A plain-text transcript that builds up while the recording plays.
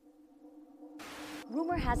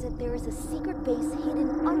Rumor has it there is a secret base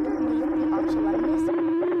hidden underneath the Archelaminus.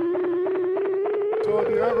 So have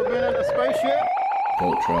you ever been in a spaceship?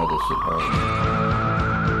 Don't try this at home.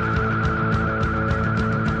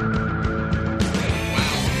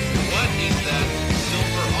 What is that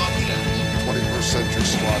silver object? 21st century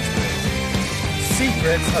Swatch band.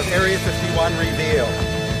 Secrets of Area 51 revealed.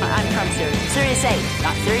 I'm from Sirius A,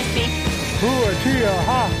 not Sirius B.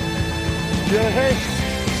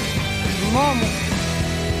 Mama.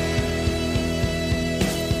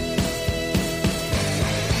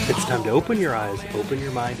 It's time to open your eyes, open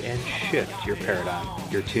your mind, and shift your paradigm.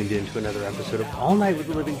 You're tuned in to another episode of All Night with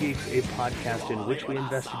the Living Geeks, a podcast in which we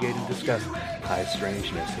investigate and discuss high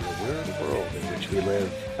strangeness in the weird world in which we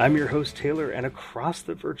live. I'm your host, Taylor, and across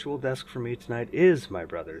the virtual desk for me tonight is my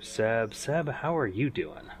brother, Seb. Seb, how are you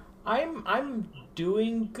doing? I'm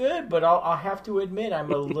doing good, but I'll have to admit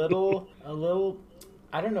I'm a little,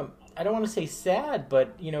 I don't know. I don't want to say sad,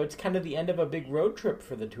 but, you know, it's kind of the end of a big road trip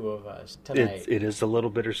for the two of us tonight. It is a little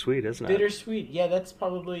bittersweet, isn't it? Bittersweet. Yeah, that's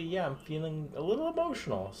probably, I'm feeling a little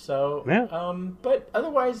emotional. So, yeah. But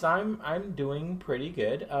otherwise, I'm doing pretty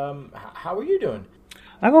good. How are you doing?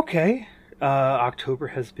 I'm okay. October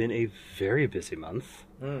has been a very busy month.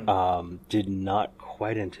 Did not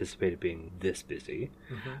quite anticipate it being this busy.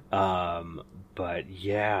 But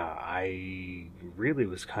yeah, I really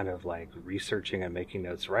was kind of like researching and making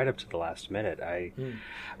notes right up to the last minute. I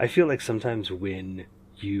feel like sometimes when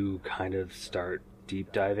you kind of start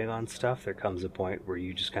deep diving on stuff, there comes a point where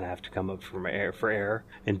you just kind of have to come up for air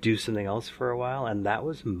and do something else for a while, and that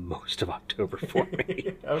was most of October for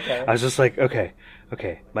me. Okay. I was just like, okay,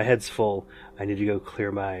 my head's full. I need to go clear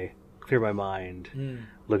my mind,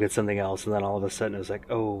 look at something else, and then all of a sudden it was like,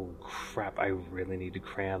 oh crap, I really need to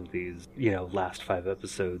cram these, last 5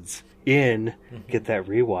 episodes in, get that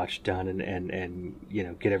rewatch done,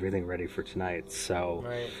 and get everything ready for tonight. So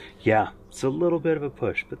yeah, it's a little bit of a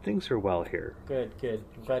push, but things are well here. Good.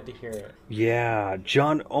 I'm glad to hear it. Yeah,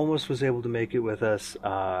 John almost was able to make it with us,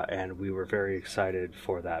 and we were very excited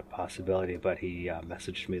for that possibility, but he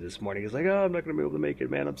messaged me this morning. He's like, oh, I'm not going to be able to make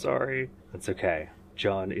it, man, I'm sorry. That's okay.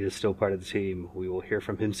 John is still part of the team. We will hear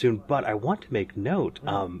from him soon. But I want to make note,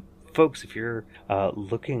 folks, if you're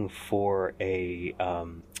looking for a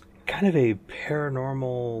kind of a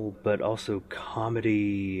paranormal but also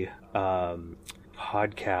comedy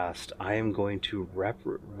podcast, I am going to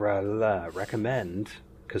recommend,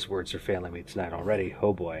 because words are failing me tonight already,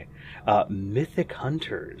 oh boy, Mythic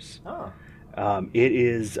Hunters.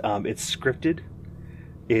 It's scripted.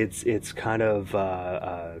 It's kind of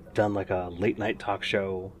done like a late night talk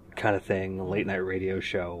show kind of thing, a late night radio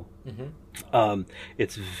show.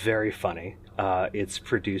 It's very funny. It's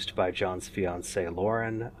produced by John's fiancée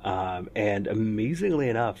Lauren, and amazingly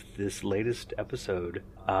enough, this latest episode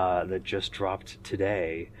that just dropped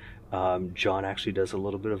today, John actually does a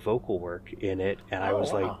little bit of vocal work in it, and I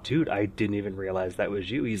was like, dude, I didn't even realize that was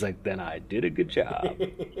you. He's like, then I did a good job.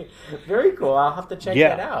 Very cool. I'll have to check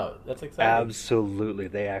that out. That's exciting. Absolutely.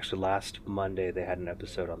 They actually, last Monday, they had an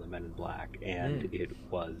episode on the Men in Black, and it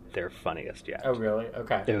was their funniest yet. Oh, really?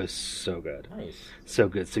 Okay. It was so good. Nice. So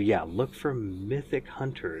good. So yeah, look for Mythic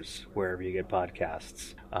Hunters wherever you get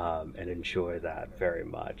podcasts, and enjoy that very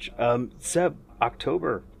much. Seb,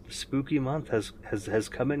 October, spooky month has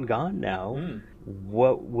come and gone now.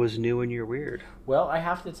 What was new in your weird? Well, I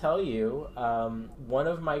have to tell you, one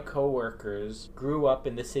of my coworkers grew up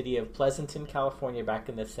in the city of Pleasanton, California back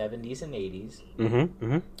in the 70s and 80s.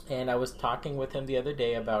 And I was talking with him the other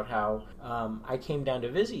day about how I came down to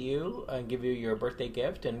visit you and give you your birthday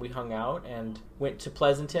gift, and we hung out and went to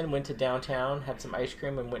Pleasanton, went to downtown, had some ice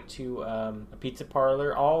cream, and went to a pizza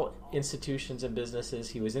parlor, all institutions and businesses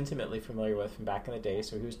he was intimately familiar with from back in the day,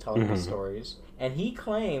 so he was telling me stories. And he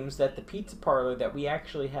claims that the pizza parlor that we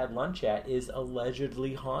actually had lunch at is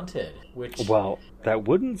allegedly haunted, which... Well, that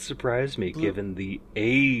wouldn't surprise me given the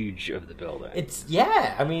age of the building.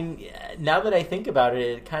 I mean, now that I think about it,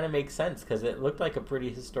 it kind of makes sense, because it looked like a pretty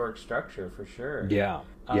historic structure, for sure. Yeah,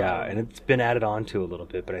 and it's been added on to a little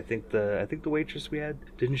bit, but I think the waitress we had,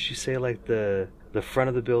 didn't she say like the front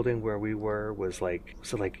of the building where we were was like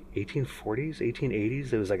 1840s,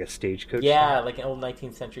 1880s? It was like a stagecoach. Yeah, style. like an old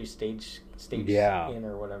 19th century stage inn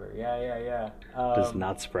or whatever. Yeah. Does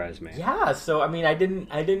not surprise me. Yeah, so I mean, I didn't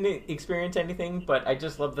experience anything, but I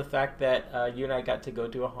just love the fact that you and I got to go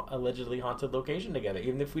to a allegedly haunted location together,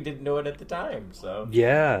 even if we didn't know it at the time. So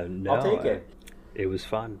yeah, no, I'll take it. It was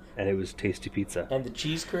fun, and it was tasty pizza. And the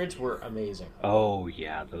cheese curds were amazing. Oh,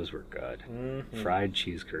 yeah, those were good. Fried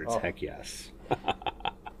cheese curds, heck yes.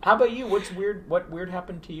 How about you? What's weird? What weird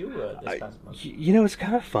happened to you this past month? You know, it's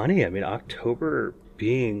kind of funny. I mean, October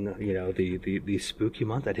being, you know, the spooky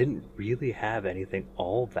month, I didn't really have anything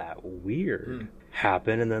all that weird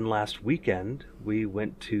happen. And then last weekend, we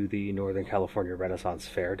went to the Northern California Renaissance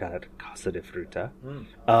Fair down at Casa de Fruta.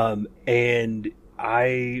 And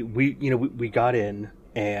we got in,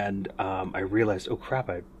 and I realized, oh crap,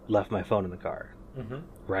 I left my phone in the car.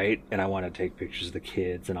 Right? And I want to take pictures of the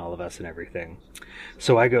kids and all of us and everything.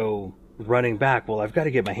 So I go running back. Well, I've got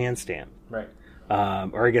to get my hand stamped. Right.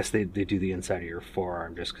 Or I guess they do the inside of your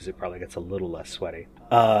forearm just because it probably gets a little less sweaty.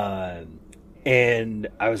 And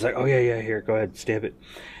I was like, oh, yeah, here, go ahead, stamp it.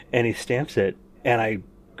 And he stamps it, and I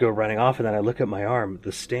go running off, and then I look at my arm.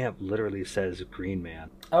 The stamp literally says Green Man.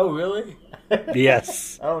 Oh, really?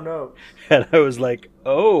 Yes. Oh, no. And I was like,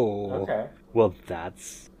 oh. Okay. Well,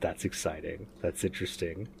 that's exciting. That's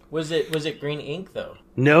interesting. Was it green ink though?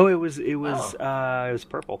 No, it was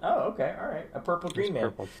purple. Oh, okay, all right. A purple green man.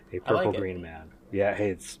 A purple like green man. Yeah, hey,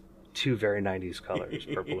 it's two very 90s colors,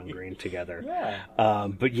 purple and green together. Yeah.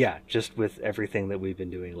 But yeah, just with everything that we've been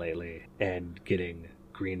doing lately and getting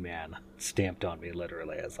Green Man stamped on me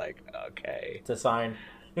literally, I was like, okay. It's a sign.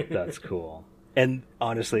 That's cool. And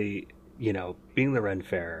honestly, you know, being the Ren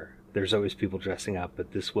Fair, there's always people dressing up,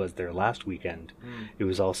 but this was their last weekend. It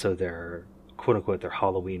was also their, quote-unquote, their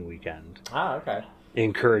Halloween weekend. Ah, okay.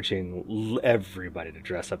 Encouraging everybody to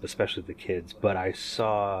dress up, especially the kids. But I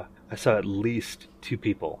saw at least 2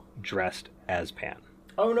 people dressed as Pan.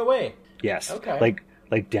 Oh, no way. Yes. Okay.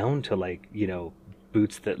 Like down to, like, you know,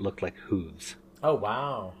 boots that looked like hooves. Oh,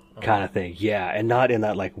 wow. Okay. Kind of thing. Yeah, and not in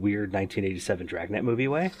that, like, weird 1987 Dragnet movie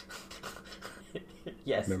way.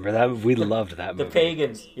 Yes. Remember that? We loved that movie. The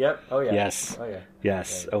Pagans. Yep. Oh, yeah. Yes. Oh, yeah.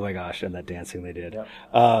 Yes. Yeah. Oh, my gosh. And that dancing they did. Yep.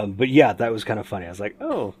 But yeah, that was kind of funny. I was like,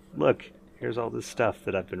 oh, look, here's all this stuff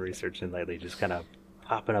that I've been researching lately just kind of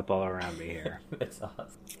popping up all around me here. That's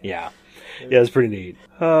awesome. Yeah. Yeah, it's pretty neat.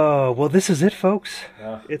 Oh, well, this is it, folks.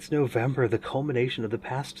 Yeah. It's November, the culmination of the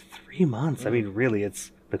past 3 months. I mean, really,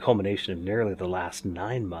 it's the culmination of nearly the last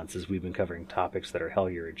 9 months as we've been covering topics that are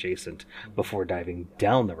Hellier adjacent before diving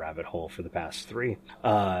down the rabbit hole for the past 3.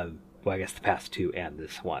 Well, I guess the past 2 and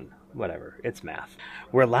this one. Whatever, it's math.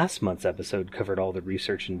 Where last month's episode covered all the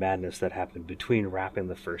research and madness that happened between wrapping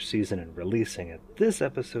the first season and releasing it, this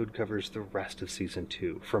episode covers the rest of Season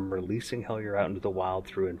 2, from releasing Hellier out into the wild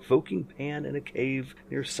through invoking Pan in a cave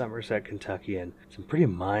near Somerset, Kentucky, and some pretty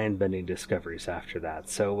mind-bending discoveries after that.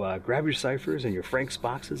 So grab your ciphers and your Frank's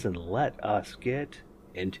boxes and let us get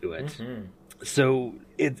into it. So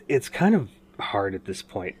it's kind of hard at this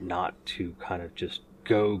point not to kind of just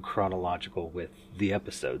go chronological with the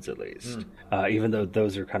episodes, at least, even though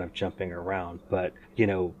those are kind of jumping around. But, you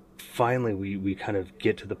know, finally we kind of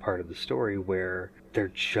get to the part of the story where they're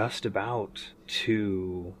just about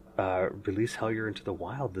to release Hellier into the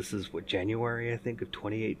wild. This is January, I think, of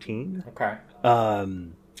 2018. Okay.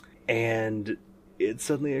 And it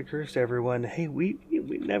suddenly occurs to everyone, hey, we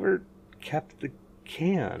never kept the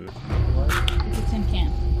can. It's a tin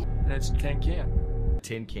can. It's a tin can.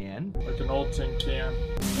 Tin can. Like an old tin can.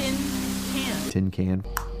 Tin can. Tin can.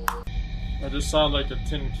 I just saw like a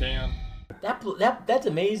tin can. That's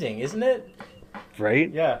amazing, isn't it?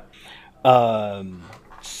 Right? Yeah.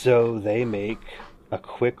 So they make a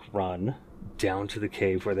quick run down to the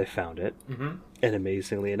cave where they found it. And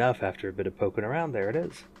amazingly enough, after a bit of poking around, there it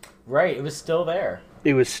is. Right, it was still there.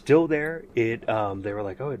 It was still there. They were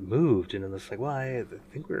like, oh, it moved. And then it's like, well, I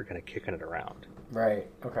think we were kind of kicking it around. Right,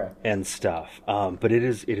 okay. And stuff. But it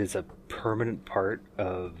is a permanent part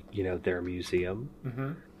of, you know, their museum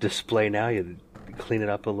display now. You clean it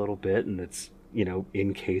up a little bit, and it's, you know,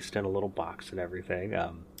 encased in a little box and everything.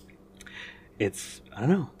 It's, I don't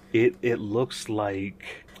know. It looks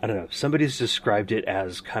like, I don't know. Somebody's described it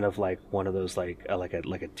as kind of like one of those like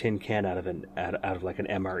a tin can out of like an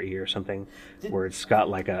MRE or something, where it's got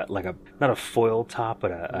like a not a foil top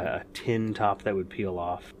but a tin top that would peel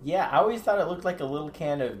off. Yeah, I always thought it looked like a little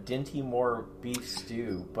can of Dinty Moore beef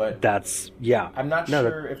stew, but That's I'm not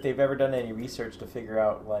sure if they've ever done any research to figure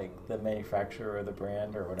out like the manufacturer or the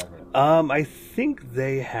brand or whatever. I think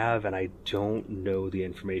they have, and I don't know the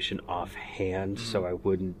information offhand, so I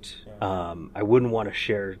wouldn't want to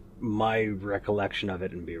share my recollection of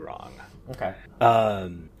it and be wrong. Okay.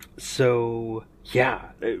 So yeah,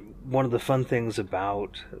 one of the fun things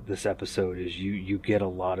about this episode is you get a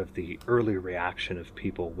lot of the early reaction of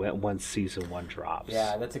people once season 1 drops.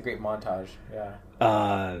 Yeah, that's a great montage. Yeah.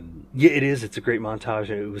 Yeah, it is. It's a great montage.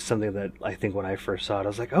 It was something that I think when I first saw it, I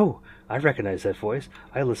was like, oh, I recognize that voice.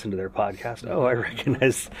 I listened to their podcast. Oh, I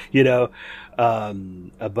recognize, you know,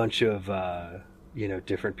 a bunch of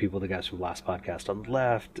different people, the guys from Last Podcast on the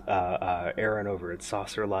left, Aaron over at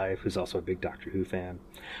Saucer Life, who's also a big Doctor Who fan.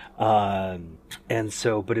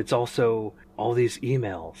 But it's also all these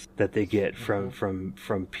emails that they get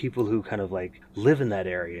from people who kind of like live in that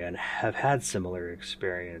area and have had similar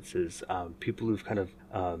experiences, people who've kind of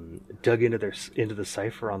dug into the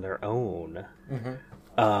cipher on their own.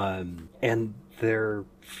 And they're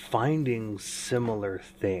finding similar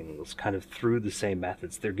things kind of through the same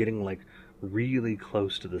methods. They're getting like really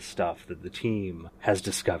close to the stuff that the team has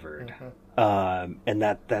discovered. And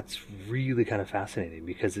that's really kind of fascinating,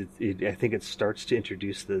 because I think it starts to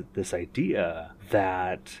introduce this idea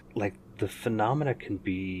that like the phenomena can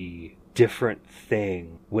be different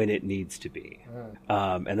thing when it needs to be.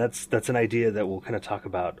 And that's an idea that we'll kind of talk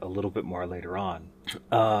about a little bit more later on.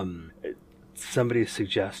 Somebody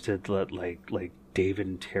suggested that like David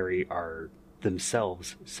and Terry are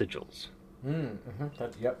themselves sigils.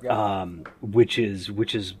 Which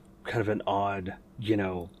is kind of an odd,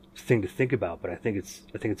 thing to think about, but I think it's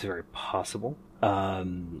very possible. A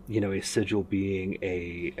sigil being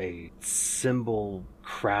a symbol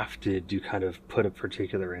crafted to kind of put a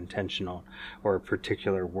particular intention on, or a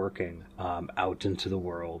particular working out into the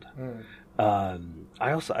world. I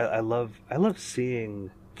love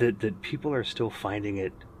seeing that people are still finding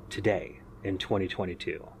it today in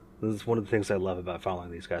 2022. This is one of the things I love about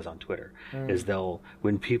following these guys on Twitter, is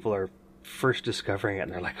when people are first discovering it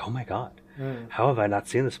and they're like, oh my God, how have I not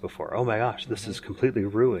seen this before? Oh my gosh, this is completely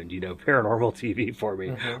ruined, paranormal TV for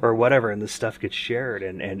me, or whatever. And this stuff gets shared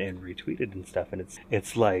and retweeted and stuff. And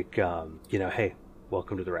it's like, hey,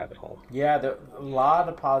 welcome to the rabbit hole. Yeah, a lot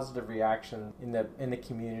of positive reaction in the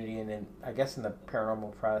community, and I guess in the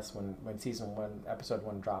paranormal press when season 1, episode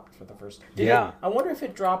 1 dropped for the first. I wonder if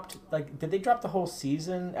it dropped. Like, did they drop the whole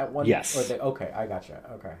season at one? Yes. Okay, I gotcha.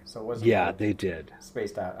 Okay, so it wasn't. Yeah, they did.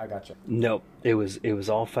 Spaced out. I gotcha. Nope, it was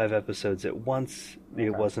all 5 episodes at once. Okay.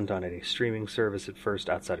 It wasn't on any streaming service at first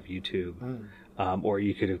outside of YouTube. Or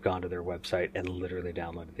you could have gone to their website and literally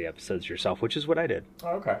downloaded the episodes yourself, which is what I did.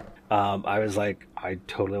 Oh, okay. I was like, I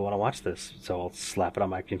totally want to watch this, so I'll slap it on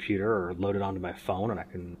my computer or load it onto my phone, and I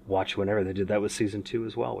can watch whenever. They did that with season 2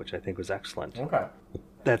 as well, which I think was excellent. Okay.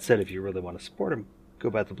 That said, if you really want to support them, go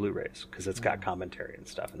buy the Blu-rays, because it's got commentary and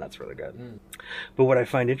stuff, and that's really good. But what I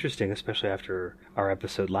find interesting, especially after our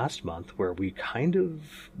episode last month, where we kind of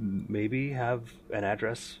maybe have an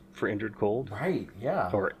address for Indrid Cold, right? Yeah,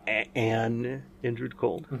 or an Indrid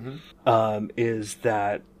Cold, is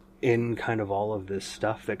that in kind of all of this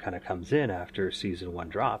stuff that kind of comes in after season 1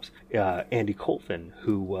 drops, Andy Colvin,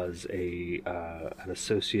 who was an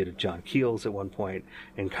associate of John Keel's at one point,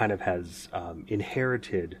 and kind of has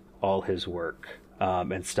inherited all his work.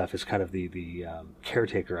 And stuff, is kind of the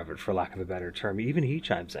caretaker of it, for lack of a better term. Even he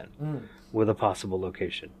chimes in with a possible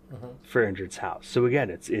location for Indrid's house. So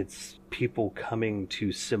again, it's people coming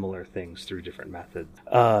to similar things through different methods.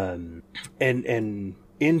 And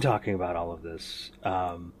in talking about all of this,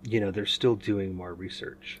 they're still doing more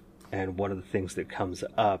research. And one of the things that comes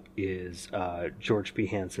up is George P.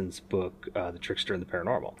 Hansen's book, The Trickster and the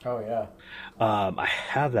Paranormal. Oh, yeah. I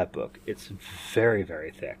have that book. It's very,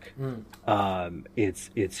 very thick.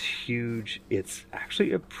 It's huge. It's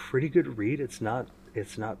actually a pretty good read. It's not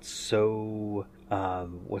so,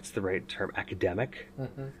 what's the right term, academic,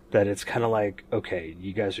 that it's kind of like, okay,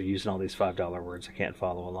 you guys are using all these $5 words, I can't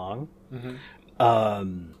follow along.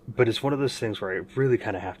 But it's one of those things where I really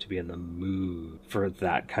kind of have to be in the mood for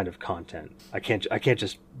that kind of content. I can't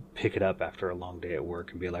just pick it up after a long day at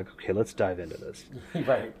work and be like, okay, let's dive into this.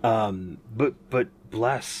 Right. But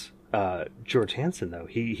bless George Hansen, though,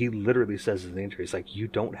 he literally says in the intro, he's like, you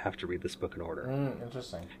don't have to read this book in order.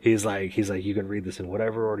 Interesting. He's like, you can read this in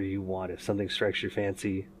whatever order you want. If something strikes your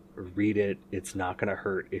fancy, read it. It's not going to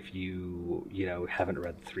hurt if you haven't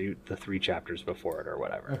read the three chapters before it or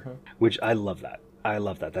whatever. Which I love that.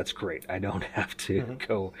 That's great. I don't have to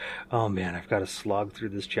go, oh man, I've got to slog through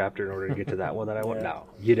this chapter in order to get to that one that I want. No,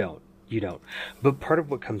 you don't. But part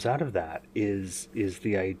of what comes out of that is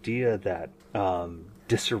the idea that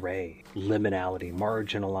disarray, liminality,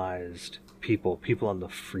 marginalized people on the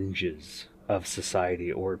fringes of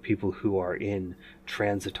society, or people who are in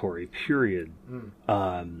transitory period,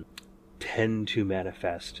 tend to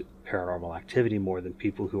manifest paranormal activity more than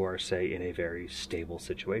people who are, say, in a very stable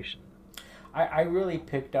situation. I really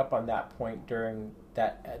picked up on that point during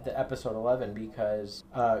the episode 11, because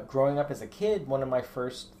growing up as a kid, one of my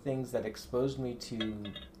first things that exposed me to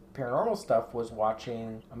paranormal stuff was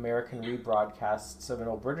watching American rebroadcasts of an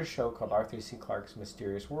old British show called Arthur C. Clarke's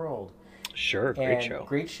Mysterious World. Sure, great show.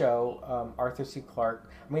 Great show. Arthur C.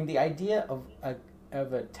 Clarke. I mean, the idea of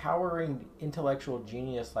of a towering intellectual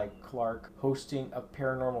genius like Clark hosting a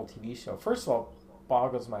paranormal TV show. First of all,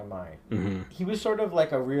 boggles my mind. Mm-hmm. He was sort of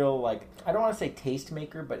like a real, like, I don't want to say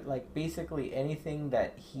tastemaker, but like basically anything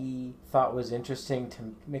that he thought was interesting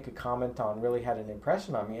to make a comment on really had an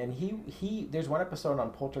impression on me. And he there's one episode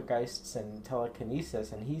on poltergeists and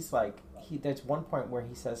telekinesis, and he's like, there's one point where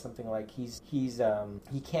he says something like he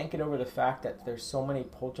can't get over the fact that there's so many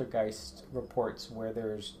poltergeist reports where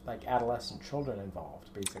there's like adolescent children involved,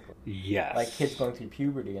 basically. Yes. Like kids going through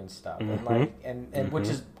puberty and stuff. Mm-hmm. And like and which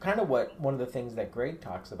is kind of what one of the things that Greg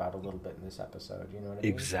talks about a little bit in this episode, you know what I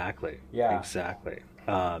mean? Exactly. Yeah. Exactly.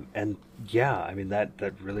 And yeah, I mean that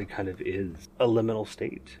really kind of is a liminal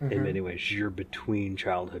state in many ways. You're between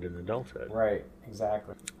childhood and adulthood. Right,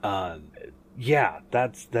 exactly. Yeah,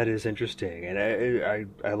 that is interesting, and I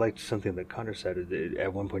liked something that Connor said.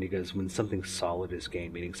 At one point he goes, when something solid is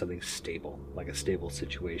gained, meaning something stable, like a stable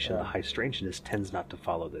situation, the high strangeness tends not to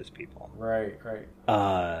follow those people. Right.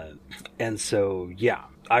 And so, yeah,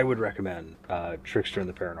 I would recommend Trickster and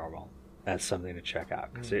the Paranormal as something to check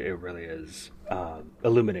out, because it really is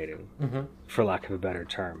illuminating, for lack of a better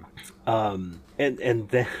term. And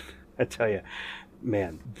then, I tell you,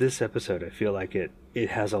 man, this episode, I feel like it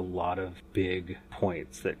has a lot of big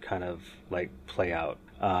points that kind of like play out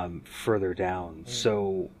further down.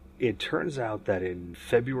 So it turns out that in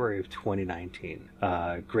February of 2019,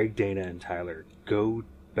 Greg, Dana, and Tyler go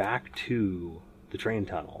back to the train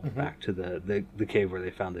tunnel, back to the cave where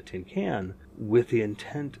they found the tin can, with the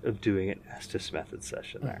intent of doing an Estes method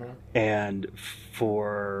session there. And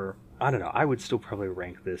for, I don't know, I would still probably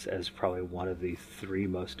rank this as probably one of the 3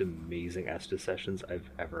 most amazing Estes sessions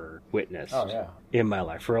I've ever witnessed in my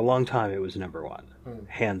life. For a long time, it was number 1,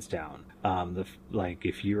 hands down.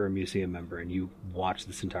 If you're a museum member and you watch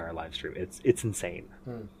this entire live stream, it's insane.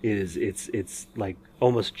 It's like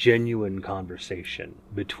almost genuine conversation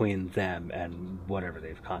between them and whatever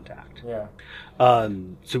they've contact. Yeah.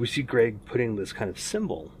 So we see Greg putting this kind of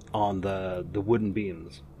symbol on the wooden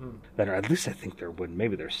beams that are, at least I think they're wooden,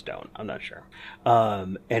 maybe they're stone, I'm not sure.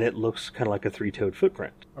 And it looks kind of like a 3-toed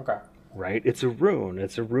footprint. Okay. Right? It's a rune.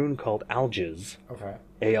 It's a rune called Algiz. Okay.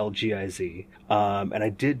 Algiz. And I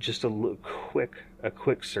did just a quick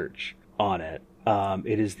search on it.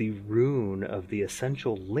 It is the rune of the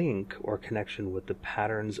essential link or connection with the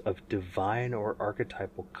patterns of divine or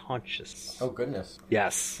archetypal consciousness. Oh, goodness.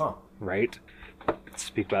 Yes. Huh. Right?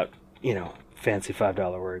 Speak about, fancy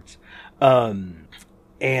 $5 words.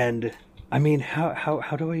 And, I mean,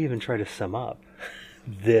 how do I even try to sum up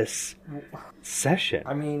this session?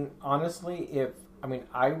 I mean, honestly,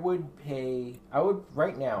 I would pay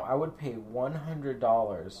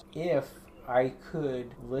 $100 if I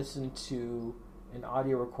could listen to an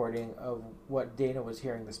audio recording of what Dana was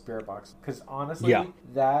hearing the spirit box. Because honestly,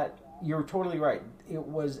 that, you're totally right. It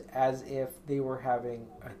was as if they were having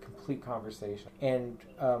a complete conversation. And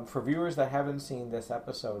for viewers that haven't seen this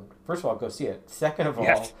episode, first of all, go see it. Second of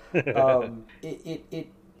all,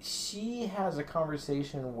 she has a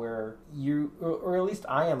conversation where or at least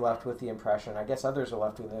I am left with the impression, I guess others are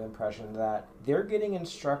left with the impression, that they're getting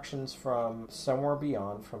instructions from somewhere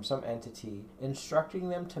beyond, from some entity, instructing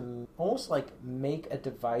them to almost like make a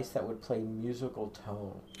device that would play musical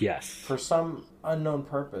tone. Yes. For some unknown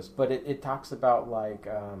purpose. But it talks about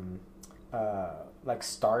like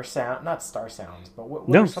star sound, not star sounds, but what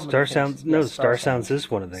no are some star of the sounds. things? No, Yeah, star sounds is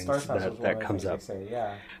one of the things that comes up.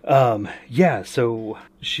 Yeah. So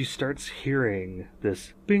she starts hearing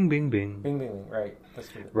this bing, bing, bing, Bing, bing, bing. Right. That's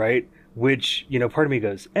good. right? Which part of me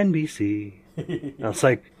goes NBC. And I was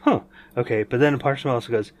like, huh, okay. But then a part of me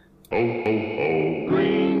also goes,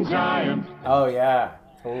 Green Giant. Oh yeah,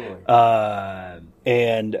 totally.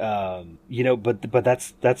 but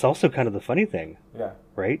that's also kind of the funny thing. Yeah.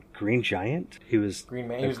 Right? Green Giant. He was Green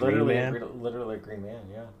Man. a He was Green literally Man. literally a Green Man.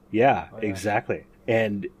 Yeah. Yeah, Oh, yeah. exactly.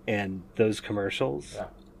 And those commercials. Yeah.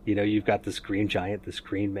 You've got this Green Giant, this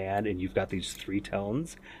Green Man, and you've got these 3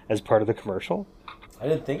 tones as part of the commercial. I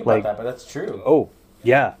didn't think about that, but that's true. Oh,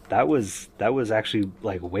 yeah, that was actually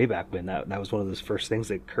like way back when. That was one of those first things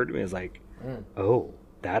that occurred to me. Is like, oh,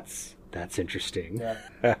 that's interesting. Yeah.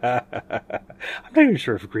 I'm not even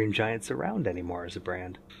sure if Green Giant's around anymore as a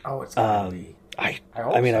brand. Oh, it's gonna be. I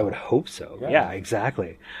hope mean, so. I would hope so. Yeah. Yeah,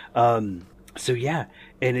 exactly. So yeah,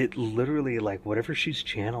 and it literally, like, whatever she's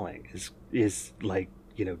channeling is like,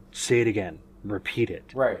 say it again, repeat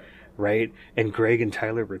it. Right? And Greg and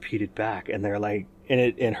Tyler repeat it back, and they're like,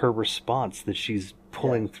 and her response that she's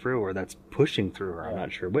pulling through, or that's pushing through her, I'm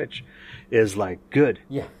not sure which, is like, good.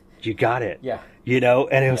 Yeah. You got it. Yeah.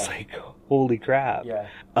 And it was like, holy crap. Yeah.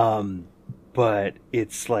 But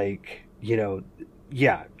it's like,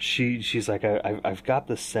 yeah, she's like, I've got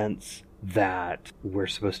the sense that we're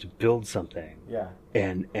supposed to build something, Yeah.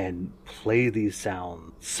 and play these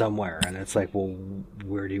sounds somewhere, and it's like, well,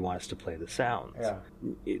 where do you want us to play the sounds?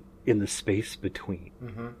 Yeah. In the space between.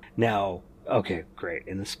 Mm-hmm. Now, okay, great.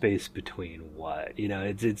 In the space between what?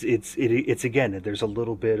 It's again, there's a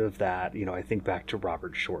little bit of that, I think back to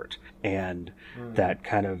Robert Short and that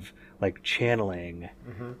kind of like channeling,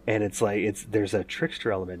 and it's like, there's a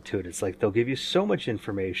trickster element to it. It's like they'll give you so much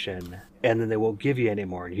information and then they won't give you any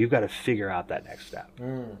more, and you've got to figure out that next step.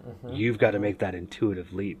 You've got to make that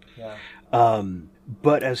intuitive leap. Yeah.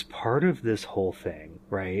 But as part of this whole thing,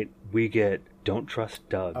 right, we get Don't Trust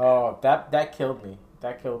Doug. Oh, that killed me.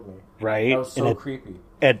 That killed me. Right? That was so And creepy.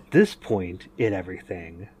 At this point in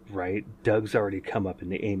everything, right, Doug's already come up in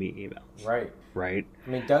the Amy emails. Right. Right? I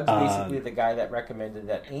mean, Doug's basically the guy that recommended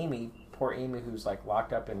that poor Amy, who's like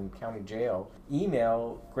locked up in county jail,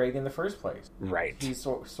 email Greg in the first place. Right. He's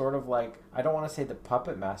sort of like, I don't want to say the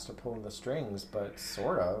puppet master pulling the strings, but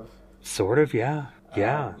sort of. Sort of, yeah.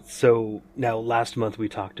 Yeah. So now last month we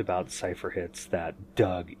talked about cipher hits that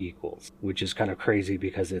Doug equals, which is kind of crazy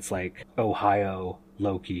because it's like Ohio,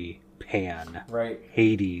 Loki, Pan, right,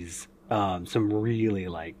 Hades, some really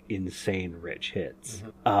like insane rich hits.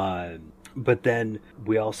 But then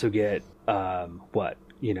we also get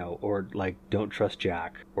or like Don't Trust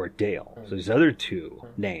Jack or Dale. So these other two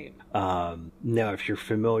name. Now, if you're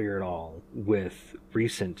familiar at all with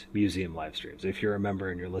recent museum live streams, if you're a member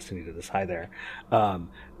and you're listening to this, hi there,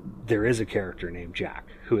 there is a character named Jack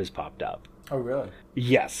who has popped up. Oh, really?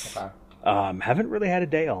 Yes. Okay. Haven't really had a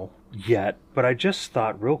Dale yet, but I just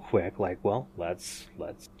thought real quick, like, well, let's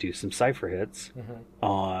do some cipher hits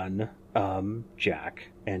on Jack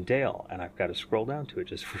and Dale, and I've got to scroll down to it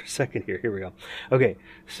just for a second here. Here we go. Okay,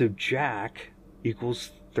 so Jack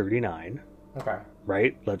equals 39. Okay.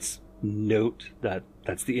 Right? Let's note that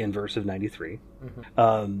that's the inverse of 93.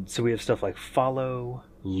 So we have stuff like follow,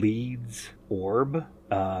 leads, orb,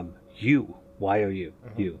 you, Y-O-U,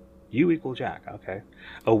 you. You equal Jack, okay.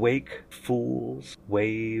 Awake, fools,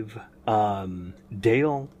 wave.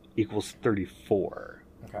 Dale equals 34.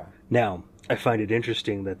 Okay. Now, I find it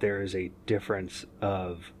interesting that there is a difference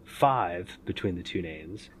of 5 between the two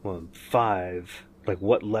names. Well, 5, like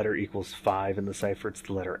what letter equals 5 in the cipher? It's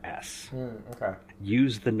the letter S. Okay.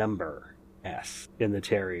 Use the number S in the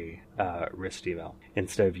Terry wrist email.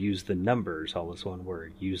 Instead of use the numbers, all as one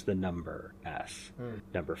word, use the number S.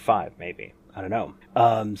 Number 5, maybe. I don't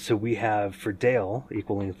know. So we have, for Dale,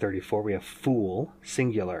 equaling 34, we have fool,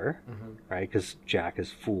 singular, right? Because Jack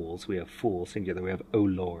is fools. We have fool, singular. We have O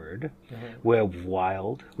Lord. We have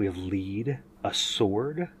wild. We have lead, a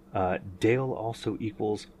sword. Dale also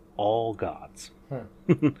equals all gods.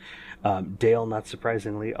 Dale, not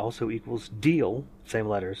surprisingly, also equals deal, same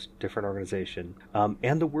letters, different organization,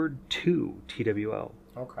 and the word two, TWO.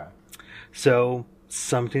 Okay. So,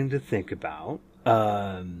 something to think about.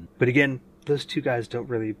 But again, those two guys don't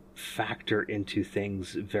really factor into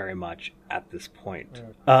things very much at this point.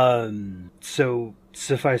 So,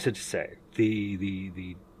 suffice it to say,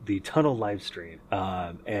 the tunnel live stream,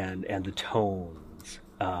 and the tones,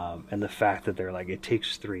 and the fact that they're like, it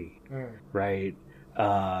takes 3, right?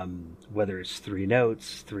 Whether it's 3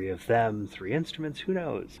 notes, 3 of them, 3 instruments, who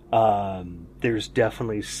knows? There's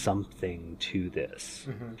definitely something to this.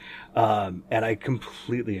 And I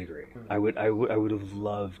completely agree. I would have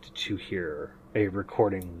loved to hear a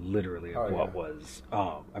recording literally of what was,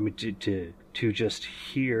 I mean, to just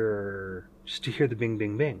hear the bing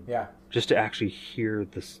bing bing. Yeah. Just to actually hear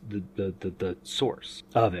the source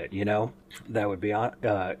of it, that would be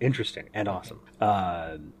interesting and awesome.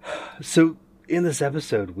 So in this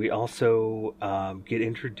episode, we also get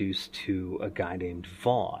introduced to a guy named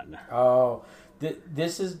Vaughn. Oh,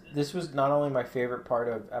 this was not only my favorite part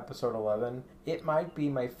of episode 11. It might be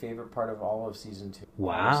my favorite part of all of season 2.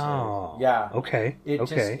 Wow. Honestly. Yeah. Okay.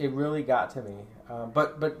 It really got to me.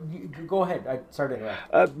 But you, go ahead. I started to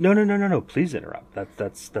interrupt. No. Please interrupt.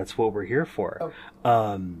 That's what we're here for.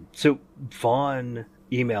 Oh. So Vaughn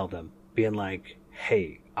emailed him, being like,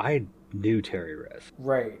 "Hey, I knew Terry Riss."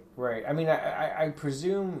 Right. I mean, I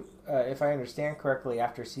presume, if I understand correctly,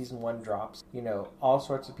 after season 1 drops, all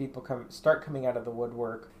sorts of people start coming out of the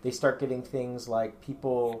woodwork. They start getting things like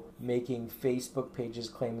people making Facebook pages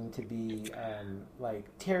claiming to be like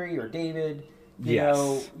Terry or David. You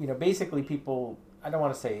know, basically people. I don't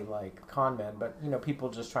want to say like con men, but people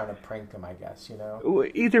just trying to prank them. I guess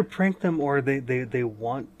either prank them or they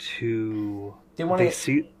want to.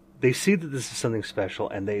 They see that this is something special,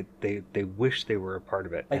 and they wish they were a part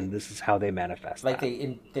of it, and this is how they manifest. Like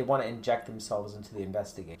that. they want to inject themselves into the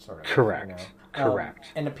investigation, sort of. Correct.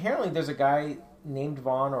 Correct. And apparently, there's a guy named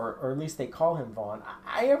Vaughn, or at least they call him Vaughn.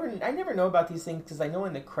 I never know about these things because I know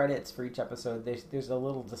in the credits for each episode there's a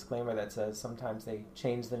little disclaimer that says sometimes they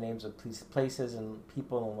change the names of places and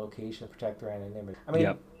people and locations to protect their anonymity. I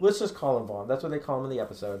mean, let's just call him Vaughn. That's what they call him in the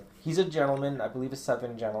episode. He's a gentleman, I believe a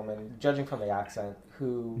Southern gentleman, judging from the accent,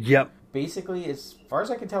 who basically, as far as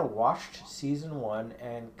I can tell, watched season 1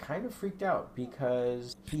 and kind of freaked out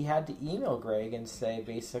because he had to email Greg and say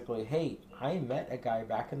basically, hey, I met a guy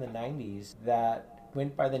back in the 90s that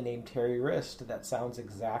went by the name Terry Wrist that sounds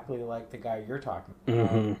exactly like the guy you're talking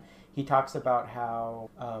about. He talks about how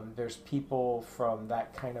there's people from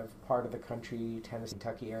that kind of part of the country, Tennessee,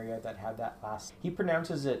 Kentucky area, that had that last... He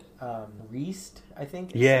pronounces it Reist, I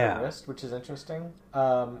think, instead of Wrist, which is interesting.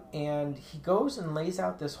 And he goes and lays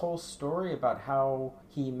out this whole story about how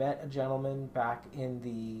he met a gentleman back in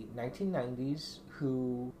the 1990s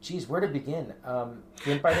who, geez, where to begin?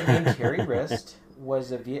 Went by the name Terry Wrist,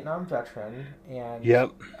 was a Vietnam veteran, and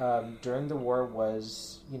during the war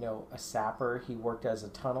was, a sapper. He worked as a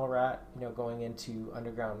tunnel rat, going into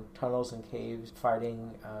underground tunnels and caves,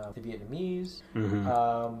 fighting the Vietnamese.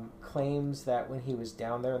 Claims that when he was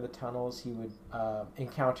down there in the tunnels, he would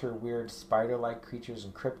encounter weird spider-like creatures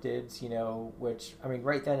and cryptids, which, I mean,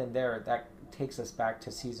 right then and there, that takes us back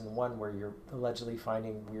to season 1 where you're allegedly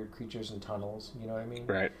finding weird creatures in tunnels, you know what I mean?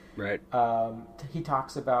 Right. He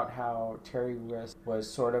talks about how Terry Wrist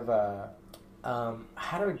was sort of a,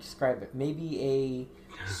 how do I describe it? Maybe a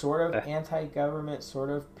sort of anti-government, sort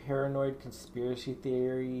of paranoid conspiracy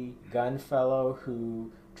theory gun fellow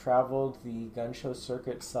who traveled the gun show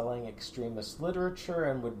circuit selling extremist literature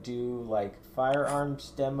and would do like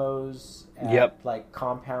firearms demos at like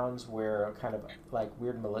compounds where kind of like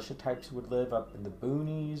weird militia types would live up in the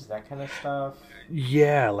boonies, that kind of stuff.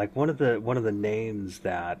 Like one of the names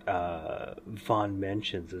that Vaughn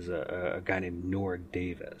mentions is a guy named Nord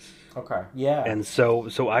Davis. And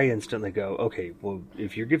so I instantly go, okay, well,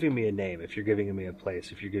 if you're giving me a name, if you're giving me a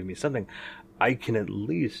place, if you're giving me something, I can at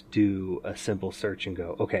least do a simple search and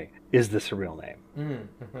go, okay, is this a real name?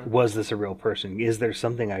 Was this a real person? Is there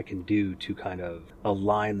something I can do to kind of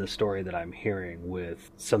align the story that I'm hearing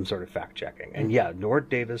with some sort of fact checking? And Nord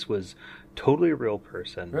Davis was totally a real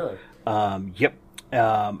person. Really?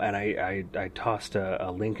 And I tossed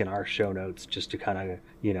a link in our show notes just to kind of,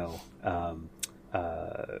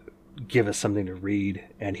 give us something to read,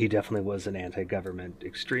 and he definitely was an anti-government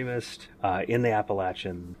extremist in the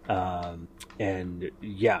Appalachian, and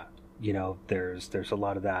there's a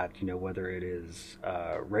lot of that, whether it is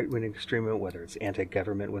right-wing extremist, whether it's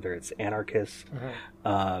anti-government, whether it's anarchist,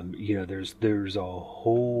 there's a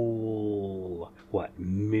whole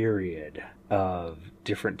myriad of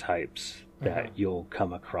different types that you'll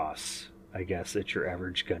come across, I guess, at your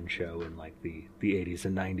average gun show in like the 80s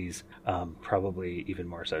and 90s, probably even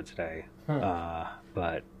more so today.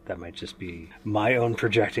 But that might just be my own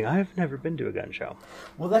projecting. I've never been to a gun show.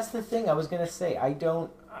 Well, that's the thing. I was going to say,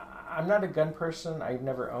 I'm not a gun person. I've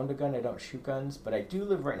never owned a gun. I don't shoot guns, but I do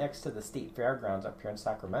live right next to the state fairgrounds up here in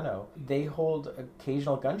Sacramento. They hold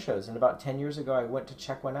occasional gun shows, and about 10 years ago, I went to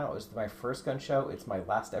check one out. It was my first gun show. It's my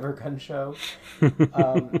last ever gun show.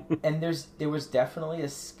 And there was definitely a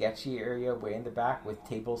sketchy area way in the back with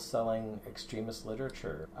tables selling extremist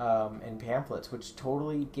literature and pamphlets, which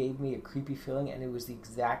totally gave me a creepy feeling, and it was the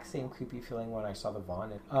exact same creepy feeling when I saw the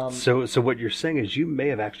Vaughn. So what you're saying is you may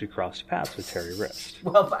have actually crossed paths with Terry Wrist.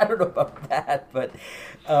 Well, I don't know about that, but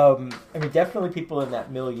I mean, definitely people in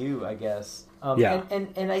that milieu, I guess.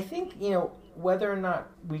 And I think, whether or not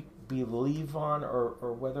we believe Vaughn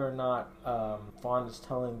or whether or not Vaughn is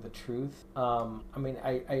telling the truth, I mean,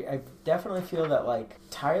 I definitely feel that, like,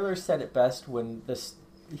 Tyler said it best when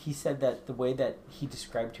he said that the way that he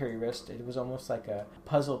described Terry Wrist, it was almost like a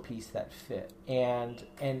puzzle piece that fit. And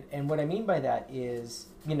what I mean by that is,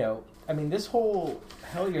 I mean, this whole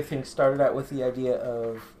Hellier thing started out with the idea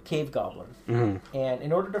of cave goblins. And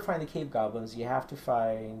in order to find the cave goblins, you have to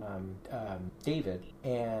find David.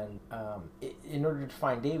 And in order to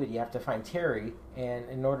find David, you have to find Terry. And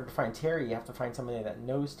in order to find Terry, you have to find somebody that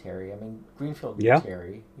knows Terry. I mean, Greenfield knew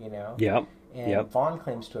Terry, And Vaughn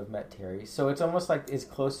claims to have met Terry. So it's almost like as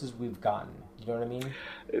close as we've gotten. You know what I mean?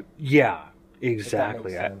 Yeah,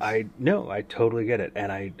 exactly. I totally get it.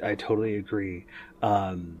 And I totally agree.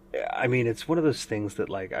 I mean, it's one of those things that,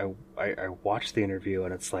 like, I watched the interview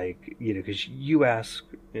and it's like, because you ask,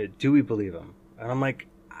 do we believe him? And I'm like,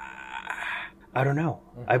 I don't know.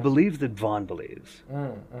 I believe that Vaughn believes.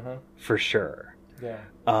 For sure. Yeah.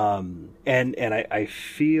 And I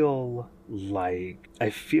feel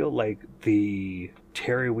like the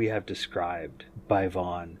Terry we have described by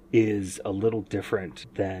Vaughn is a little different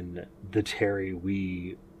than the Terry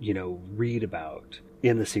we read about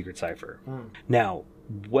in the Secret Cipher. Now,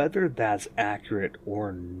 whether that's accurate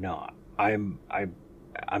or not, I'm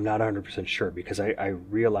not 100% sure, because I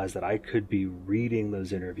realize that I could be reading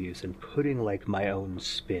those interviews and putting like my own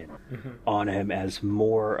spin on him as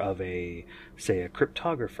more of a, say, a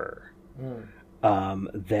cryptographer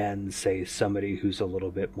than, say, somebody who's a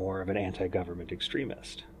little bit more of an anti-government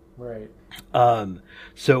extremist. Right.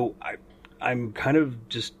 So I'm kind of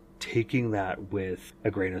just taking that with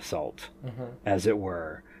a grain of salt, as it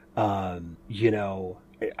were. I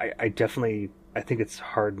definitely, I think it's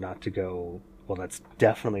hard not to go, well, that's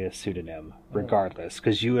definitely a pseudonym, regardless,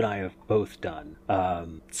 because you and I have both done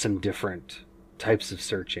some different types of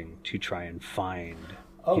searching to try and find,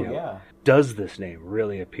 does this name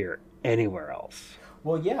really appear anywhere else?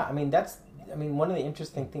 Well, yeah, one of the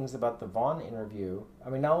interesting things about the Vaughn interview,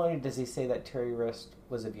 not only does he say that Terry Wrist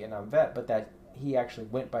was a Vietnam vet, but that he actually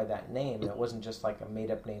went by that name. It wasn't just like a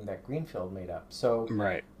made-up name that Greenfield made up. So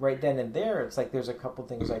right then and there, it's like there's a couple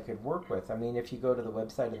things I could work with. If you go to the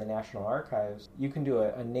website of the National Archives, you can do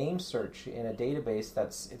a name search in a database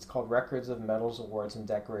it's called Records of Medals, Awards, and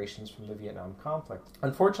Decorations from the Vietnam Conflict.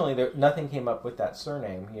 Unfortunately, nothing came up with that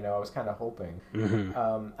surname. I was kind of hoping.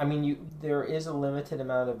 There is a limited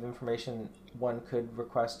amount of information one could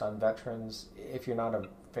request on veterans if you're not a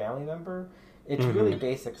family member. It's really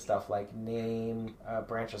basic stuff like name,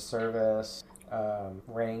 branch of service,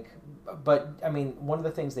 rank. But, one of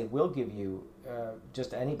the things they will give you,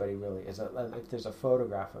 just anybody really, is if there's a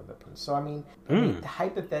photograph of the person. So,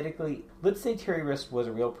 hypothetically, let's say Terry Wrist was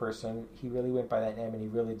a real person. He really went by that name and he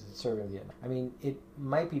really did serve in Vietnam. It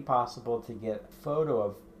might be possible to get a photo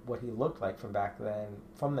of what he looked like from back then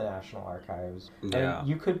from the National Archives. Yeah. And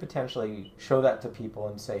you could potentially show that to people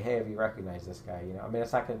and say, hey, have you recognized this guy?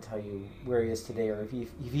 It's not going to tell you where he is today or if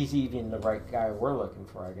he's even the right guy we're looking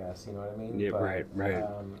for, I guess. You know what I mean? Yeah, but, right.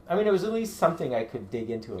 It was at least something I could dig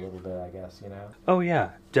into a little bit, I guess, Oh, yeah,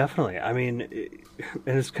 definitely. And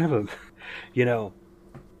it's kind of a,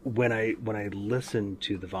 when I listen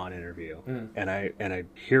to the Vaughn interview and I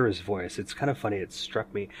hear his voice, it's kind of funny. It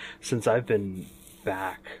struck me since I've been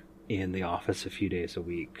back in the office a few days a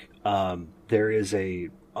week. There is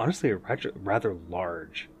honestly a rather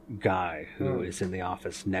large guy who is in the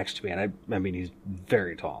office next to me, and he's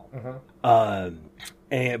very tall.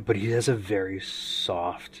 But he has a very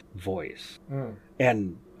soft voice.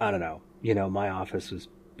 And I don't know, my office was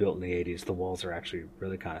built in the 80s. The walls are actually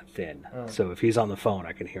really kind of thin. So if he's on the phone,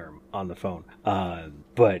 I can hear him on the phone.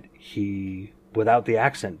 But he, without the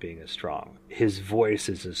accent being as strong, his voice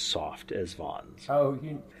is as soft as Vaughn's. Oh,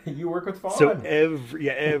 you work with Vaughn? So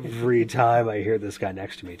every time I hear this guy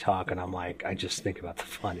next to me talk, and I'm like, I just think about the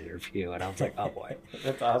Vaughn interview, and I was like, oh boy.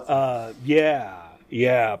 That's awesome.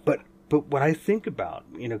 Yeah. But what I think about,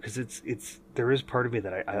 because there is part of me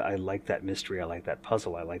that I like that mystery, I like that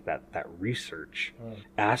puzzle, I like that research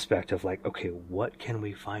aspect of like, okay, what can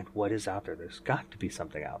we find? What is out there? There's got to be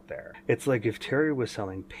something out there. It's like if Terry was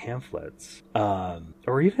selling pamphlets,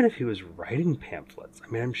 or even if he was writing pamphlets,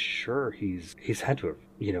 I'm sure he's had to have,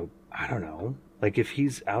 I don't know. Like if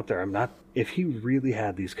he's out there, if he really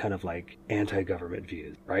had these kind of like anti-government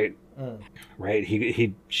views, right? Right?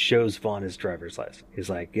 He shows Vaughn his driver's license. He's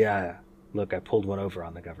like, yeah, look, I pulled one over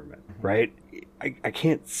on the government, right? I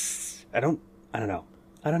don't know.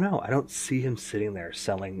 I don't see him sitting there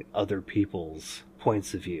selling other people's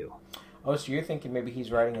points of view. Oh, so you're thinking maybe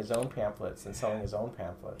he's writing his own pamphlets and selling his own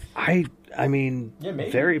pamphlets? Yeah, maybe.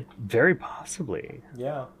 Very, very possibly.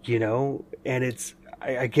 Yeah. And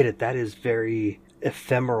I get it. That is very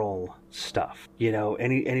ephemeral stuff.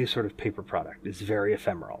 Any sort of paper product is very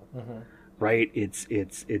ephemeral, right? It's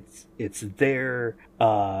there.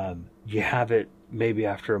 You have it maybe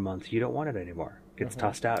after a month. You don't want it anymore. Gets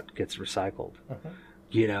tossed out. Gets recycled.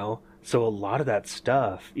 So a lot of that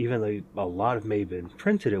stuff, even though a lot of may have been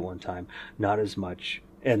printed at one time, not as much.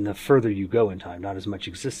 And the further you go in time, not as much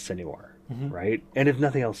exists anymore, right? And if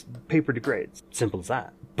nothing else, paper degrades. Simple as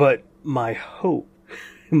that. But my hope,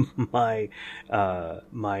 my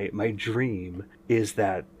dream is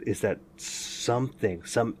that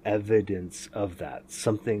some evidence of that,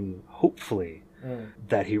 something hopefully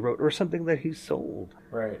that he wrote or something that he sold.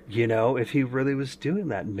 Right. If he really was doing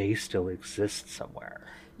that, may still exist somewhere.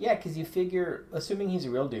 Yeah, because you figure, assuming he's a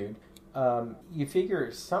real dude, you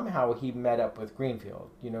figure somehow he met up with Greenfield.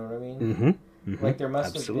 You know what I mean? Like there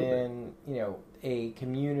must Absolutely. have been, a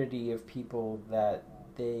community of people that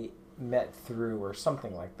they met through or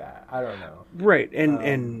something like that. I don't know. Right,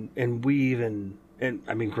 and we even,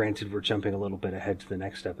 and granted, we're jumping a little bit ahead to the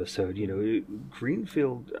next episode.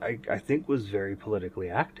 Greenfield, I think, was very politically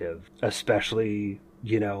active, especially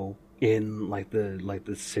in like the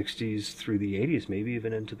 60s through the 80s, maybe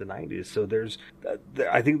even into the 90s. So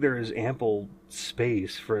I think there is ample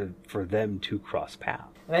space for them to cross paths.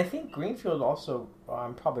 And I think Greenfield also,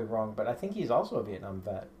 I'm probably wrong, but I think he's also a Vietnam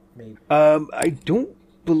vet, maybe. I don't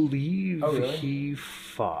believe really? he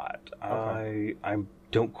fought. Okay. I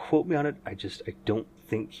don't quote me on it. I don't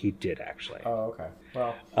think he did, actually. Oh, okay.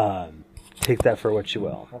 Well, take that for what you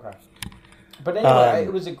will. Okay. But anyway,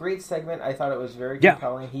 it was a great segment. I thought it was very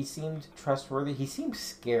compelling. He seemed trustworthy. He seemed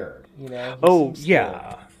scared, you know?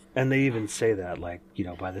 Yeah. And they even say that, like, you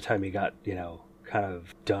know, by the time he got, you know, kind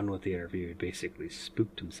of done with the interview, he basically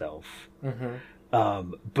spooked himself. Mm-hmm.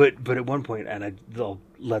 But at one point, and they'll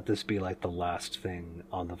let this be like the last thing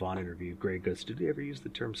on the Vaughn interview, Greg goes, "Did he ever use the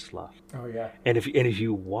term slough?" Oh yeah. And if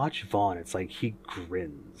you watch Vaughn, it's like he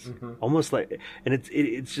grins, almost like, and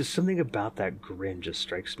it's just something about that grin just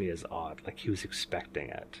strikes me as odd, like he was expecting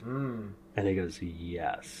it, and he goes,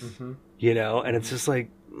 "Yes," you know, and it's just like,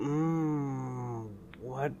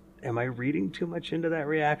 what? Am I reading too much into that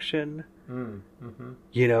reaction?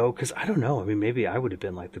 You know, because I don't know. I mean, maybe I would have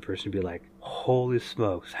been like the person to be like, "Holy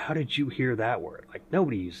smokes, how did you hear that word?" Like,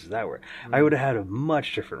 nobody uses that word. I would have had a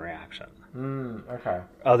much different reaction. Okay.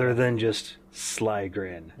 Other than just sly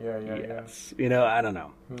grin. Yeah. You know, I don't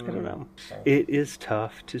know. I don't know. Okay. It is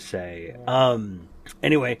tough to say.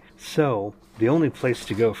 Anyway, so the only place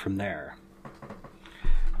to go from there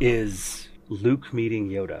is Luke meeting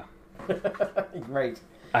Yoda. Right.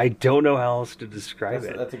 I don't know how else to describe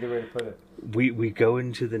it. That's a good way to put it. We go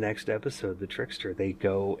into the next episode, The Trickster. They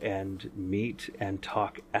go and meet and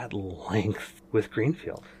talk at length with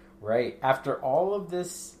Greenfield. Right. After all of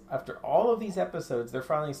these episodes, they're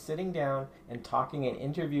finally sitting down and talking and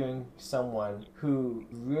interviewing someone who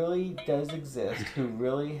really does exist, who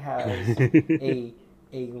really has a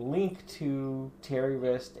link to Terry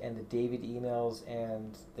Wrist and the David emails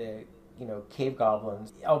and the cave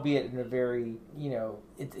goblins, albeit in a very,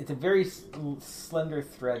 it's a very slender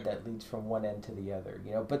thread that leads from one end to the other,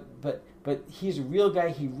 but he's a real guy.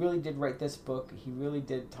 He really did write this book. He really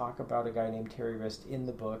did talk about a guy named Terry Wrist in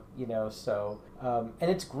the book, so,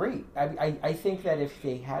 and it's great. I think that if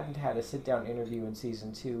they hadn't had a sit-down interview in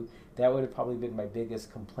season 2, that would have probably been my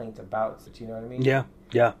biggest complaint about it, you know what I mean?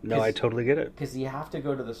 Yeah, no, I totally get it. Because you have to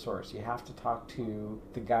go to the source. You have to talk to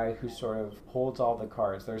the guy who sort of holds all the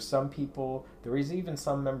cards. There's some people, there is even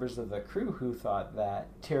some members of the crew who thought that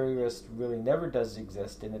Terry Wrist really never does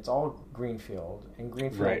exist, and it's all Greenfield. And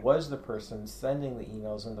Greenfield was the person sending the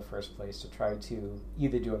emails in the first place to try to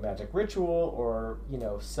either do a magic ritual or,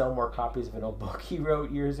 sell more copies of an old book he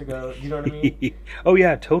wrote years ago. You know what I mean? Oh,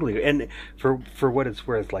 yeah, totally. And for what it's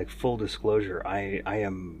worth, like, full disclosure, I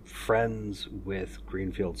am friends with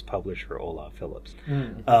Greenfield's publisher, Olaf Phillips.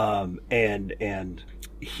 And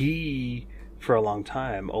he, for a long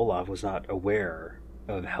time, Olaf was not aware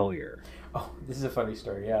of Hellier. Oh, this is a funny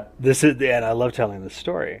story, yeah. And I love telling this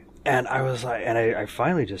story. And I was like, and I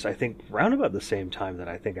finally just, I think, round about the same time that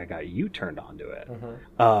I think I got you turned on to it.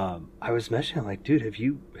 I was mentioning, like, dude, have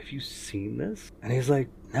you seen this? And he's like,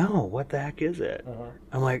 no, what the heck is it?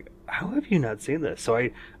 I'm like, how have you not seen this? So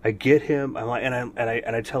I get him. I'm like,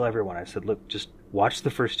 and I tell everyone, I said, look, just watch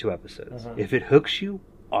the first 2 episodes. If it hooks you,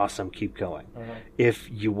 awesome, keep going. If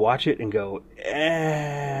you watch it and go,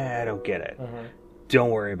 I don't get it,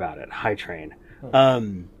 don't worry about it. High train.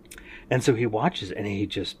 And so he watches, and he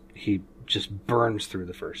just burns through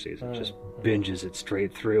the first season, just binges it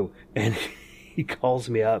straight through. And he calls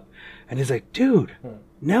me up, and he's like, dude,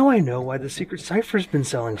 now I know why The Secret Cipher's been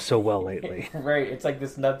selling so well lately. Right. It's like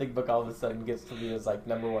this nothing book all of a sudden gets to be his, like,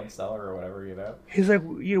 #1 seller or whatever, He's like,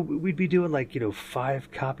 we'd be doing, like,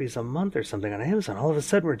 5 copies a month or something on Amazon. All of a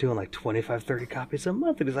sudden, we're doing, like, 25, 30 copies a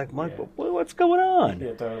month. And he's like, what's going on?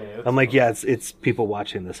 Yeah, totally. I'm like, yeah, it's people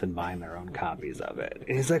watching this and buying their own copies of it.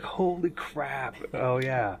 And he's like, holy crap. Oh,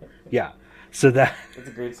 yeah. Yeah. So that's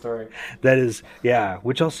a great story. That is, yeah,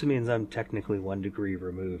 which also means I'm technically 1 degree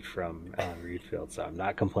removed from Alan Reedfield, so I'm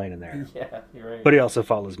not complaining there. Yeah, you're right. But he also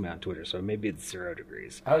follows me on Twitter, so maybe it's 0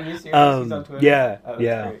 degrees. Oh, you serious? He's on Twitter? Yeah,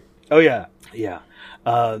 yeah. Great. Oh, yeah, yeah.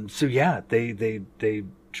 So yeah, they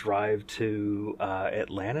drive to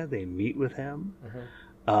Atlanta. They meet with him.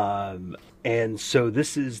 And so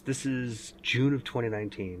this is June of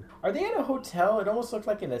 2019. Are they in a hotel? It almost looked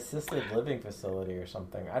like an assisted living facility or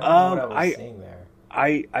something. I don't know what I was seeing there.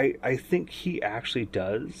 I think he actually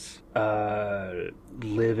does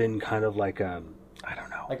live in kind of like I don't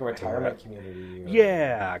know, like a retirement community.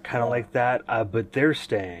 Yeah, kind of like that. But they're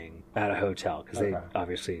staying at a hotel because they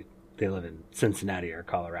obviously. They live in Cincinnati or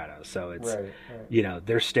Colorado, so it's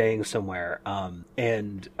they're staying somewhere.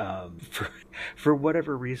 And for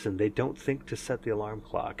whatever reason, they don't think to set the alarm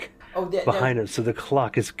clock. behind him, so the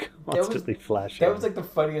clock is constantly flashing. That was like the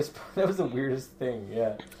funniest part. That was the weirdest thing,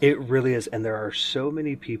 yeah. It really is, and there are so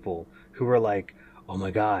many people who are like, oh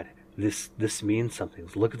my god, this means something.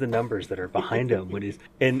 Look at the numbers that are behind him when he's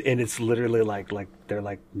and it's literally like they're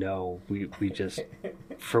like, no, we just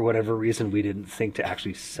for whatever reason we didn't think to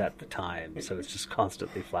actually set the time, so it's just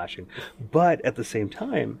constantly flashing. But at the same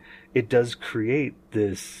time, it does create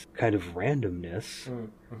this kind of randomness.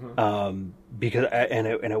 Because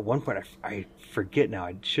at one point I forget now,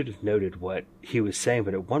 I should have noted what he was saying,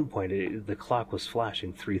 but at one point the clock was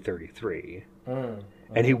flashing 3:33.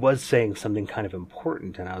 And he was saying something kind of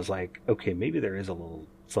important, and I was like, okay, maybe there is a little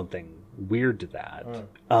something weird to that.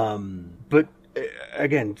 But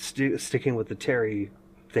again, sticking with the Terry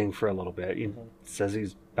thing for a little bit, he says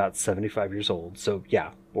he's about 75 years old, so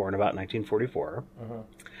yeah, born about 1944.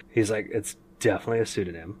 He's like, it's definitely a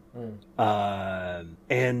pseudonym. And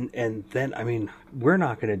then, I mean, we're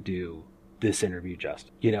not going to do this interview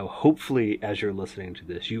justice. You know, hopefully as you're listening to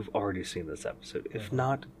this, you've already seen this episode. If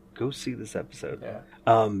not, go see this episode.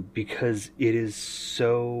 Because it is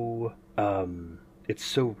so it's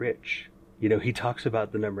so rich. You know, he talks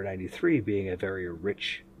about the number 93 being a very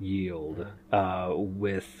rich yield,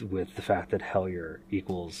 with the fact that Hellier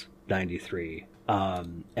equals 93,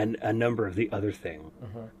 and a number of the other things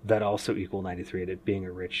that also equal 93, and it being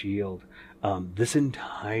a rich yield. This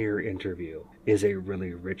entire interview is a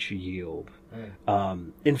really rich yield.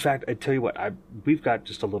 In fact, I tell you what, we've got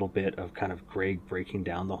just a little bit of kind of Greg breaking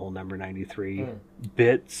down the whole number 93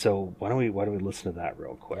 bit. So why don't we listen to that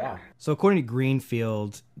real quick? Yeah. So according to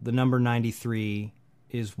Greenfield, the number 93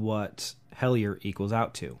 is what Hellier equals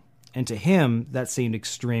out to. And to him, that seemed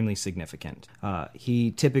extremely significant.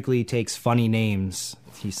 He typically takes funny names,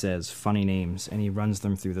 he says funny names, and he runs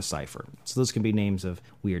them through the cipher. So those can be names of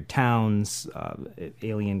weird towns,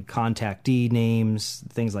 alien contactee names,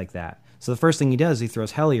 things like that. So the first thing he does, he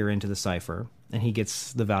throws Hellier into the cipher, and he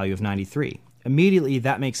gets the value of 93. Immediately,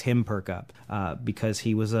 that makes him perk up, because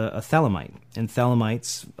he was a Thelemite. And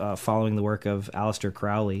Thelemites, following the work of Aleister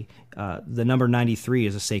Crowley, the number 93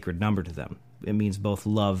 is a sacred number to them. It means both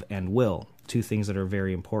love and will, two things that are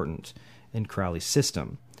very important in Crowley's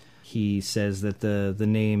system. He says that the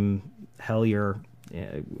name Hellier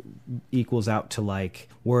equals out to like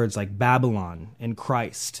words like Babylon and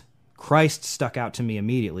Christ. Christ stuck out to me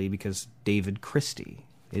immediately because David Christie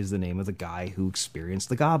is the name of the guy who experienced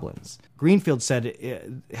the goblins. Greenfield said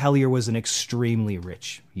Hellier was an extremely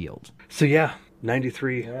rich yield. So yeah,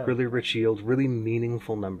 93, really rich yield, really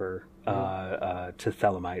meaningful number to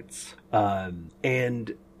Thelemites.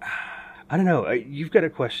 And I don't know, you've got a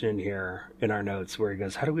question in here in our notes where he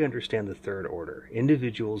goes, how do we understand the third order?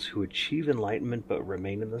 Individuals who achieve enlightenment but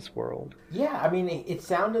remain in this world? Yeah, I mean, it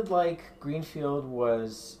sounded like Greenfield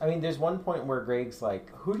was... I mean, there's one point where Greg's like,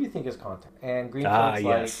 who do you think is contact? And Greenfield's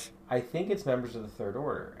like, I think it's members of the third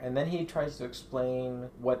order. And then he tries to explain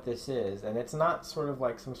what this is. And it's not sort of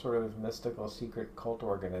like some sort of mystical secret cult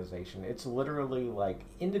organization. It's literally like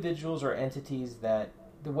individuals or entities that...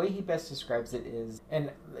 The way he best describes it is,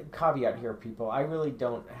 and caveat here, people, I really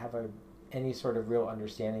don't have any sort of real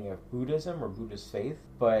understanding of Buddhism or Buddhist faith,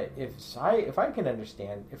 but if I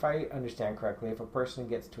understand correctly, if a person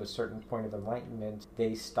gets to a certain point of enlightenment,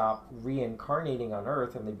 they stop reincarnating on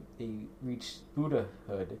Earth and they reach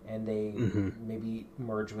Buddhahood and they maybe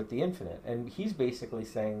merge with the infinite. And he's basically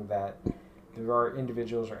saying that there are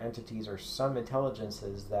individuals or entities or some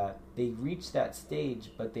intelligences that they reach that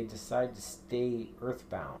stage, but they decide to stay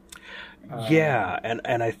earthbound. Yeah,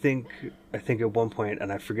 and I think at one point,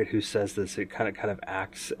 and I forget who says this, it kind of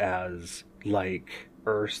acts as like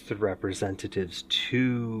Earth's representatives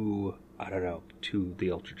to, I don't know, to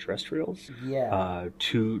the ultra-terrestrials,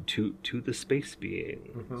 to the space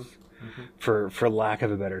beings. For lack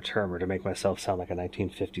of a better term, or to make myself sound like a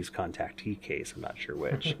 1950s contactee case, I'm not sure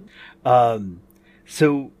which.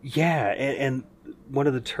 So yeah, and one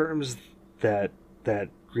of the terms that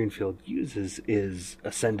Greenfield uses is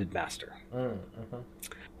ascended master.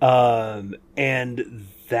 And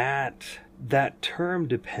that term,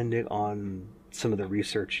 depending on some of the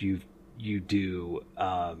research you do,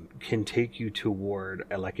 can take you toward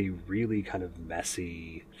like a really kind of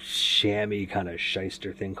messy, shammy kind of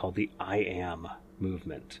shyster thing called the I Am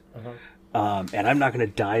movement. And I'm not going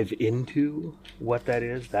to dive into what that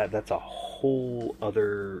is. That's a whole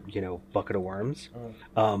other, bucket of worms.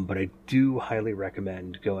 But I do highly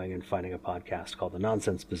recommend going and finding a podcast called The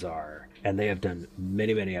Nonsense Bazaar. And they have done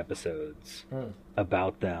many, many episodes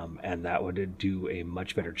about them. And that would do a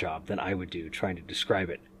much better job than I would do trying to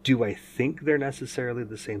describe it. Do I think they're necessarily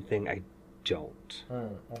the same thing? I don't.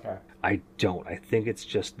 Okay. I don't. I think it's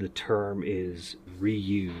just the term is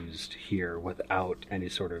reused here without any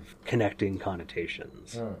sort of connecting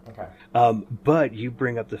connotations. Okay. But you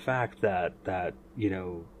bring up the fact that kind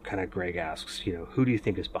of Greg asks, who do you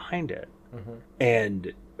think is behind it? Mm-hmm.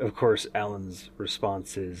 And of course, Alan's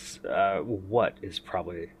response is, what is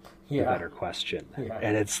probably the better question. Yeah.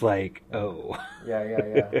 And it's like, oh.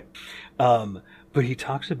 Yeah. But he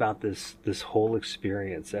talks about this whole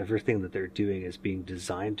experience. Everything that they're doing is being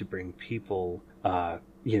designed to bring people,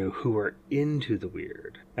 who are into the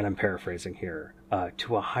weird, and I'm paraphrasing here,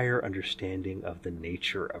 to a higher understanding of the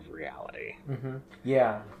nature of reality. Mm-hmm.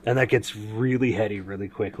 Yeah. And that gets really heady really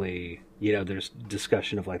quickly. There's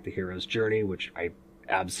discussion of like the hero's journey, which I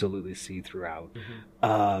absolutely see throughout.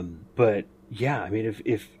 Mm-hmm. But yeah, I mean,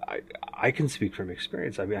 if I can speak from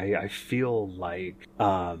experience. I mean, I feel like,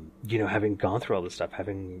 having gone through all this stuff,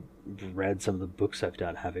 having read some of the books I've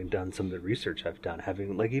done, having done some of the research I've done,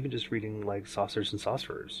 having like even just reading like Saucers and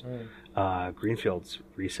Sorcerers, Greenfield's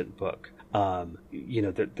recent book,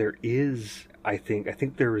 that there is, I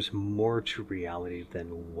think there is more to reality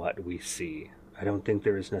than what we see. I don't think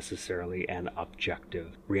there is necessarily an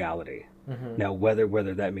objective reality. Mm-hmm. Now,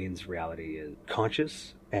 whether that means reality is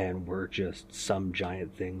conscious and we're just some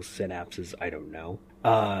giant things, synapses, I don't know.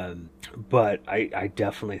 But I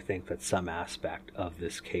definitely think that some aspect of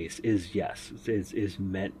this case is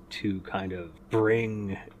meant to kind of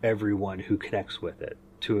bring everyone who connects with it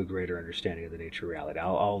to a greater understanding of the nature of reality.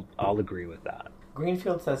 I'll agree with that.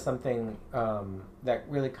 Greenfield says something that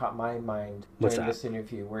really caught my mind during this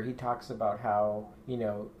interview, where he talks about how,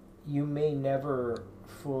 you may never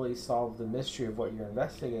fully solve the mystery of what you're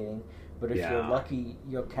investigating, but if you're lucky,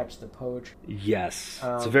 you'll catch the poacher. Yes.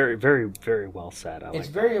 It's very, very, very well said. It's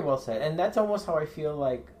very well said. And that's almost how I feel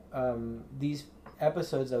like these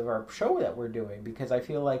episodes of our show that we're doing, because I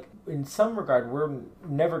feel like in some regard we're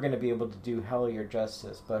never going to be able to do Hellier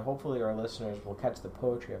justice, but hopefully our listeners will catch the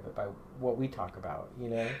poetry of it by what we talk about,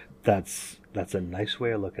 That's a nice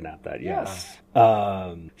way of looking at that. Yes.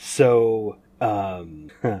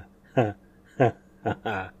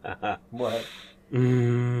 What?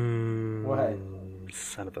 What?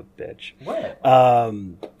 Son of a bitch. What?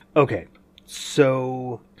 Okay.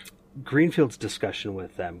 So Greenfield's discussion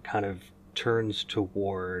with them kind of turns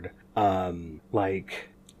toward like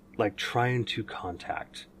trying to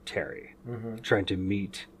contact Terry, trying to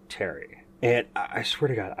meet Terry. And I swear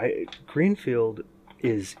to God, Greenfield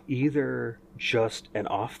is either just an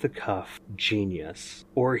off-the-cuff genius,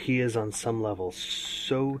 or he is on some level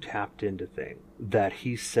so tapped into things that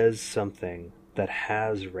he says something that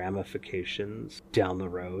has ramifications down the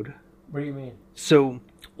road. What do you mean? So,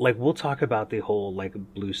 like, we'll talk about the whole, like,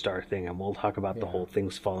 Blue Star thing, and we'll talk about the whole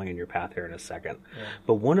things falling in your path here in a second. Yeah.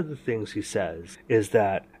 But one of the things he says is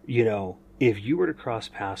that, if you were to cross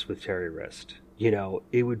paths with Terry Wrist,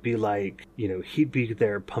 it would be like, he'd be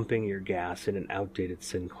there pumping your gas in an outdated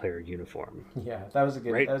Sinclair uniform. Yeah, that was a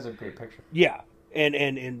great picture. Yeah.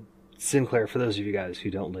 And Sinclair, for those of you guys who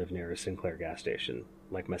don't live near a Sinclair gas station,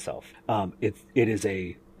 like myself, it is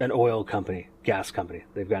an oil company, gas company.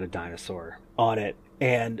 They've got a dinosaur on it.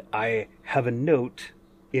 And I have a note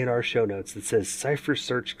in our show notes that says Cipher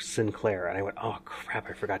Search Sinclair. And I went, oh, crap,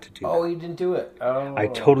 I forgot to do that. Oh, you didn't do it. Oh. I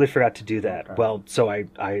totally forgot to do that. Okay. Well, so I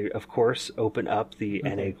of course, open up the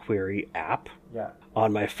NA Query app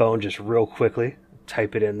on my phone just real quickly,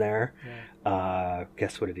 type it in there. Yeah.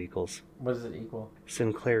 Guess what it equals? What does it equal?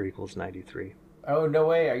 Sinclair equals 93. Oh, no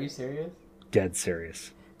way. Are you serious? Dead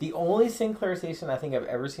serious. The only Sinclair station I think I've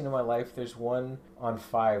ever seen in my life, there's one on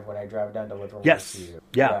 5 when I drive down to Livermore. Yes.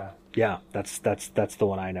 Yeah. That's the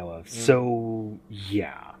one I know of. So,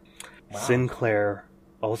 yeah. Wow. Sinclair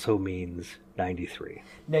also means 93.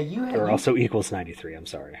 Now also equals 93, I'm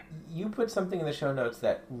sorry. You put something in the show notes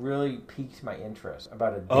that really piqued my interest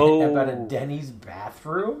about a Denny's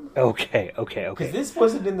bathroom. Okay. Because this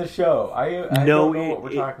wasn't in the show. I don't know what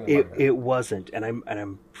we're talking about. It wasn't, and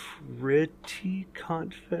I'm pretty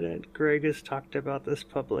confident Greg has talked about this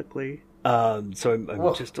publicly. So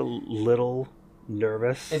I'm just a little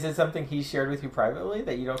nervous. Is it something he shared with you privately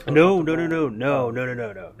that you don't feel No.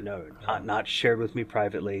 Not shared with me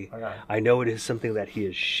privately. Okay. I know it is something that he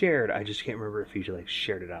has shared. I just can't remember if he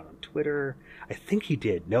shared it out on Twitter. I think he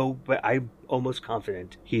did. No, but I'm almost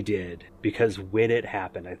confident he did, because when it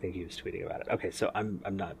happened, I think he was tweeting about it. Okay, so I'm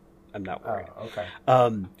not worried. Oh, okay.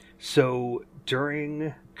 So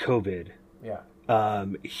during COVID,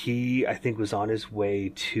 he, I think, was on his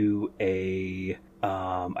way to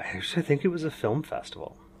I think it was a film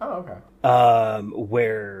festival. Oh, okay.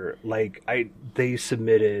 Where like they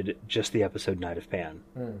submitted just the episode Night of Pan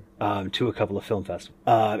to a couple of film festivals,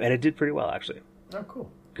 and it did pretty well actually. Oh,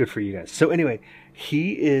 cool. Good for you guys. So anyway,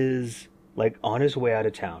 he is like on his way out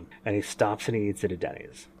of town, and he stops and he eats at a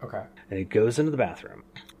Denny's. Okay. And he goes into the bathroom,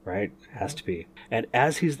 right? Has to be. And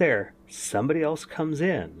as he's there, somebody else comes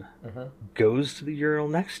in, goes to the urinal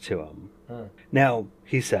next to him. Now,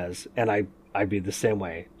 he says, and I'd be the same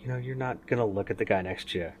way, you know, you're not going to look at the guy next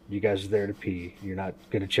to you. You guys are there to pee. You're not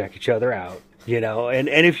going to check each other out, you know? And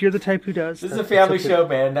if you're the type who does... This is a family show,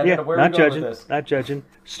 man. Where are we going with this? Not judging.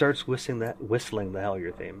 Starts whistling the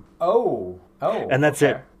Hellier theme. Oh. And that's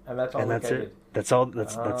okay. it. And that's all and the that's guy it. did. That's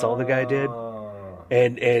all the guy did.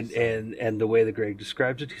 And the way that Greg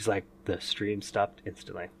describes it, he's like, the stream stopped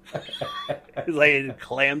instantly. He's like, it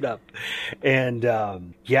clammed up. And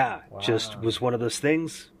just was one of those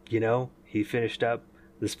things, you know, he finished up,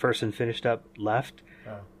 this person finished up, left,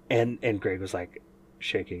 and Greg was like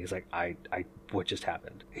shaking. He's like, I what just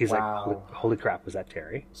happened? He's like, holy crap, was that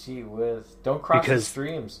Terry? Gee whiz. Don't cross the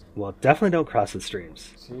streams. Well, definitely don't cross the streams.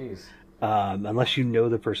 Jeez. Unless you know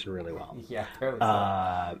the person really well. Yeah, fairly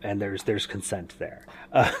so. And there's consent there.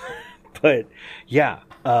 But yeah.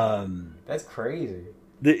 That's crazy.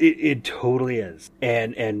 It totally is.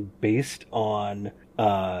 And based on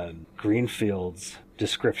Greenfield's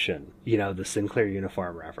description, you know, the Sinclair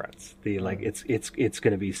uniform reference, the like it's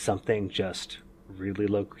going to be something just really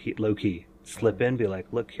low key. Slip in, be like,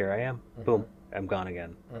 look, here I am. Boom, I'm gone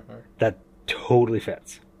again. That totally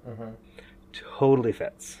fits. Totally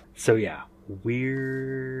fits. So yeah,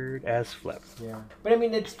 weird as flip. Yeah, but I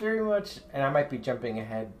mean, it's very much, and I might be jumping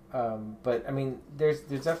ahead, but I mean, there's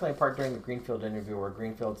definitely a part during the Greenfield interview where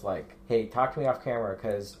Greenfield's like, "Hey, talk to me off camera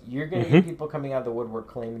because you're gonna get people coming out of the woodwork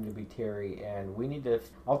claiming to be Terry, and we need to.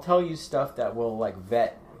 I'll tell you stuff that will like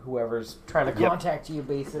vet whoever's trying to contact you,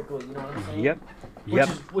 basically. You know what I'm saying?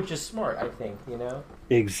 Which is smart, I think. You know.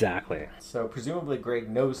 Exactly. So presumably Greg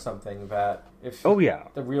knows something that if the real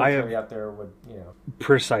Terry out there would, you know.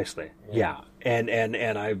 Precisely. Yeah. And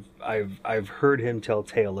I've heard him tell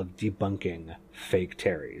tale of debunking fake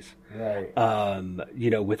Terrys. Right. You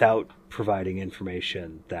know, without providing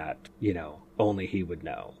information that, you know, only he would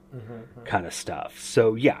know. Kind of stuff.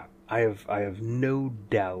 So yeah, I have no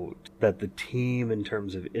doubt that the team in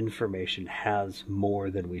terms of information has more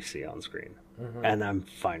than we see on screen. And I'm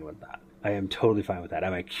fine with that. I am totally fine with that.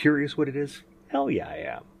 Am I curious what it is? Hell yeah, I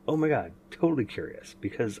am. Oh my god, totally curious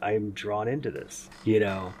because I'm drawn into this, you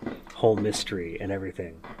know, whole mystery and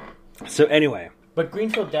everything. So anyway. But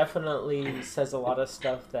Greenfield definitely says a lot of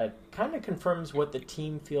stuff that kind of confirms what the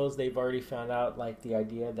team feels they've already found out, like the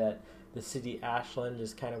idea that the city Ashland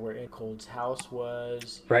is kind of where Incold's house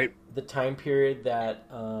was. Right. The time period that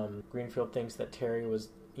Greenfield thinks that Terry was,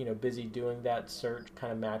 you know, busy doing that search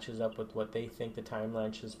kind of matches up with what they think the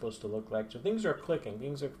timeline is supposed to look like. So things are clicking.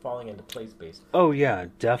 Things are falling into place, basically. Oh yeah,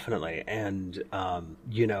 definitely. And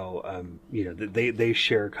they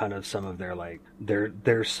share kind of some of their like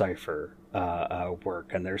their cipher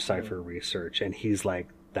work and their cipher research, and he's like,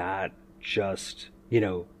 that just, you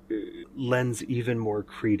know, lends even more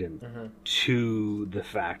credence to the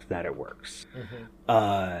fact that it works.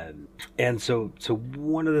 And so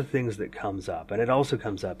one of the things that comes up, and it also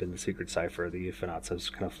comes up in the Secret Cipher, the Euphonauts, I was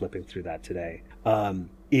kind of flipping through that today,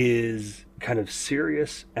 is kind of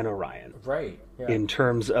Sirius and Orion. Right. Yeah. In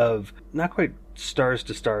terms of, not quite stars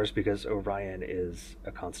to stars, because Orion is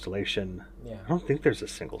a constellation. Yeah. I don't think there's a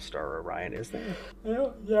single star Orion, is there? Yeah.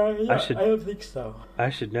 I don't think so. I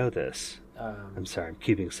should know this. I'm sorry, I'm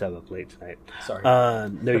keeping Seb up late tonight. Sorry.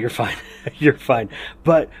 No, you're fine. You're fine.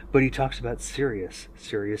 But he talks about Sirius.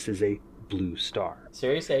 Sirius is a blue star.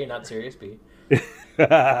 Sirius A, not Sirius B.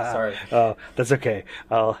 Sorry. Oh, that's okay.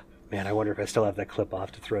 Man, I wonder if I still have that clip. I'll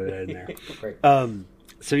have to throw that in there. Great.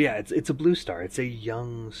 So yeah, it's a blue star. It's a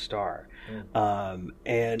young star.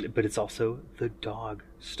 But it's also the dog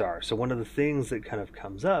star. So one of the things that kind of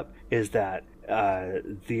comes up is that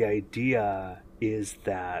the idea is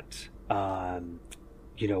that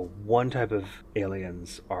you know, one type of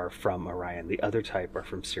aliens are from Orion, the other type are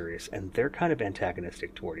from Sirius, and they're kind of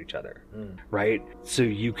antagonistic toward each other, right? So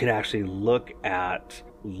you can actually look at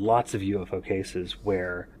lots of UFO cases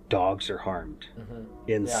where dogs are harmed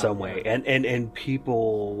in some way, and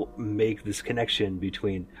people make this connection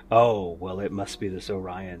between, oh, well, it must be this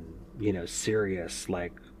Orion, you know, Sirius,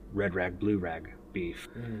 like red rag, blue rag beef,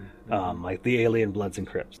 like the alien Bloods and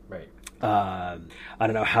Crips. Right. I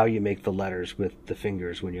don't know how you make the letters with the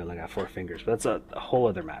fingers when you only got 4 fingers, but that's a whole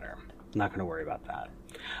other matter. I'm not going to worry about that.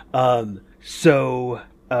 So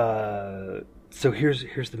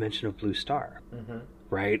here's the mention of Blue Star.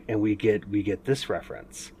 right? And we get this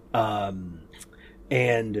reference.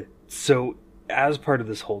 And so as part of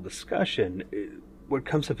this whole discussion, what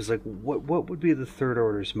comes up is like, what would be the Third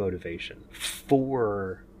Order's motivation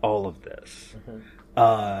for all of this?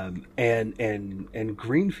 And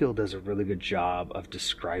Greenfield does a really good job of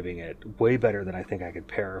describing it, way better than I think I could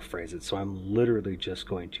paraphrase it. So I'm literally just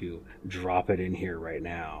going to drop it in here right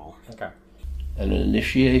now. Okay. An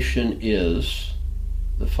initiation is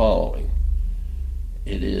the following.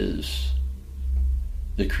 It is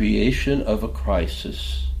the creation of a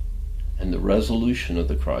crisis and the resolution of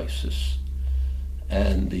the crisis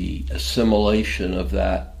and the assimilation of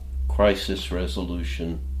that crisis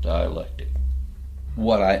resolution dialectic.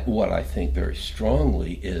 What I think very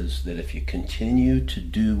strongly is that if you continue to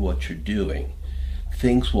do what you're doing,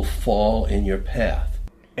 things will fall in your path.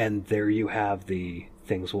 And there you have the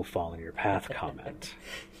things will fall in your path comment.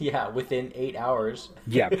 Yeah, within 8 hours.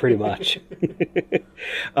 Yeah, pretty much.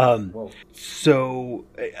 So,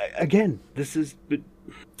 again, this is...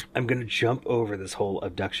 I'm going to jump over this whole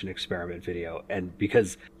abduction experiment video. And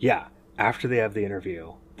because, yeah, after they have the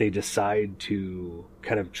interview, they decide to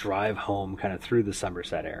kind of drive home kind of through the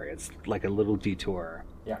Somerset area. It's like a little detour.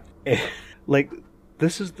 Yeah. And, like,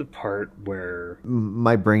 this is the part where...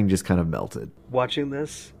 my brain just kind of melted. Watching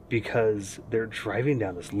this, because they're driving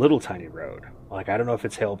down this little tiny road. Like, I don't know if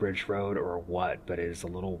it's Halebridge Road or what, but it is a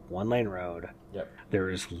little one-lane road. Yep. There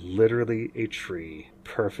is literally a tree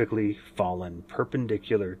perfectly fallen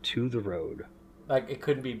perpendicular to the road. Like, it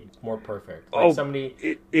couldn't be more perfect. Like,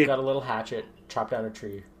 somebody got a little hatchet, chopped down a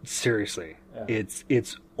tree. Seriously. Yeah.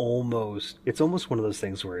 It's almost one of those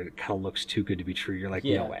things where it kind of looks too good to be true. You're like,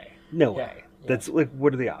 Yeah. no way. No Yeah. way. Yeah. That's like,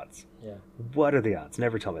 what are the odds? Yeah. What are the odds?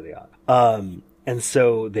 Never tell me the odds. And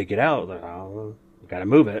so they get out, like, oh, we gotta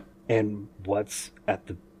move it. And what's at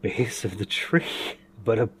the base of the tree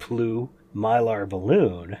but a blue Mylar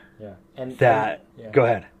balloon? Yeah. Go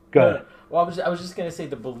ahead. Go ahead. Well, I was just going to say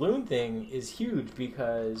the balloon thing is huge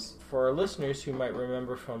because for our listeners who might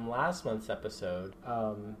remember from last month's episode,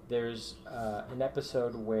 there's an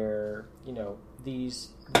episode where, these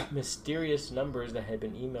mysterious numbers that had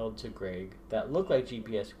been emailed to Greg that look like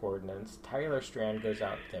GPS coordinates. Tyler Strand goes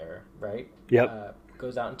out there, right? Yep.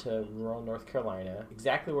 Goes out into rural North Carolina,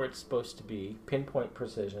 exactly where it's supposed to be, pinpoint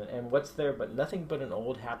precision. And what's there but nothing but an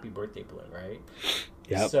old happy birthday balloon, right?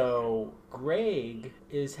 Yep. So Greg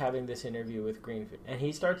is having this interview with Greenfield, and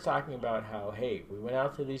he starts talking about how, hey, we went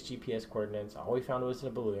out to these GPS coordinates, all we found was a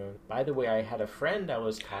balloon. By the way, I had a friend I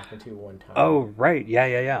was talking to one time. Oh, right.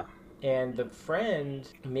 Yeah. And the friend,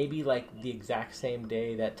 maybe like the exact same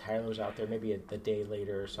day that Tyler was out there, maybe the day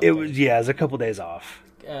later or something. It was a couple days off.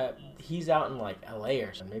 He's out in like LA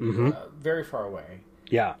or something, maybe very far away.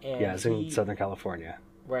 Yeah, and it's in Southern California.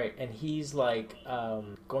 Right, and he's like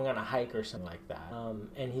going on a hike or something like that.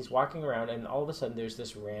 And he's walking around, and all of a sudden there's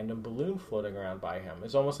this random balloon floating around by him.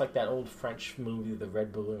 It's almost like that old French movie, The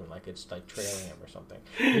Red Balloon, like it's like trailing him or something.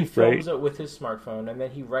 He films it with his smartphone, and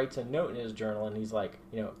then he writes a note in his journal, and he's like,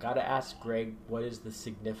 gotta ask Greg, what is the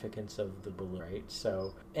significance of the balloon, right?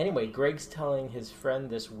 So anyway, Greg's telling his friend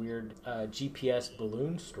this weird GPS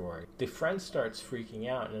balloon story. The friend starts freaking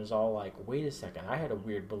out and is all like, wait a second, I had a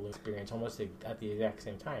weird balloon experience almost at the exact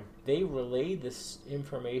same time. They relayed this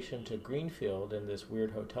information to Greenfield in this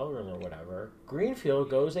weird hotel room or whatever.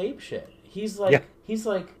 Greenfield goes apeshit. He's like,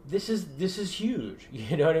 this is huge.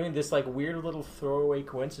 You know what I mean? This like weird little throwaway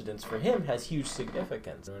coincidence for him has huge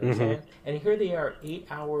significance. You know what I'm saying? And here they are 8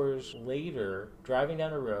 hours later, driving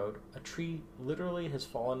down a road. A tree literally has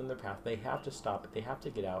fallen in their path. They have to stop it. They have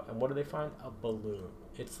to get out. And what do they find? A balloon.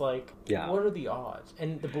 It's like, what are the odds?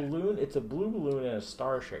 And the balloon, it's a blue balloon in a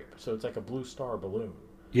star shape. So it's like a blue star balloon.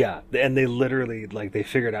 Yeah, and they literally they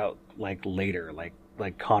figured out later, like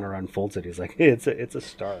Connor unfolds it. He's like, hey, it's a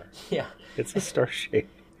star. Yeah, it's a star shape.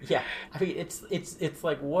 Yeah, I mean, it's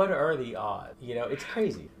like, what are the odds? It's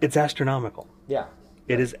crazy. It's astronomical. Yeah,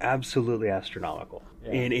 it is absolutely astronomical.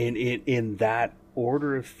 Yeah. In that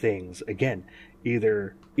order of things, again,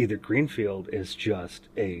 either Greenfield is just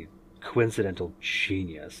a coincidental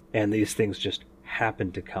genius, and these things just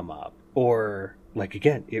happen to come up, or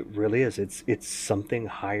again, it really is. It's something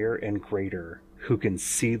higher and greater who can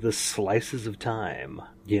see the slices of time,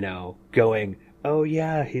 going, oh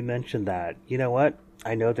yeah, he mentioned that. You know what?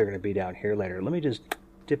 I know they're going to be down here later. Let me just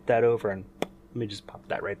dip that over and let me just pop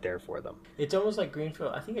that right there for them. It's almost like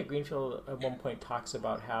Greenfield. I think at Greenfield at one point talks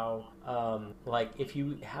about how, if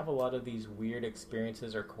you have a lot of these weird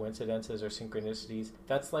experiences or coincidences or synchronicities,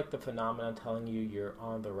 that's like the phenomenon telling you you're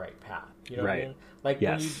on the right path. You know what I mean? Like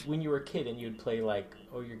when you were a kid and you'd play like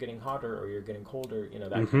oh, you're getting hotter or you're getting colder, you know,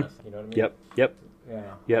 that kind of thing. You know what I mean? Yep.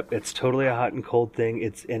 Yeah. Yep. It's totally a hot and cold thing.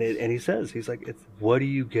 And he says, he's like, what do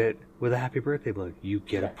you get with a happy birthday balloon? You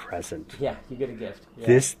get a present. Yeah, you get a gift. Yeah.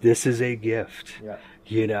 This is a gift. Yeah.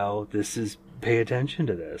 You know, this is, pay attention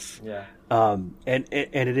to this. Yeah. And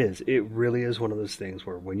it is. It really is one of those things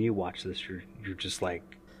where when you watch this, you're just like,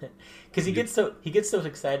 because he gets so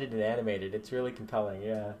excited and animated. It's really compelling.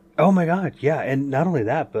 Yeah. Oh my God, yeah. And not only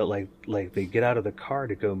that, but like they get out of the car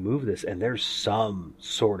to go move this, and there's some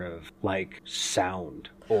sort of like sound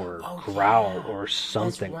or growl or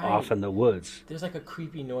something off in the woods. There's like a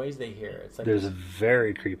creepy noise they hear. It's like there's a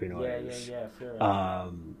very creepy noise. Yeah.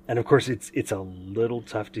 Sure. And of course, it's a little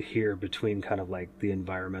tough to hear between kind of like the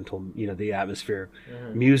environmental, you know, the atmosphere,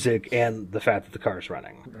 music, and the fact that the car's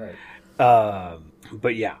running. Right.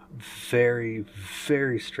 But yeah, very,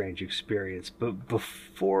 very strange experience. But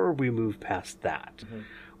before we move past that,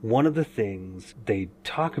 one of the things they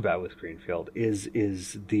talk about with Greenfield is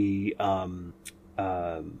the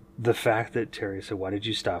fact that Terry said, "Why did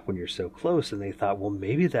you stop when you're so close?" And they thought, well,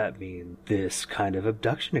 maybe that means this kind of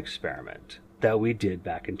abduction experiment that we did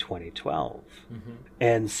back in 2012.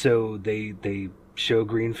 And so they show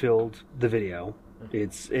Greenfield the video.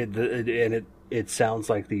 It sounds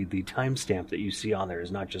like the timestamp that you see on there is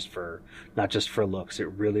not just for looks. It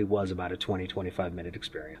really was about a 20-25 minute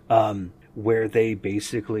experience, where they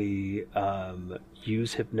basically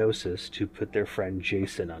use hypnosis to put their friend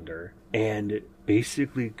Jason under, and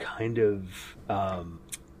basically kind of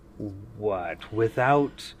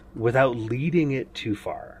without leading it too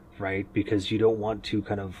far. Right? Because you don't want to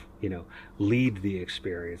kind of, you know, lead the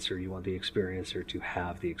experiencer. You want the experiencer to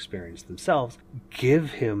have the experience themselves.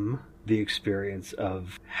 Give him the experience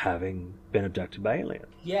of having been abducted by aliens.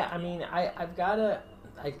 Yeah, I mean,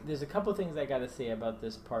 there's a couple things I got to say about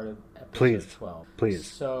this part of episode 12. Please.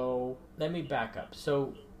 So let me back up.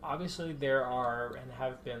 So obviously there are and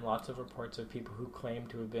have been lots of reports of people who claim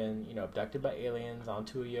to have been, you know, abducted by aliens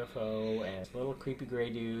onto a UFO, and little creepy gray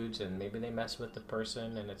dudes, and maybe they mess with the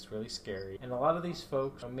person and it's really scary. And a lot of these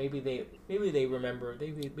folks, maybe they remember,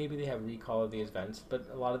 maybe they have recall of these events, but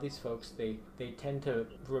a lot of these folks, they tend to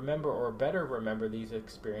remember, or better remember, these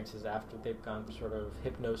experiences after they've gone through sort of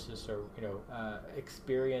hypnosis or, you know,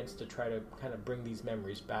 experience to try to kind of bring these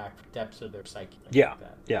memories back, depths of their psyche. Yeah, like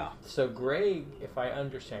that. Yeah. So Greg, if I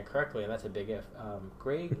understand correctly, and that's a big if,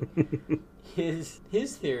 Greg, his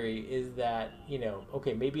theory is that, you know,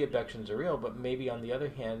 okay, maybe abductions are real, but maybe on the other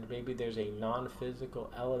hand, maybe there's a non-physical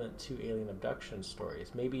element to alien abduction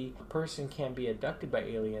stories. Maybe a person can be abducted by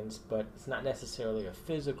aliens, but it's not necessarily a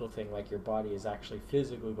physical thing, like your body is actually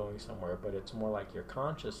physically going somewhere, but it's more like your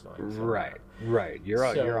conscious going somewhere. Right.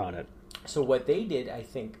 You're on it. So what they did, I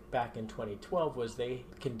think, back in 2012 was they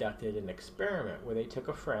conducted an experiment where they took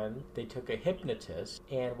a friend, they took a hypnotist,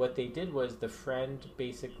 and what they did was the friend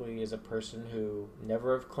basically is a person who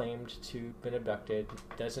never have claimed to have been abducted,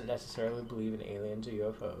 doesn't necessarily believe in aliens or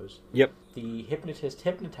UFOs. Yep. The hypnotist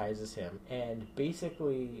hypnotizes him, and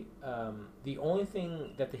basically the only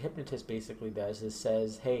thing that the hypnotist basically does is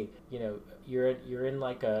says, hey, you know, you're in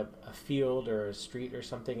like a field or a street or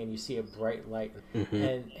something, and you see a bright light,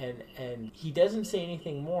 and he doesn't say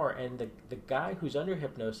anything more, and the guy who's under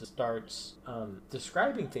hypnosis starts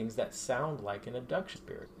describing things that sound like an abduction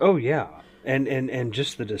spirit. Oh yeah. And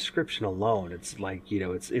just the description alone, it's like, you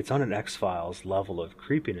know, it's on an X-Files level of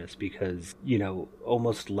creepiness, because, you know,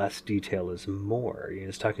 almost less detail is more. You know,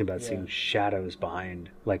 it's talking about seeing shadows behind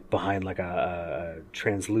a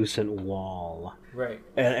translucent wall. Right.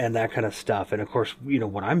 And that kind of stuff. And of course, you know,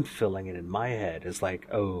 what I'm filling in my head is like,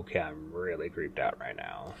 oh, okay, I'm really creeped out right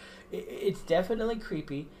now. It's definitely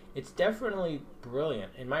creepy. It's definitely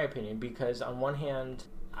brilliant, in my opinion, because on one hand,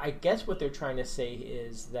 I guess what they're trying to say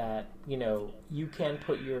is that, you know, you can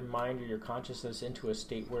put your mind or your consciousness into a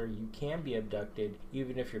state where you can be abducted,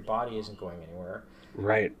 even if your body isn't going anywhere.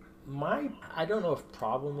 Right. I don't know if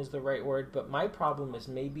problem is the right word, but my problem is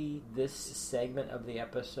maybe this segment of the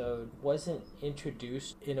episode wasn't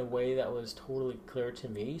introduced in a way that was totally clear to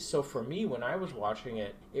me. So for me, when I was watching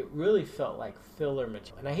it, it really felt like filler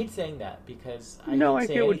material. And I hate saying that because I didn't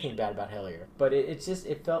say anything bad about Hellier. But it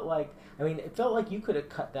felt like, it felt like you could have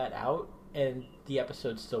cut that out and the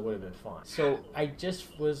episode still would have been fine. So I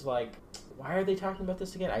just was like, why are they talking about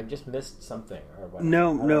this again? I just missed something or whatever.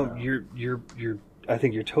 No, you're I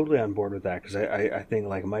think you're totally on board with that, because I think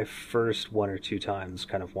like my first one or two times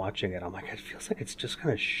kind of watching it, I'm like, it feels like it's just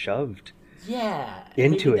kind of shoved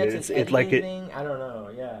into it. It's like it. I don't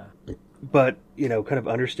know. Yeah. But, you know, kind of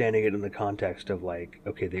understanding it in the context of like,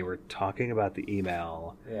 okay, they were talking about the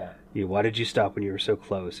email. Yeah. Why did you stop when you were so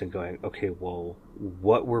close? And going, okay, well,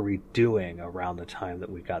 what were we doing around the time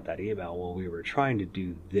that we got that email? Well, we were trying to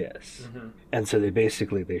do this. Mm-hmm. And so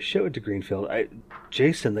they show it to Greenfield.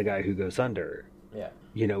 Jason, the guy who goes under, Yeah.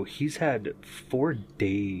 you know, he's had 4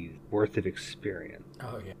 days worth of experience.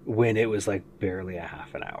 Oh, yeah. When it was like barely a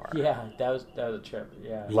half an hour. Yeah, that was a trip.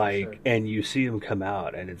 Yeah. for Like, sure. and you see him come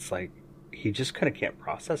out and it's like, he just kind of can't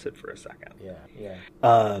process it for a second. Yeah.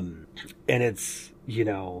 And it's, you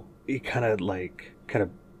know, he kind of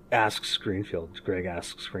asks Greenfield, Greg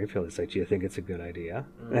asks Greenfield, he's like, do you think it's a good idea?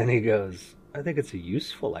 Mm. And he goes, I think it's a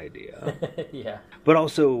useful idea. Yeah. But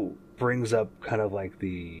also brings up kind of like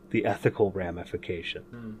the ethical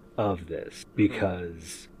ramification of this,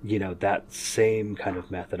 because, you know, that same kind of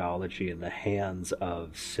methodology in the hands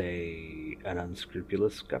of, say, an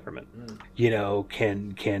unscrupulous government, you know,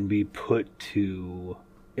 can be put to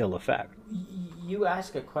ill effect. You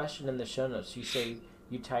ask a question in the show notes. You say,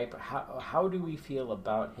 you type, how do we feel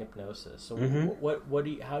about hypnosis? So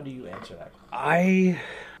how do you answer that?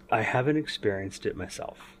 I haven't experienced it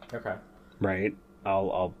myself. Okay. Right?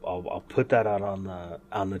 I'll put that out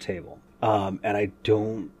on the table. And I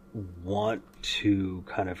don't want to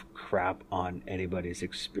kind of crap on anybody's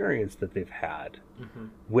experience that they've had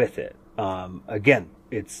with it. Again,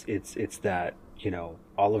 it's that, you know,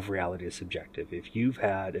 all of reality is subjective. If you've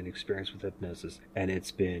had an experience with hypnosis and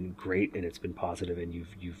it's been great and it's been positive and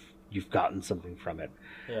you've gotten something from it,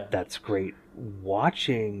 that's great.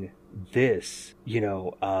 Watching this, you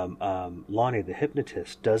know, Lonnie the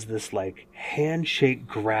hypnotist does this like handshake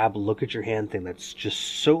grab, look at your hand thing that's just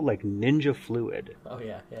so like ninja fluid. Oh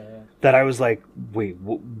yeah. That I was like, wait,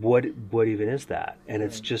 what even is that? And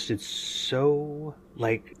it's so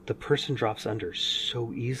like the person drops under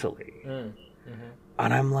so easily.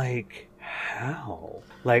 And I'm like, how?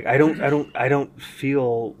 Like, I don't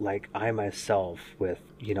feel like I myself, with,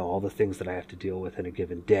 you know, all the things that I have to deal with in a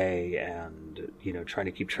given day and, you know, trying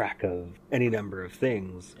to keep track of any number of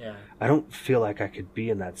things. Yeah. I don't feel like I could be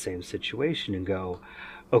in that same situation and go,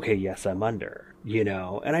 okay, yes, I'm under, you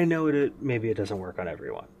know, and I know maybe it doesn't work on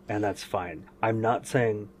everyone, and that's fine. I'm not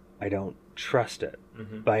saying I don't trust it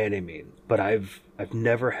by any means, but I've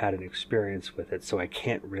never had an experience with it, so I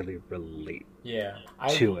can't really relate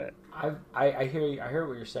to it. I hear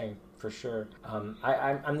what you're saying for sure.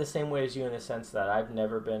 I'm the same way as you in the sense that I've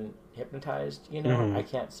never been hypnotized. You know, I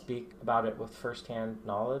can't speak about it with firsthand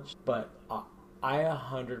knowledge, but I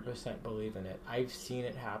 100% believe in it. I've seen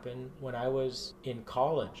it happen when I was in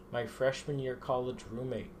college. My freshman year college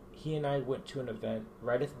roommate, he and I went to an event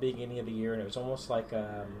right at the beginning of the year, and it was almost like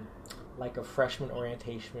a freshman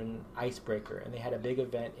orientation icebreaker, and they had a big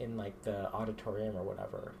event in like the auditorium or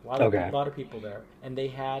whatever. A lot of people there, and they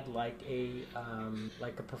had like a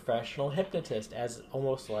professional hypnotist as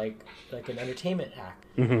almost like an entertainment act.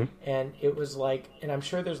 And it was like, and I'm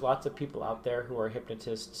sure there's lots of people out there who are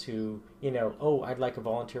hypnotists who, you know, oh, I'd like a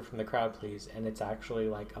volunteer from the crowd, please, and it's actually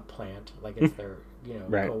like a plant, like it's their, you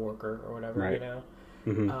know, coworker or whatever, you know.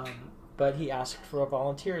 But he asked for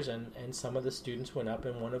volunteers, and some of the students went up,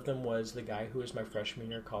 and one of them was the guy who was my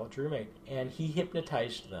freshman year college roommate. And he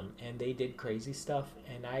hypnotized them, and they did crazy stuff.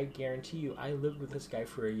 And I guarantee you, I lived with this guy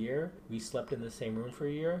for a year. We slept in the same room for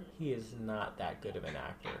a year. He is not that good of an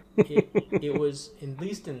actor. It was, at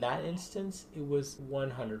least in that instance, it was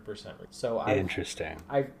 100%. So Interesting.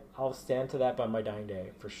 I'll stand to that by my dying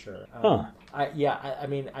day, for sure. I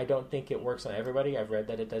mean, I don't think it works on everybody. I've read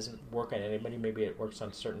that it doesn't work on anybody. Maybe it works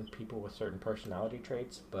on certain people with certain personality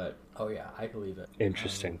traits. But, oh yeah, I believe it.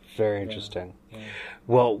 Interesting. Very interesting. Yeah.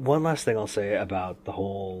 Well, one last thing I'll say about the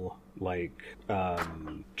whole, like,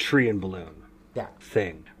 tree and balloon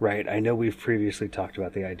thing, right? I know we've previously talked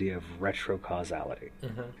about the idea of retrocausality,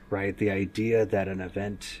 right? The idea that an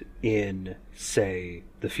event in, say,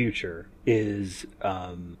 the future is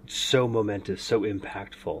so momentous, so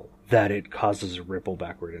impactful, that it causes a ripple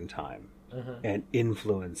backward in time and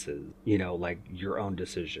influences, you know, like your own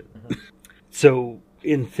decision. So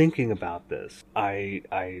in thinking about this,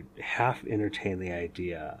 I half entertain the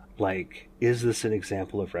idea, like, is this an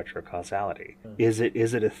example of retrocausality? Is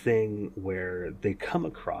it a thing where they come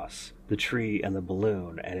across the tree and the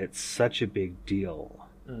balloon, and it's such a big deal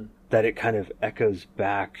that it kind of echoes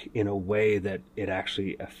back in a way that it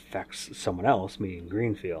actually affects someone else, meaning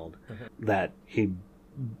Greenfield, that he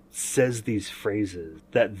says these phrases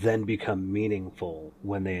that then become meaningful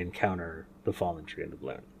when they encounter the fallen tree and the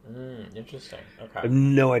balloon. Interesting. Okay. I have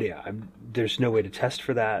no idea. There's no way to test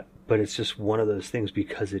for that, but it's just one of those things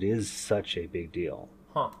because it is such a big deal.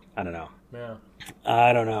 Huh. I don't know. Yeah.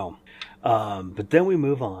 I don't know. But then we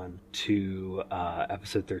move on to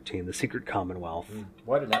episode 13, The Secret Commonwealth.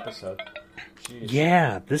 What an episode. Jeez.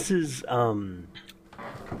 Yeah, this is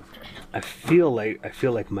I feel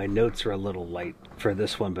like my notes are a little light for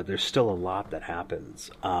this one, but there's still a lot that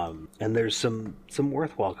happens. And there's some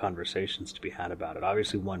worthwhile conversations to be had about it.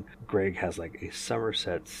 Obviously, one, Greg has like a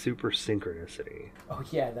Somerset super synchronicity. Oh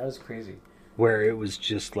yeah, that was crazy. Where it was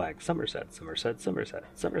just like Somerset, Somerset, Somerset,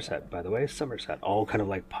 Somerset, by the way, Somerset, all kind of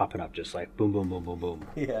like popping up, just like boom, boom, boom, boom, boom.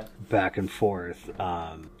 Yeah. Back and forth.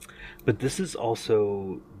 But this is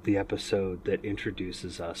also the episode that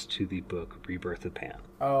introduces us to the book Rebirth of Pan.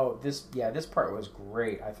 Oh, this part was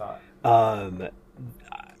great, I thought.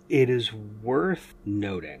 It is worth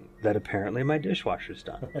noting that apparently my dishwasher's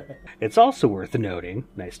done. It's also worth noting,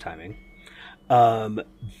 nice timing,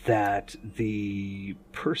 that the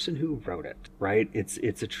person who wrote it, right? It's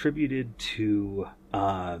attributed to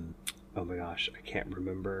oh my gosh, I can't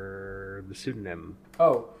remember the pseudonym.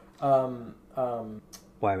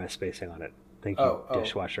 Why am I spacing on it? Thank you,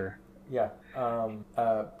 dishwasher. Yeah.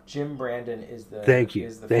 Jim Brandon is the Thank you.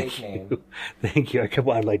 is the fake name. Thank you. I kept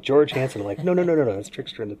on like George Hansen. I'm like, no, that's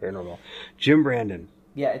Trickster in the Paranormal. Jim Brandon.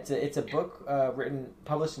 Yeah, it's a book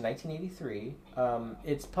published in 1983.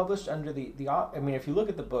 It's published under the I mean, if you look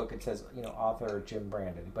at the book, it says author Jim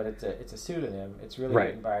Brandon, but it's a pseudonym. It's really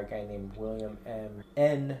written by a guy named William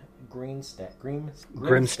N. Grimstad.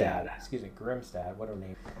 Excuse me, Grimstad. What a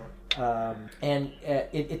name. And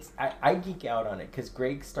I geek out on it because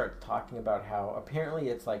Greg starts talking about how apparently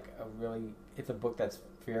it's like it's a book that's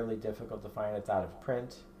fairly difficult to find. It's out of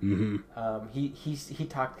print. Mm-hmm. He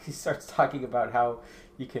starts talking about how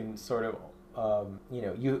you can sort of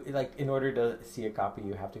you like in order to see a copy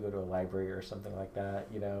you have to go to a library or something like that.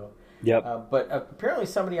 Yep. But apparently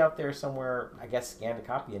somebody out there somewhere, I guess, scanned a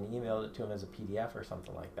copy and emailed it to him as a PDF or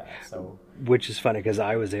something like that. So, which is funny because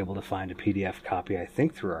I was able to find a PDF copy, I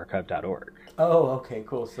think, through archive.org. Oh, okay,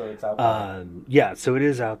 cool. So it's out there. Yeah, so it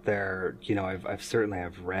is out there. I've certainly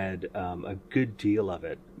read a good deal of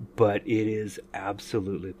it, but it is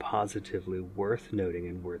absolutely positively worth noting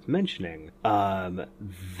and worth mentioning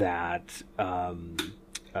that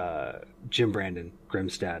Jim Brandon,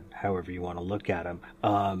 Grimstad, however you want to look at him,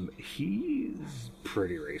 he's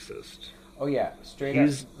pretty racist. Oh yeah, straight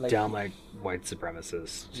he's up. He's down like white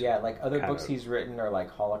supremacist. Yeah, like other books he's written are like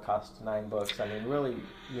Holocaust 9 books. I mean, really,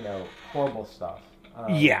 horrible stuff.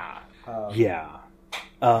 Yeah.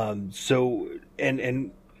 So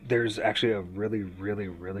and there's actually a really, really,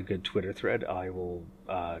 really good Twitter thread I will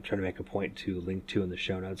try to make a point to link to in the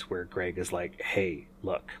show notes where Greg is like, hey,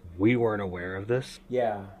 look, we weren't aware of this.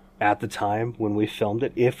 Yeah. At the time when we filmed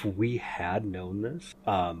it, if we had known this,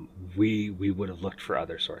 we would have looked for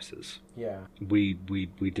other sources. Yeah. We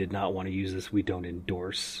did not want to use this. We don't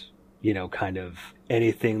endorse, kind of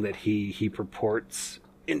anything that he purports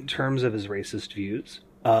in terms of his racist views.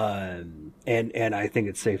 And I think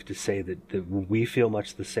it's safe to say that we feel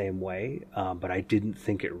much the same way, but I didn't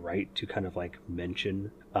think it right to kind of like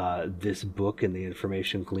mention this book and the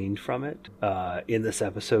information gleaned from it in this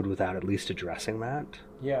episode without at least addressing that.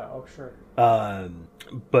 Yeah, oh sure.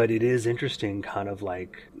 But it is interesting, kind of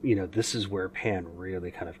like, this is where Pan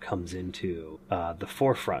really kind of comes into the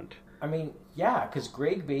forefront. I mean, yeah, because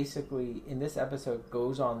Greg basically in this episode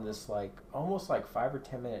goes on this like almost like 5 or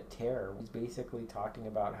 10 minute tear. He's basically talking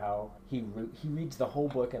about how he reads the whole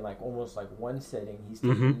book in like almost like one sitting. He's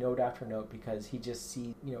taking note after note because he just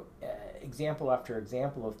sees example after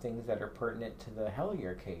example of things that are pertinent to the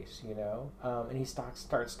Hellier case. And he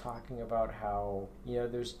starts talking about how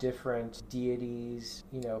there's different deities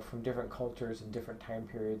from different cultures and different time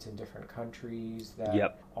periods in different countries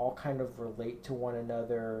that all kind of relate to one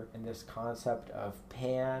another, and this concept of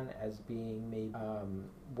Pan as being maybe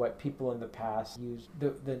what people in the past used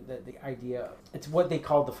the idea. It's what they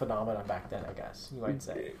called the phenomenon back then, I guess you might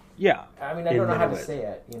say. Yeah. I mean, I don't know how to say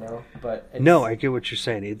it, but it's... No, I get what you're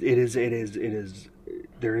saying. It is.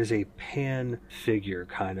 There is a Pan figure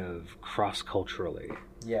kind of cross-culturally.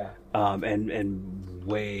 Yeah. And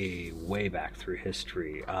way back through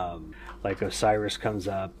history. Like Osiris comes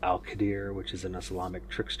up, Al-Qadir, which is an Islamic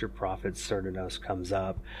trickster prophet, Cernunnos comes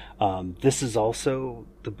up. This is also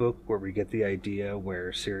the book where we get the idea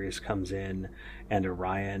where Sirius comes in and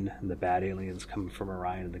Orion, and the bad aliens come from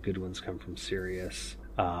Orion and the good ones come from Sirius.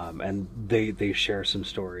 And they share some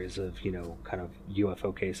stories of, kind of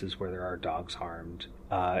UFO cases where there are dogs harmed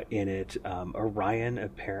in it. Orion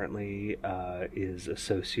apparently is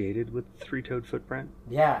associated with three-toed footprint.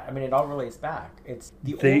 Yeah, I mean, it all relates back. It's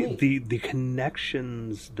the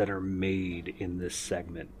connections that are made in this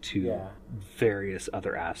segment to various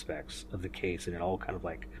other aspects of the case, and it all kind of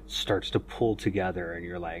like starts to pull together, and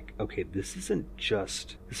you're like, okay, this isn't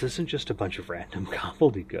just a bunch of random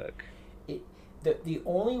gobbledygook. The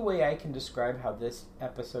only way I can describe how this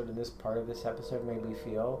episode and this part of this episode made me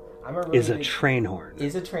feel, is a train horn.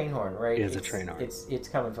 Is a train horn, right? Is a train horn. It's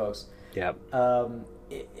coming, folks. Yep.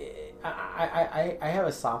 I have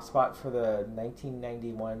a soft spot for the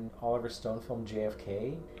 1991 Oliver Stone film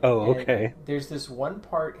JFK. Oh, okay. And there's this one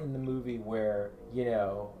part in the movie where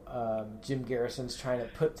Jim Garrison's trying to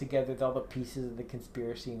put together all the pieces of the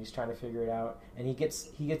conspiracy, and he's trying to figure it out. And he gets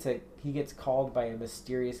called by a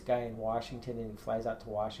mysterious guy in Washington, and he flies out to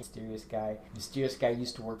Washington. Mysterious guy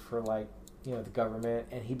used to work for the government,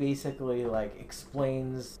 and he basically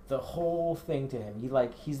explains the whole thing to him.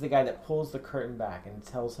 He's the guy that pulls the curtain back and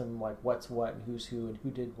tells him what's what and who's who and who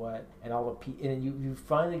did what and all the and you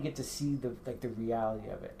finally get to see the reality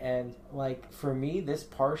of it. And for me, this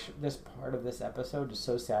part of this episode is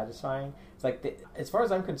so satisfying. It's as far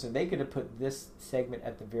as I'm concerned, they could have put this segment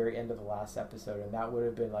at the very end of the last episode, and that would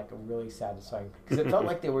have been a really satisfying, because it felt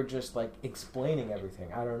like they were just explaining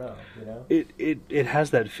everything. I don't know, It has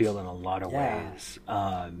that feel in a lot of ways.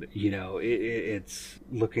 It's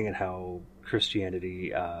looking at how Christianity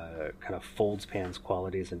kind of folds Pan's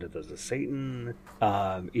qualities into those of Satan.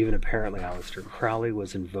 Even apparently Aleister Crowley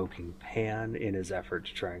was invoking Pan in his effort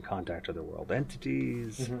to try and contact other world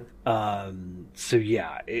entities. Mm-hmm. So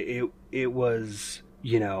yeah, it was,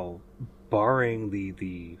 barring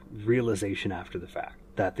the realization after the fact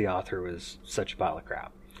that the author was such a pile of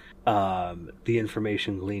crap, the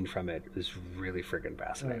information gleaned from it is really friggin'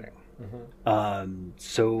 fascinating. Mm-hmm.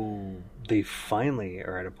 So they finally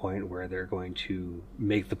are at a point where they're going to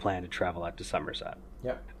make the plan to travel out to Somerset.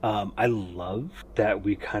 Yep. I love that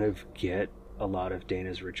we kind of get a lot of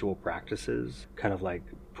Dana's ritual practices, kind of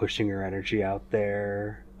pushing her energy out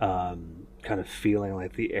there, kind of feeling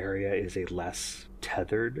like the area is a less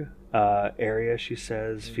tethered area, she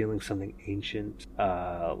says, feeling something ancient,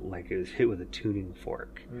 like it was hit with a tuning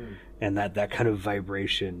fork. And that kind of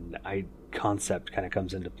vibration concept kind of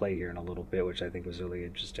comes into play here in a little bit, which I think was really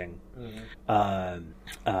interesting.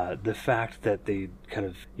 The fact that they kind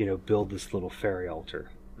of build this little fairy altar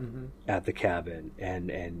at the cabin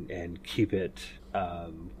and keep it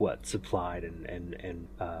supplied and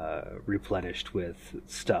replenished with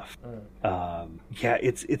stuff.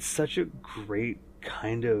 It's such a great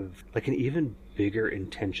kind of an even bigger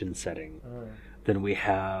intention setting than we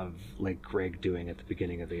have Greg doing at the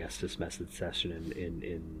beginning of the Estes Method session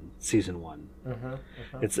in season 1.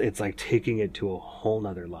 It's like taking it to a whole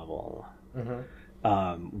nother level.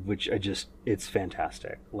 Which it's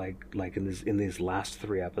fantastic. In these last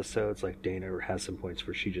 3 episodes, Dana has some points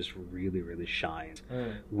where she just really, really shines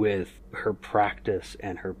with her practice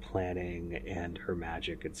and her planning and her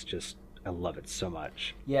magic. It's just, I love it so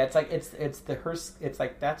much. Yeah,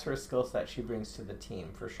 that's her skill set she brings to the team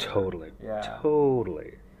for sure. Totally. Yeah.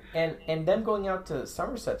 Totally. And them going out to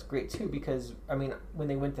Somerset's great too, because when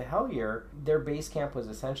they went to Hellier, their base camp was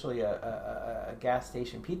essentially a gas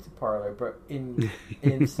station pizza parlor, but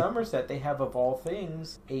in Somerset they have, of all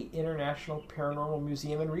things, a International Paranormal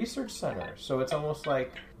Museum and Research Center. So it's almost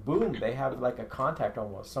boom, they have a contact,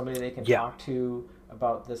 almost somebody they can talk to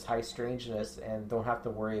about this high strangeness and don't have to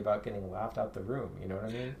worry about getting laughed out the room. You know what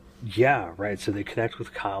I mean? Yeah, right. So they connect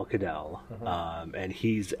with Kyle Cadell, and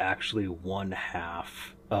he's actually one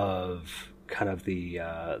half of kind of the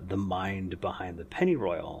mind behind the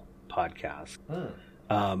Pennyroyal podcast,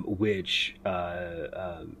 which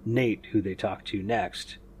Nate, who they talk to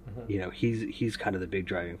next, he's kind of the big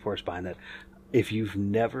driving force behind that. If you've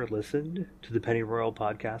never listened to the Pennyroyal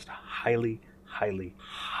podcast, highly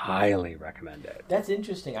recommend it. That's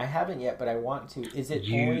interesting. I haven't yet, but I want to. Is it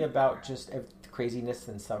only about just craziness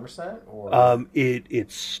in Somerset, or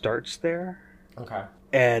it starts there, okay,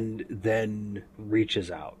 and then reaches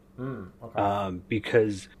out, okay.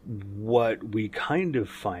 Because what we kind of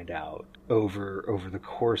find out over the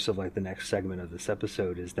course of the next segment of this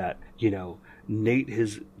episode is that Nate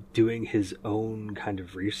is doing his own kind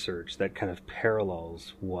of research that kind of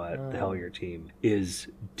parallels what the Hellier team is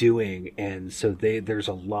doing, and so there's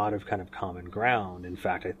a lot of kind of common ground. In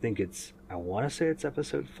fact, I want to say it's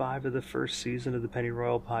episode 5 of the first season of the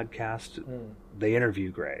Pennyroyal podcast. They interview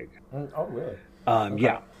Greg. Oh, really?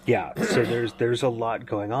 Okay. Yeah. So there's a lot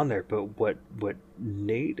going on there, but what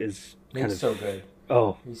Nate is Nate's so good.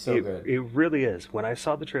 Oh, he's so good. It really is. When I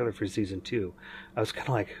saw the trailer for season 2, I was kind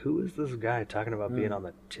of like, who is this guy talking about being on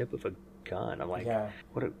the tip of a gun? I'm like,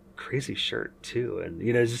 what a crazy shirt too. And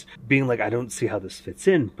just being like, I don't see how this fits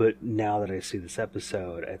in, but now that I see this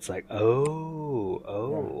episode, it's like, now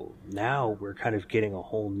we're kind of getting a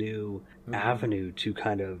whole new avenue to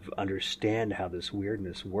kind of understand how this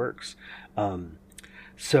weirdness works.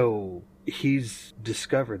 So he's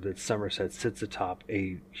discovered that Somerset sits atop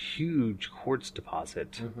a huge quartz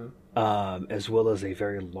deposit, as well as a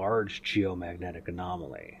very large geomagnetic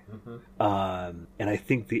anomaly. And I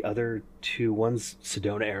think the other two, one's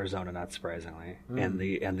Sedona, Arizona, not surprisingly, and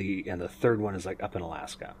the third one is like up in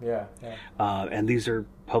Alaska. And these are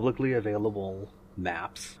publicly available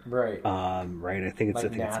maps. Right. Right. I think it's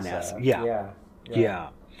NASA. Yeah.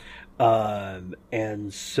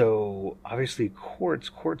 And so obviously quartz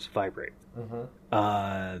vibrate,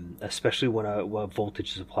 especially when a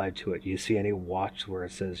voltage is applied to it. You see any watch where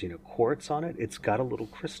it says, quartz on it, it's got a little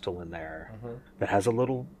crystal in there that has a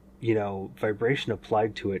little, vibration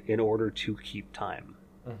applied to it in order to keep time.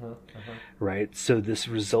 Right? So this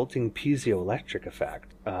resulting piezoelectric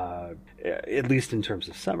effect, at least in terms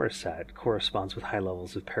of Somerset, corresponds with high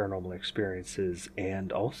levels of paranormal experiences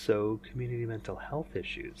and also community mental health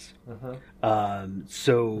issues.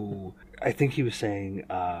 So I think he was saying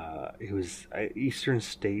it was Eastern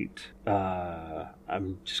State,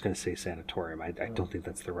 I'm just going to say sanatorium. I don't think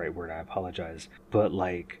that's the right word. I apologize. But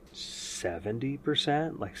like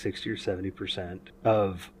 70%, like 60 or 70%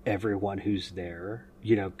 of everyone who's there,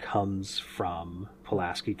 comes from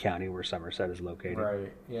Pulaski County, where Somerset is located.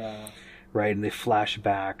 Right, yeah. Right, and they flash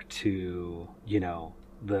back to,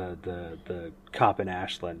 the cop in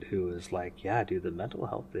Ashland who is like, yeah, dude, the mental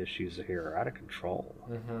health issues here are out of control.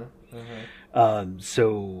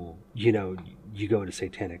 So, you go into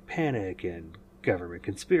satanic panic and government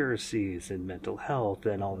conspiracies and mental health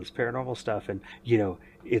and all this paranormal stuff, and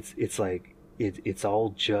it's like it's all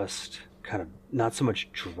just kind of not so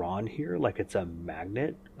much drawn here like it's a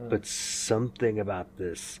magnet, but something about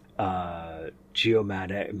this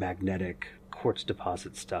geomagnetic quartz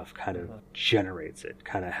deposit stuff kind of generates it,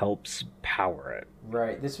 kind of helps power it.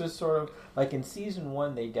 Right. This was sort of like in season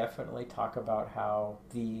 1, they definitely talk about how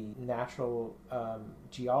the natural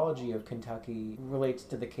geology of Kentucky relates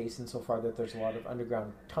to the case insofar that there's a lot of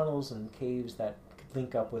underground tunnels and caves that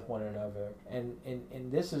link up with one another, and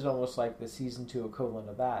this is almost like the season 2 equivalent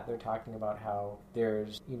of that. They're talking about how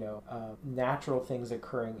there's natural things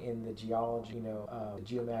occurring in the geology,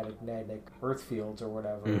 geomagnetic earth fields or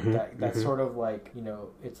whatever. That's sort of like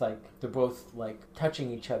it's like they're both like touching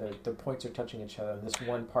each other. The points are touching each other in this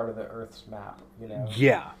one part of the Earth's map.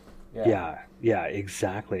 Yeah,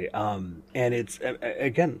 exactly. And it's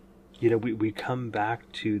again, we come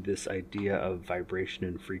back to this idea of vibration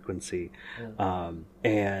and frequency.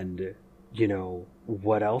 And,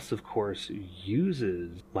 what else, of course,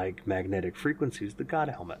 uses like magnetic frequencies? The God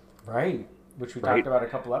helmet. Right. Which we talked about a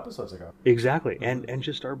couple episodes ago. Exactly. And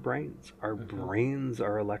just our brains. Our brains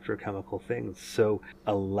are electrochemical things. So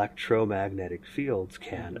electromagnetic fields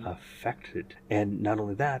can affect it. And not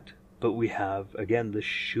only that, but we have, again, the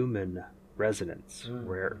Schumann resonance,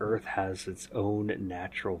 where Earth has its own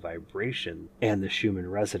natural vibration, and the Schumann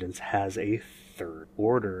resonance has a third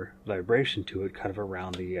order vibration to it, kind of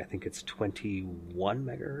around the, I think it's 21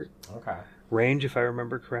 megahertz range, if I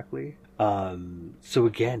remember correctly. So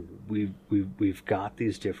again, we've got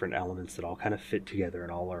these different elements that all kind of fit together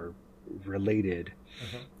and all are related.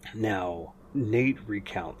 Now, Nate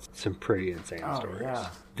recounts some pretty insane stories.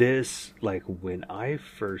 This, like, when I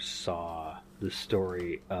first saw the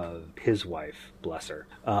story of his wife, bless her,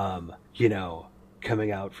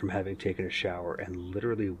 coming out from having taken a shower and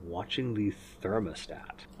literally watching the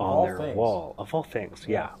thermostat on their wall, of all things.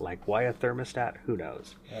 Like, why a thermostat? Who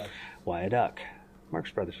knows? Why a duck?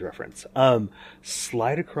 Marx Brothers reference.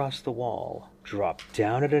 Slide across the wall, drop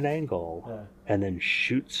down at an angle, and then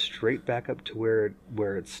shoot straight back up to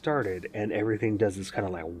where it started, and everything does this kind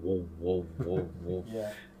of like whoa, whoa, whoa, whoa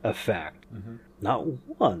effect. Not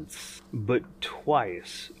once, but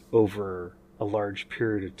twice over a large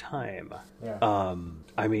period of time.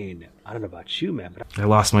 I mean, I don't know about you, man, but I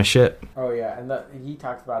lost my shit. Oh yeah, and he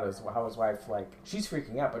talked about how his wife, like, she's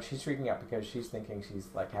freaking out, but she's freaking out because she's thinking she's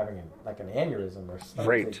like having an aneurysm or something.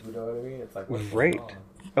 Right. You know what I mean? It's like, what's right. going on?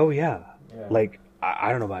 Oh yeah. Like,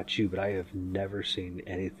 I don't know about you, but I have never seen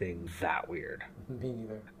anything that weird. Me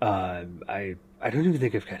neither. I don't even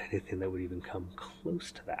think I've got anything that would even come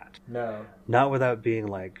close to that. No. Not without being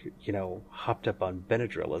like, hopped up on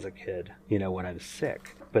Benadryl as a kid, when I was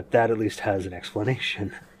sick. But that at least has an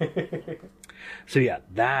explanation. So yeah,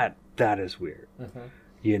 that is weird.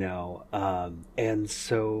 You know, and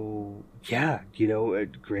so, yeah,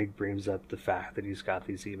 Greg brings up the fact that he's got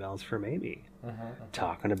these emails from Amy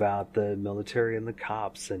talking about the military and the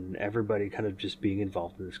cops and everybody kind of just being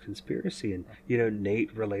involved in this conspiracy. And,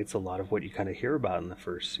 Nate relates a lot of what you kind of hear about in the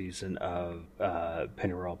first season of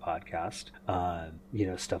Pennyroyal Podcast,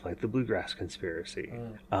 stuff like the Bluegrass Conspiracy.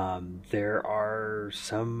 There are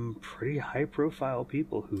some pretty high-profile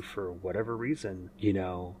people who, for whatever reason,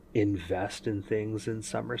 invest in things in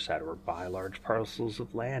Somerset or buy large parcels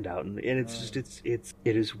of land out, and it's just it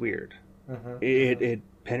is weird.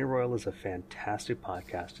 Pennyroyal is a fantastic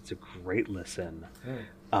podcast. It's a great listen,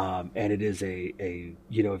 and it is a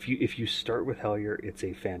if you start with Hellier, it's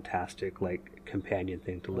a fantastic companion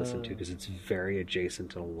thing to listen to because it's very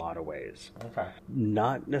adjacent in a lot of ways.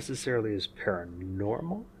 Not necessarily as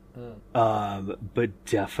paranormal, but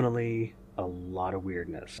definitely a lot of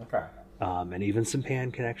weirdness. And even some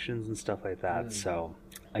pan connections and stuff like that. So,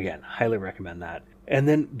 again, highly recommend that. And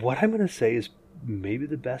then what I'm going to say is maybe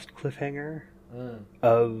the best cliffhanger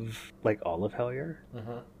of all of Hellier.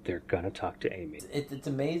 They're going to talk to Amy. It's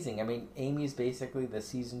amazing. I mean, Amy's basically the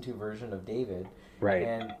season 2 version of David. Right.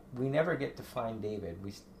 And we never get to find David.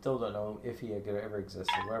 We still don't know if he ever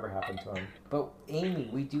existed, whatever happened to him. But Amy,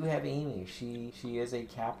 we do have Amy. She is a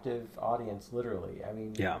captive audience, literally. I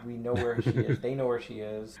mean, we know where she is. They know where she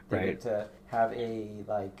is. They get to have a,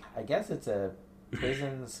 I guess it's a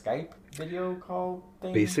prison Skype video call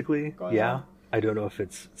thing. Basically, on. I don't know if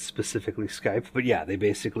it's specifically Skype, but they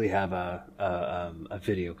basically have a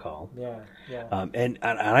video call. And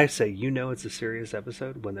I say, it's a serious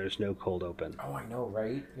episode when there's no cold open. Oh, I know,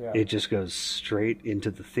 right? Yeah. It just goes straight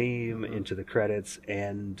into the theme, into the credits,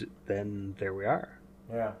 and then there we are.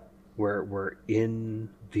 Yeah. We're in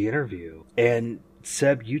the interview. And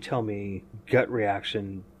Seb, you tell me, gut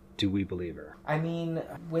reaction, do we believe her? I mean,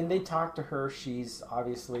 when they talk to her, she's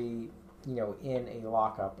obviously in a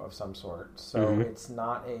lockup of some sort. So it's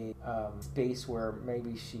not a space where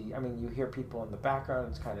maybe you hear people in the background,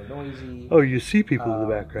 it's kind of noisy. Oh, you see people in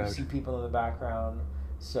the background. You see people in the background.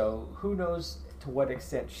 So who knows to what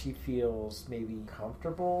extent she feels maybe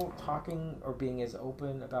comfortable talking or being as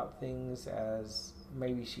open about things as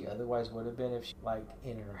maybe she otherwise would have been if she,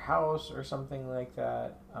 in her house or something like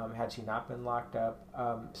that, had she not been locked up.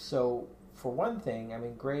 So for one thing, I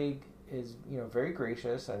mean, Greg is very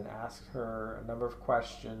gracious and asked her a number of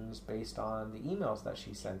questions based on the emails that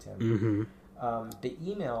she sent him. The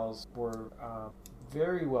emails were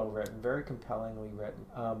very well written, very compellingly written.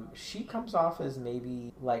 She comes off as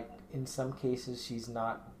maybe in some cases she's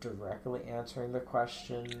not directly answering the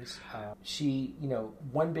questions. She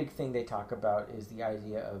one big thing they talk about is the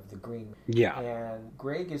idea of the green. And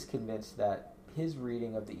Greg is convinced that his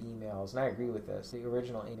reading of the emails, and I agree with this, the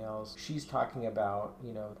original emails, she's talking about,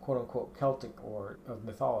 quote-unquote Celtic or of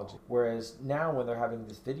mythology. Whereas now when they're having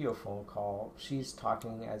this video phone call, she's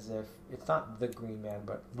talking as if it's not the Green Man,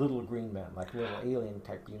 but little Green Man, little alien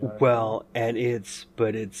type, Well, and it's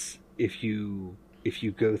if you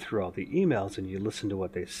go through all the emails and you listen to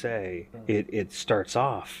what they say, it starts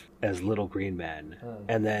off as Little Green Men,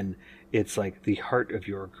 and then it's the heart of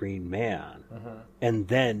your Green Man, and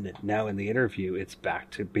then now in the interview it's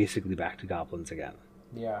back to goblins again.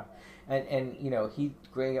 Yeah, and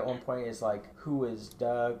Greg at one point is who is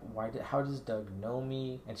Doug? How does Doug know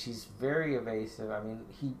me? And she's very evasive. I mean,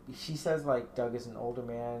 she says Doug is an older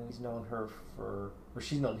man. She's known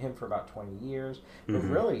him for about 20 years, but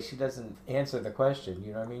really she doesn't answer the question.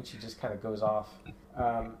 You know what I mean? She just kind of goes off.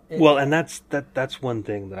 And that's one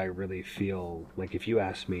thing that I really feel if you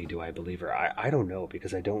ask me, do I believe her? I don't know,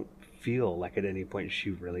 because I don't feel at any point she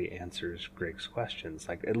really answers Greg's questions,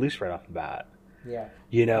 at least right off the bat. Yeah.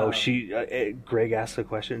 Greg asks a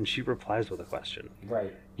question and she replies with a question.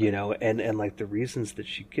 Right. And the reasons that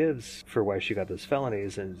she gives for why she got those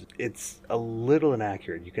felonies, and it's a little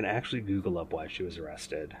inaccurate. You can actually Google up why she was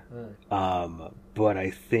arrested. But I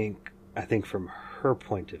think from her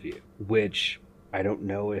point of view, which I don't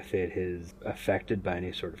know if it is affected by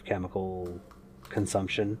any sort of chemical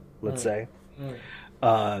consumption, let's say.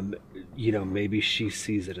 Maybe she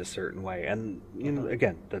sees it a certain way. And,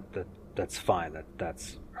 again, that's fine.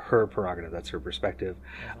 That's her prerogative. That's her perspective.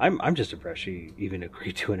 I'm just impressed she even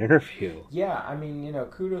agreed to an interview. Yeah, I mean,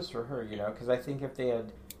 kudos for her, because I think if they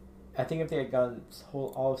had gone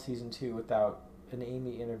all of season 2 without an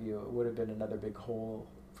Amy interview, it would have been another big hole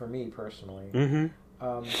for me personally.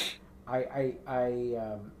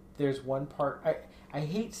 There's one part. I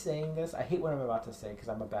hate saying this. I hate what I'm about to say because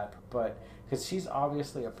I'm a bad, but because she's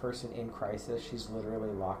obviously a person in crisis. She's literally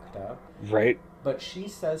locked up. Right. But she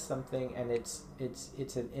says something, and it's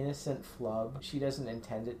an innocent flub. She doesn't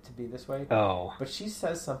intend it to be this way. Oh. But she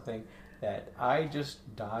says something that I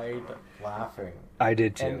just died laughing. I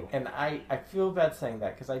did too. And I feel bad saying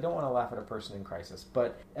that because I don't want to laugh at a person in crisis.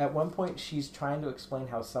 But at one point, she's trying to explain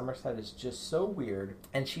how Somerset is just so weird.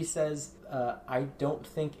 And she says, I don't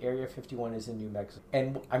think Area 51 is in New Mexico.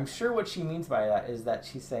 And I'm sure what she means by that is that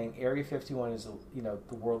she's saying Area 51 is,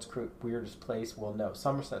 the world's weirdest place. Well, no,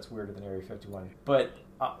 Somerset's weirder than Area 51. But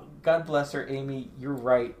God bless her, Amy. You're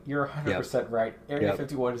right. You're 100% right. Area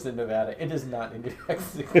 51 is in Nevada. It is not in New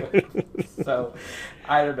Mexico. So,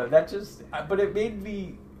 I don't know. But it made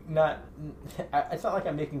me not. It's not like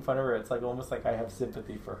I'm making fun of her. It's like almost like I have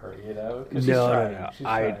sympathy for her. No.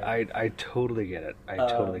 I totally get it. I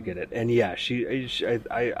totally get it. And yeah,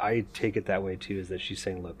 I take it that way too. Is that she's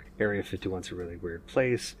saying, look, Area 51's a really weird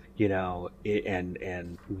place.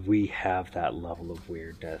 And we have that level of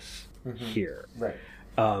weirdness here. Right.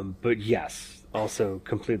 But yes, also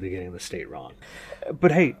completely getting the state wrong.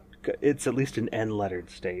 But hey, it's at least an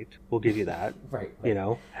N-lettered state. We'll give you that. Right.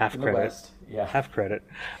 Half in credit. The West. Yeah. Half credit.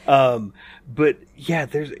 But yeah,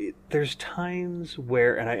 there's times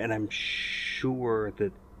where, and I'm sure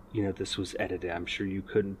that this was edited. I'm sure you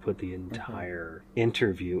couldn't put the entire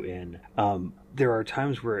interview in. There are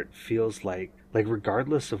times where it feels like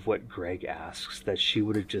regardless of what Greg asks, that she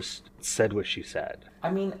would have just said what she said.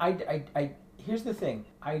 I mean, I here's the thing.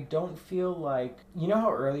 I don't feel like...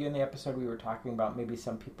 how earlier in the episode we were talking about maybe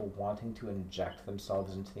some people wanting to inject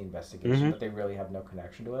themselves into the investigation, but they really have no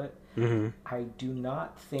connection to it? I do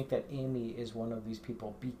not think that Amy is one of these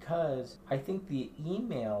people because I think the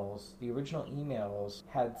original emails,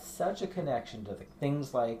 had such a connection to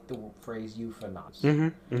things like the phrase euphonauts.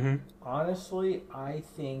 Honestly, I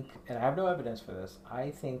think, and I have no evidence for this,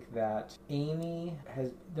 I think that Amy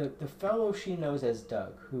has... The fellow she knows as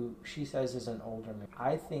Doug, who she says is an older man,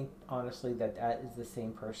 I think, honestly, that is the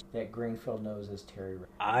same person that Greenfield knows as Terry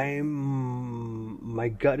Ray. My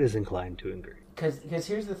gut is inclined to agree. Because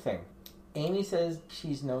here's the thing. Amy says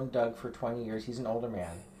she's known Doug for 20 years. He's an older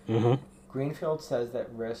man. Greenfield says that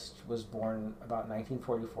Rist was born about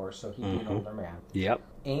 1944, so he'd be an older man. Yep.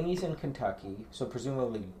 Amy's in Kentucky, so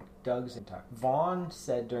presumably Doug's in Kentucky. Vaughn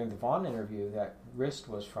said during the Vaughn interview that Rist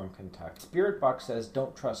was from Kentucky. Spirit Box says,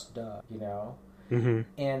 don't trust Doug,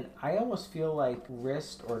 And I almost feel like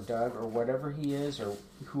Rist or Doug or whatever he is or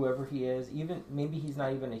whoever he is, even maybe he's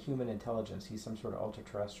not even a human intelligence, he's some sort of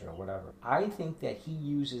ultra-terrestrial, whatever. I think that he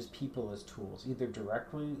uses people as tools, either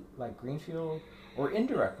directly like Greenfield or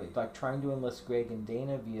indirectly, like trying to enlist Greg and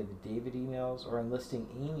Dana via the David emails or enlisting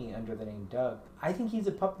Amy under the name Doug. I think he's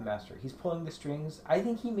a puppet master. He's pulling the strings. I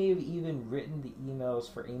think he may have even written the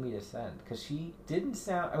emails for Amy to send because she didn't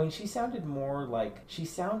sound... she sounded more like... She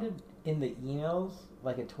sounded in the emails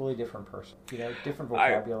like a totally different person. Different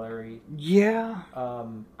vocabulary.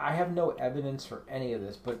 I have no evidence for any of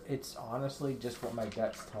this, but it's honestly just what my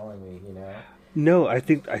gut's telling me, No, I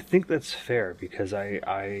think that's fair because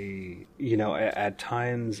I at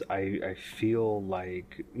times I feel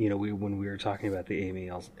like when we were talking about the Amy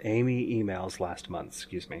emails last month,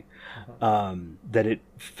 that it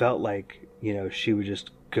felt like she would just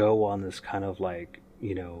go on this kind of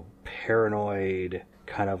paranoid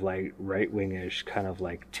kind of right-wingish kind of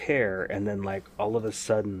tear, and then all of a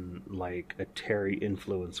sudden a Terry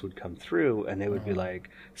influence would come through and they would be like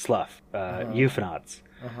slough, euphonauts.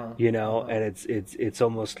 And it's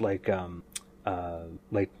almost like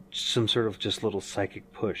some sort of just little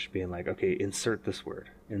psychic push being like, okay, insert this word,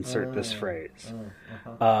 insert this phrase,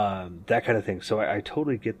 that kind of thing. So I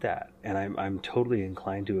totally get that, and I'm totally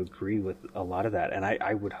inclined to agree with a lot of that. And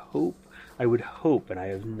I would hope, and I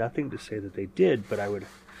have nothing to say that they did, but I would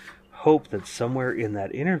hope that somewhere in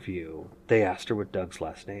that interview they asked her what Doug's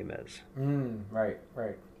last name is. Right.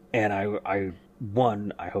 And I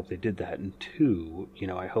hope they did that, and two,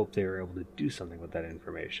 I hope they were able to do something with that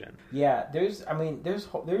information. Yeah, there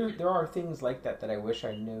are things like that I wish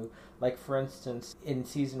I knew. Like, for instance, in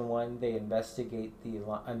season 1, they investigate the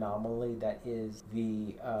anomaly that is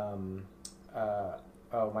the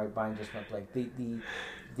my mind just went blank.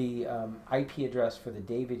 The IP address for the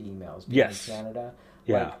David emails being in Canada.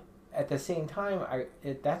 Yeah. At the same time,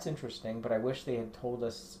 that's interesting, but I wish they had told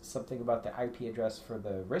us something about the IP address for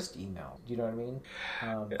the Rist email. Do you know what I mean?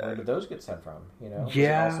 Where did those get sent from? Yeah. Was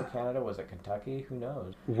it also Canada? Was it Kentucky? Who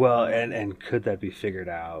knows? Well, and could that be figured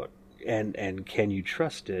out? And can you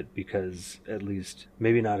trust it? Because at least,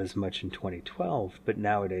 maybe not as much in 2012, but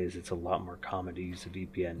nowadays it's a lot more common to use a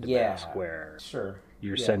VPN to mask where... Sure.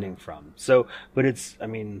 you're Yeah. sending from. So, but it's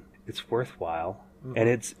worthwhile. Mhm. And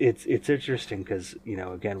it's interesting because,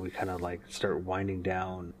 again, we kind of like start winding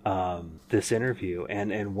down this interview,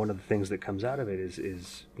 and one of the things that comes out of it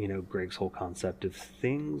is Greg's whole concept of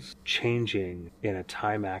things changing in a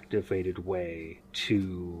time activated way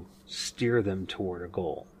to steer them toward a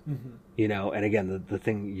goal. Mhm. And again, the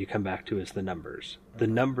thing you come back to is the numbers. The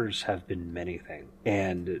numbers have been many things,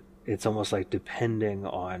 and it's almost like depending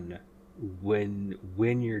on when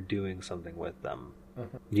you're doing something with them.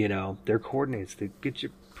 Their coordinates that get you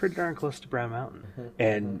pretty darn close to Brown Mountain,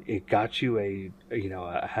 and it got you a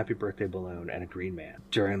happy birthday balloon and a green man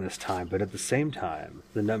during this time. But at the same time,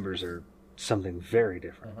 the numbers are something very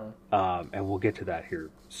different, and we'll get to that here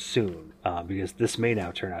soon, because this may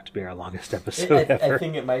now turn out to be our longest episode ever. I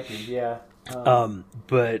think it might be, yeah.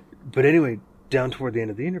 But anyway, down toward the end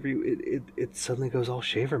of the interview, it suddenly goes all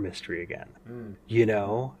Shaver mystery again.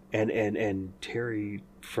 And Terry,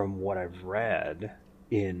 from what I've read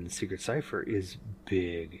in Secret Cipher, is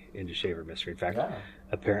big into Shaver mystery. In fact,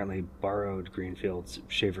 apparently borrowed Greenfield's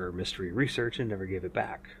Shaver mystery research and never gave it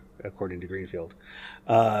back, according to Greenfield.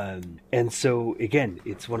 And so again,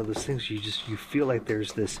 it's one of those things you feel like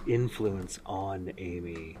there's this influence on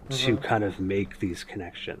Amy to kind of make these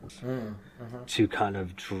connections, to kind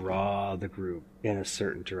of draw the group in a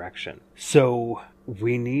certain direction. So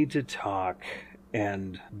we need to talk,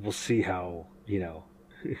 and we'll see how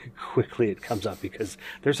quickly it comes up, because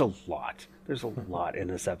there's a lot in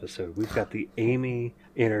this episode. We've got the Amy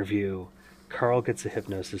interview, Carl gets a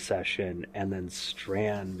hypnosis session, and then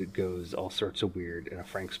Strand goes all sorts of weird in a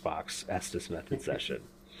Frank's Box Estes method session.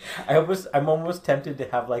 I'm almost tempted to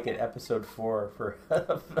have like an episode 4 for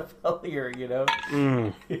Hellier,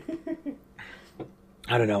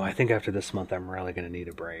 I don't know. I think after this month, I'm really going to need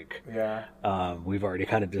a break. Yeah. We've already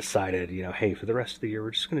kind of decided, hey, for the rest of the year,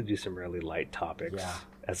 we're just going to do some really light topics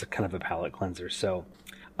as a kind of a palate cleanser. So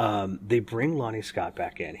they bring Lonnie Scott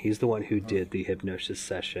back in. He's the one who did the hypnosis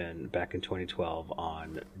session back in 2012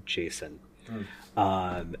 on Jason.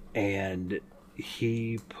 And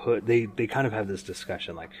they kind of have this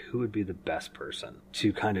discussion, like, who would be the best person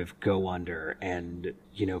to kind of go under and,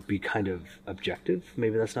 be kind of objective.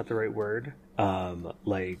 Maybe that's not the right word.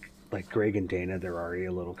 Like Greg and Dana, they're already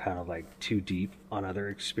a little kind of like too deep on other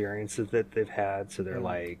experiences that they've had. So they're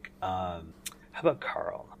like, how about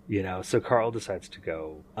Carl? So Carl decides to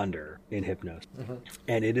go under in hypnosis.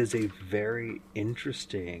 And it is a very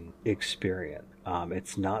interesting experience.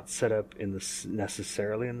 It's not set up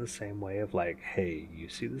necessarily in the same way of like, hey, you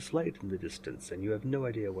see this light in the distance and you have no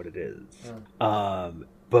idea what it is.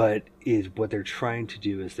 But what they're trying to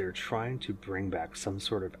do is they're trying to bring back some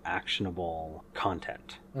sort of actionable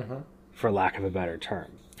content, for lack of a better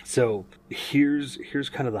term. So here's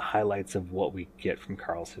kind of the highlights of what we get from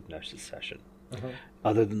Carl's hypnosis session.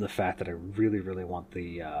 Other than the fact that I really, really want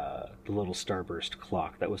the little starburst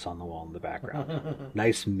clock that was on the wall in the background.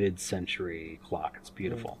 Nice mid-century clock. It's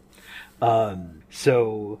beautiful.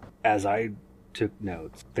 So as I took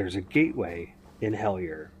notes, there's a gateway in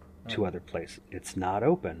Hellier to other places. It's not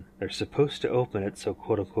open. They're supposed to open it so,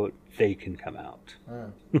 quote unquote, they can come out.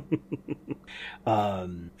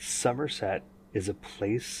 Somerset is a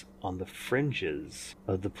place on the fringes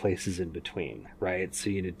of the places in between, right? So,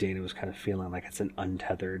 Dana was kind of feeling like it's an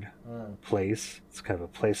untethered place. It's kind of a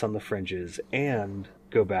place on the fringes. And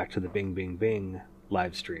go back to the Bing Bing Bing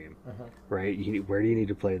live stream, right? Where do you need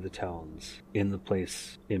to play the tones? In the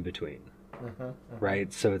place in between,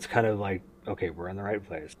 right? So it's kind of like, okay, we're in the right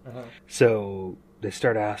place. So they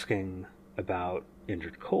start asking about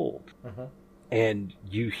Indrid Cold, and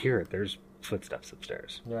you hear it. There's footsteps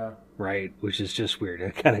upstairs. Yeah. Right? Which is just weird.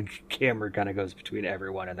 It kind of camera kind of goes between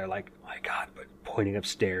everyone, and they're like, oh my God, but pointing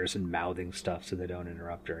upstairs and mouthing stuff so they don't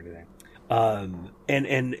interrupt or anything.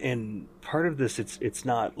 And part of this, it's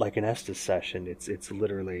not like an Estes session. It's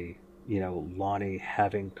literally, Lonnie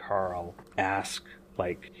having Carl ask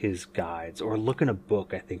like his guides or look in a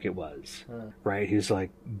book, I think it was, right? He's like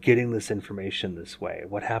getting this information this way.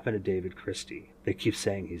 What happened to David Christie? They keep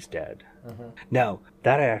saying he's dead. Now,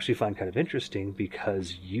 that I actually find kind of interesting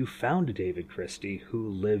because you found a David Christie who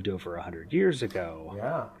lived over 100 years ago.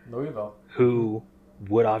 Yeah, Louisville. Who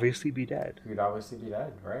would obviously be dead. He'd obviously be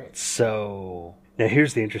dead, right. So, now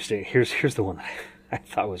here's the the one that I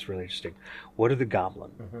thought was really interesting. What are the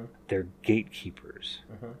goblin? They're gatekeepers.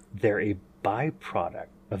 They're a byproduct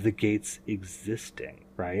of the gates existing,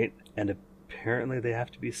 right? And apparently they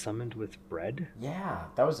have to be summoned with bread. Yeah,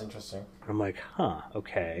 that was interesting. I'm like,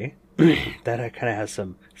 okay. That kind of has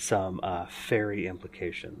some fairy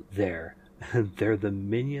implication there. They're the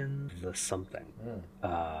minions, the something.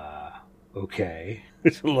 okay.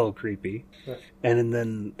 It's a little creepy. And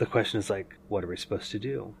then the question is like, what are we supposed to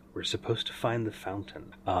do? We're supposed to find the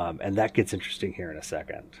fountain. And that gets interesting here in a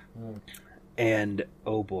second. And,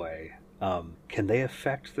 oh boy, can they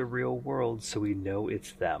affect the real world so we know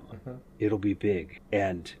it's them? It'll be big,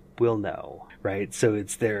 and we'll know, right? So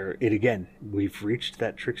it's there. Again, we've reached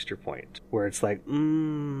that trickster point where it's like,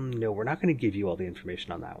 no, we're not going to give you all the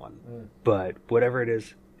information on that one. But whatever it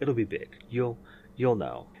is, it'll be big. You'll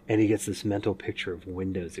know. And he gets this mental picture of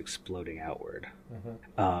windows exploding outward.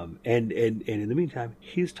 And in the meantime,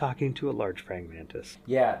 he's talking to a large praying mantis.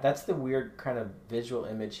 Yeah, that's the weird kind of visual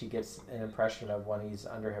image he gets an impression of when he's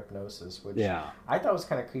under hypnosis, which I thought was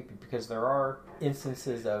kind of creepy because there are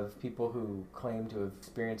instances of people who claim to have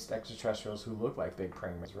experienced extraterrestrials who look like big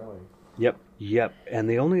praying mantis, really. Yep. And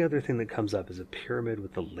the only other thing that comes up is a pyramid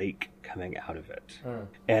with a lake coming out of it.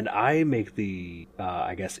 And I make the,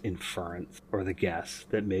 I guess, inference or the guess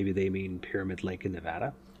that maybe they mean Pyramid Lake in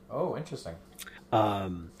Nevada. Oh, interesting.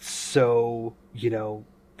 So,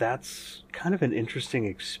 that's kind of an interesting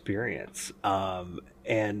experience.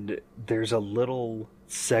 And there's a little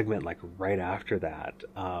segment like right after that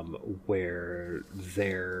where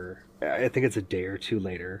I think it's a day or two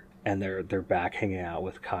later, and they're back hanging out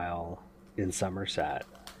with Kyle in Somerset.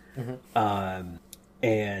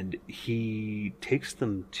 And he takes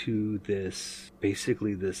them to this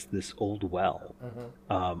old well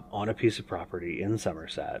on a piece of property in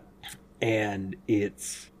Somerset, and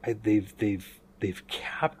they've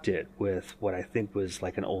capped it with what I think was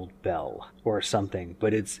like an old bell or something,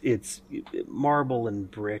 but it's marble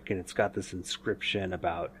and brick, and it's got this inscription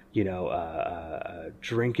about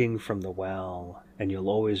drinking from the well, and you'll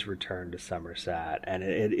always return to Somerset. And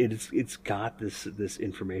it's got this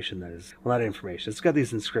information that is, well, not information, it's got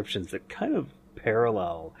these inscriptions that kind of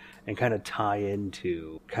parallel and kind of tie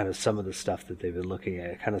into kind of some of the stuff that they've been looking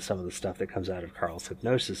at, kind of some of the stuff that comes out of Carl's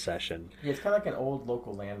hypnosis session. Yeah, it's kind of like an old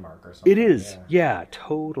local landmark or something. It is. Yeah,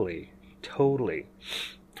 totally.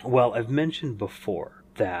 Well, I've mentioned before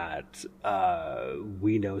that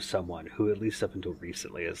we know someone who, at least up until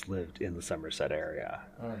recently, has lived in the Somerset area.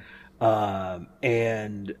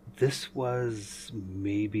 And this was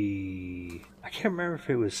maybe, I can't remember if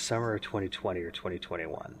it was summer of 2020 or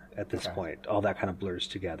 2021 at this point. All that kind of blurs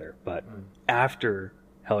together. But after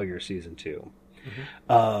Hellier Season 2,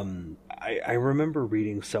 I remember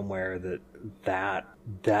reading somewhere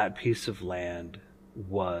that piece of land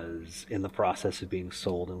was in the process of being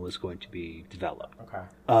sold and was going to be developed.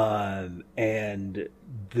 And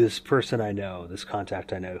this person I know, this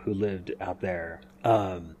contact I know who lived out there,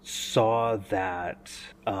 saw that,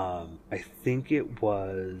 I think it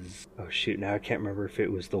was, now I can't remember if it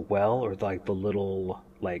was the well or like the little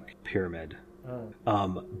like pyramid.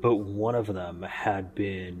 But one of them had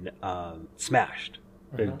been smashed.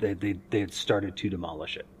 They had started to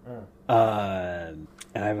demolish it. And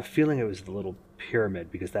I have a feeling it was the little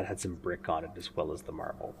pyramid because that had some brick on it as well as the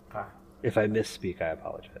marble. If I misspeak, I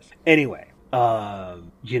apologize. Anyway, all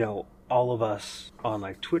of us on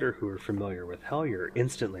like Twitter who are familiar with Hellier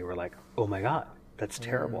instantly were like, oh my God, that's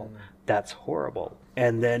terrible. That's horrible.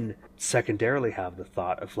 And then secondarily have the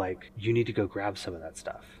thought of like, you need to go grab some of that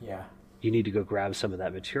stuff. Yeah. You need to go grab some of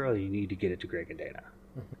that material. You need to get it to Greg and Dana.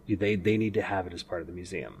 They need to have it as part of the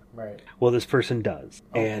museum. Right. Well, this person does,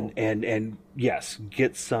 cool. and yes,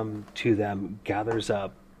 gets some to them, gathers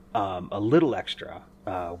up a little extra,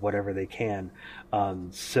 whatever they can.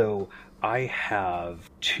 So I have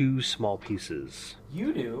 2 small pieces.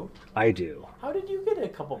 You do? I do. How did you get a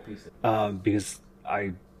couple pieces? Because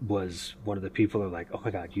I was one of the people who are like, oh my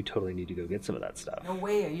God, you totally need to go get some of that stuff. No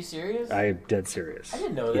way, are you serious? I'm dead serious. I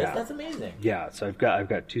didn't know this. That's amazing. Yeah, so I've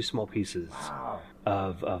got 2 small pieces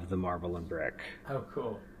of the marble and brick. Oh,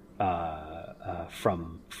 cool.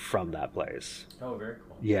 From that place. Oh, very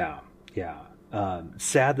cool. Yeah.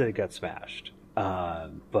 Sad that it got smashed.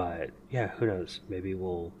 But yeah, who knows? Maybe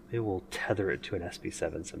we'll tether it to an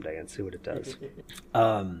SB7 someday and see what it does.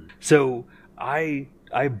 So I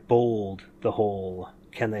bold the whole,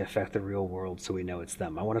 can they affect the real world so we know it's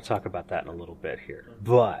them? I want to talk about that in a little bit here.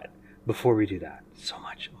 But before we do that, so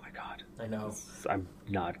much, oh my God. I know. I'm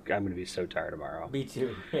going to be so tired tomorrow. Me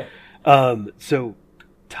too, yeah. So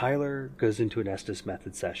Tyler goes into an Estes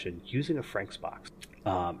method session using a Frank's box.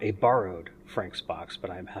 A borrowed Frank's box,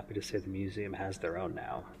 but I'm happy to say the museum has their own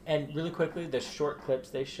now. And really quickly, the short clips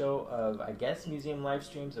they show of, I guess, museum live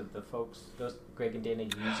streams of the folks, those Greg and Dana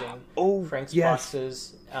using Frank's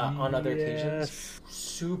boxes on other occasions.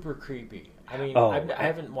 Super creepy. I mean, I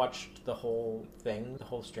haven't watched the whole thing, the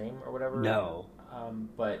whole stream or whatever. No.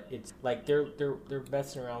 but it's like they're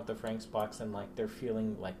messing around with the Frank's box and like they're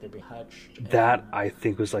feeling like they're being touched. That I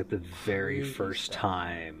think was like the very first stuff.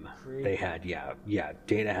 time Creepy. they had,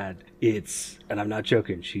 Dana had and I'm not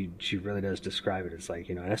joking. She really does describe it as like,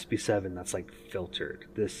 an SB7 that's like filtered.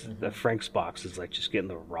 The Frank's box is like just getting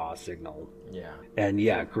the raw signal. Yeah. And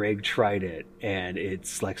Greg tried it, and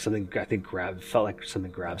it's like something I think felt like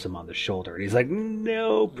something grabs him on the shoulder, and he's like,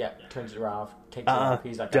 nope. Yeah, turns it off, takes it off.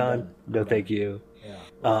 He's like, done. No, thank you.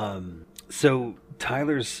 Yeah. So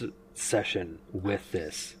Tyler's session with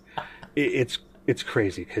this, it's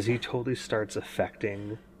crazy because he totally starts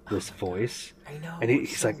affecting this voice. I know. And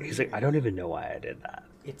he's like, I don't even know why I did that.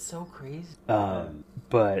 It's so crazy.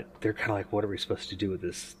 But they're kind of like, what are we supposed to do with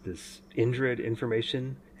this Indrid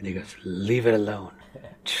information? And he goes, leave it alone.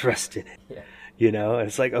 Trust in it. Yeah. And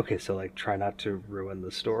it's like, okay, so like try not to ruin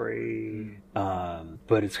the story.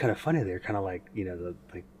 But it's kind of funny. They're kind of like,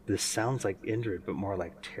 this sounds like Indrid, but more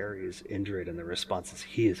like Terry's Indrid, and the response is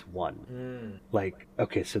he is one. Like,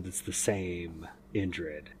 okay, so it's the same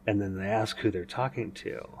Indrid. And then they ask who they're talking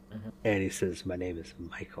to, and he says, my name is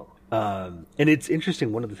Michael. And it's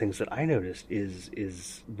interesting, one of the things that I noticed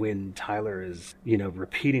is when Tyler is,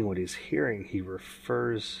 repeating what he's hearing, he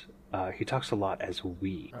refers, he talks a lot as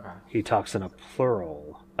we. Okay. He talks in a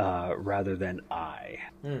plural rather than I.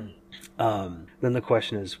 Then the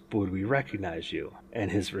question is, would we recognize you?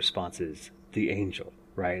 And his response is the angel,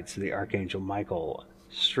 right? So the Archangel Michael,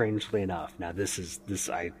 strangely enough, now this is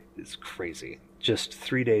crazy. Just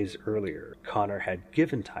 3 days earlier, Connor had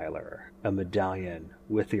given Tyler a medallion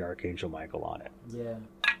with the Archangel Michael on it. Yeah.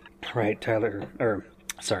 Right, Connor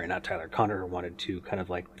wanted to kind of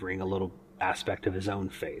like bring a little aspect of his own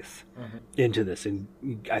faith into this, and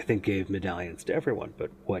I think gave medallions to everyone, but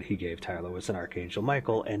what he gave Tyler was an Archangel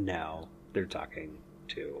Michael, and now they're talking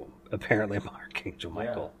to apparently Archangel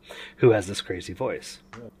Michael, who has this crazy voice.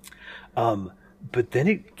 But then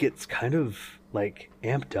it gets kind of like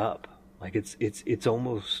amped up. Like it's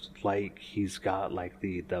almost like he's got like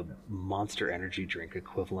the Monster Energy drink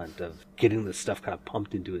equivalent of getting this stuff kind of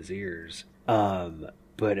pumped into his ears.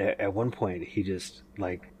 But at one point he just,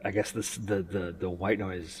 like, I guess the white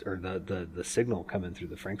noise or the signal coming through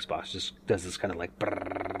the Frank's box just does this kind of like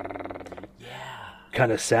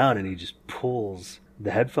kind of sound, and he just pulls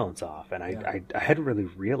the headphones off, and I hadn't really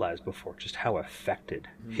realized before just how affected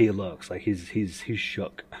he looks. Like he's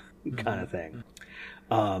shook kind of thing.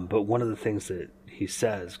 But one of the things that he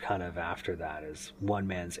says kind of after that is, one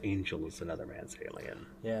man's angel is another man's alien.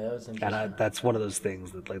 Yeah, that was interesting. And that's one of those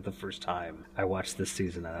things that, like, the first time I watched this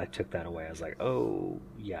season and I took that away, I was like, oh,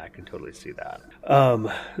 yeah, I can totally see that.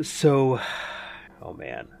 So, oh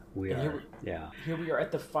man, here we are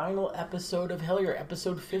at the final episode of Hellier,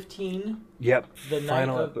 episode 15. Yep, the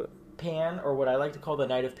final night of Pan, or what I like to call the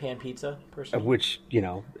night of Pan pizza, personally. Which,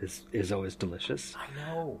 is always delicious. I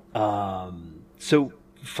know. So,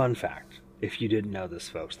 fun fact, if you didn't know this,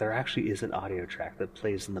 folks, there actually is an audio track that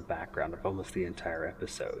plays in the background of almost the entire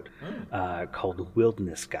episode called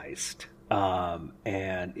Wildernessgeist.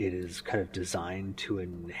 And it is kind of designed to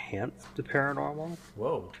enhance the paranormal.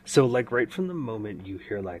 Whoa. So, like, right from the moment you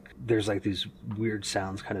hear, like, there's, like, these weird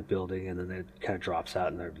sounds kind of building, and then it kind of drops out,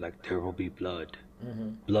 and they're like, there will be blood.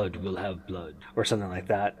 Blood will have blood, or something like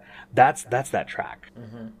that. That's that track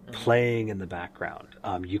playing in the background.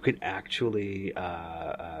 You can actually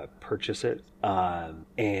purchase it,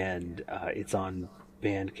 and it's on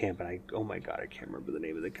Bandcamp. And oh my god, I can't remember the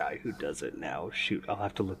name of the guy who does it now. Shoot, I'll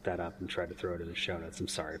have to look that up and try to throw it in the show notes. I'm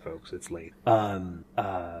sorry, folks, it's late.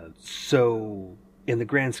 So in the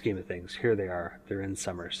grand scheme of things, here they are. They're in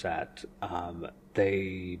Somerset.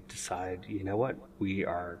 They decide, you know what? We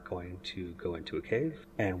are going to go into a cave,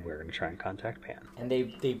 and we're going to try and contact Pan. And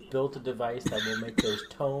they built a device that will make those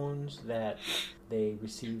tones that they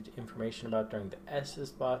received information about during the Estes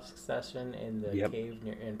box session in the cave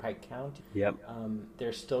in Pike County. Yep.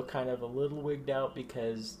 They're still kind of a little wigged out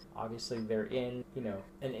because obviously they're in,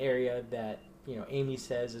 an area that, Amy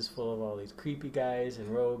says is full of all these creepy guys in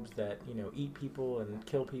robes that, eat people and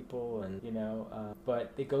kill people, and,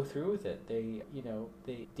 but they go through with it.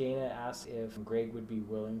 Dana asks if Greg would be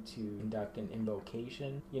willing to conduct an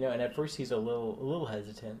invocation, and at first he's a little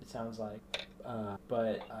hesitant, it sounds like.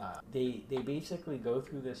 But they basically go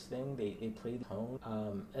through this thing. They play the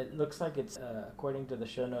tone. It looks like it's according to the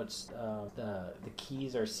show notes, the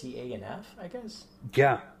keys are C, A, and F, I guess.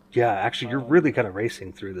 Yeah, actually, you're really kind of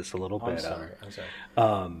racing through this a little bit. I'm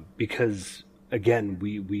sorry. Because again,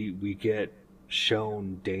 we get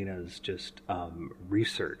shown Dana's just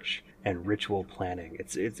research and ritual planning.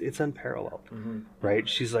 It's unparalleled, right?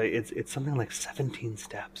 She's like, it's something like 17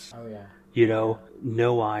 steps. Oh yeah. You know,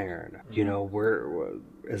 no iron. You know, we're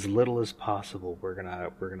as little as possible. We're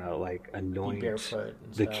gonna like anoint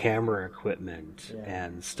the camera equipment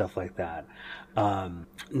and stuff like that.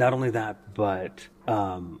 Not only that, but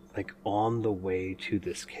like on the way to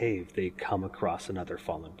this cave, they come across another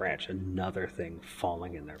fallen branch, another thing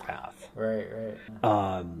falling in their path. Right.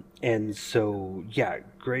 And so, yeah,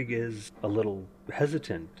 Greg is a little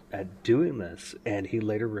hesitant at doing this, and he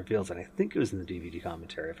later reveals, and I think it was in the DVD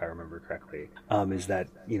commentary, if I remember correctly, is that,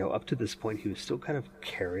 you know, up to this point, he was still kind of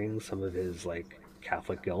carrying some of his, like,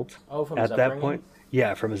 Catholic guilt at that point.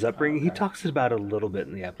 Yeah, from his upbringing. He talks about it a little bit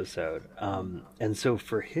in the episode. And so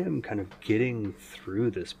for him, kind of getting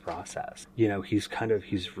through this process, you know, he's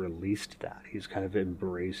released that. He's kind of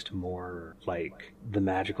embraced more like the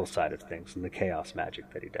magical side of things and the chaos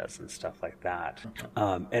magic that he does and stuff like that.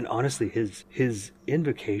 And honestly, his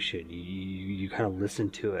invocation, you kind of listen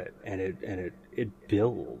to it, and it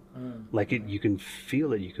builds. Like you can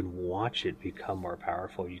feel it, you can watch it become more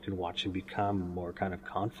powerful, you can watch him become more kind of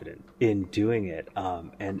confident in doing it.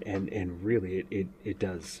 And really it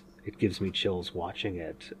does. It gives me chills watching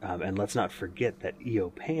it. And let's not forget that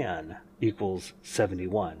Eopan equals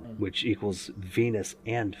 71, which equals Venus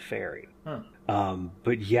and Fairy.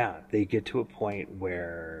 But yeah, they get to a point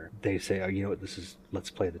where they say, oh, you know what,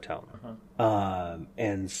 let's play the tone.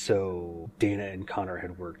 And so Dana and Connor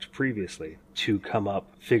had worked previously to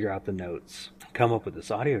figure out the notes, come up with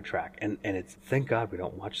this audio track. And it's, thank God we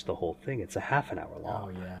don't watch the whole thing. It's a half an hour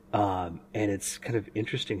long. Oh, yeah. And it's kind of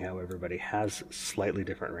interesting how everybody has slightly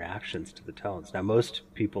different reactions to the tones. Now, most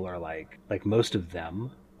people are like most of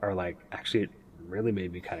them are like, actually, it really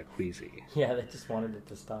made me kind of queasy. Yeah, they just wanted it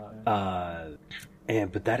to stop.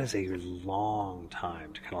 But that is a long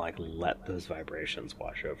time to kind of like let those vibrations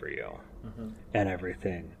wash over you and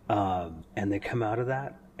everything. And they come out of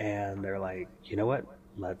that and they're like, you know what?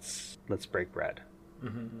 Let's break bread.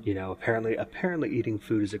 You know, apparently eating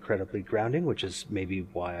food is incredibly grounding, which is maybe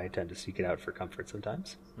why I tend to seek it out for comfort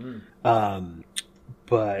sometimes.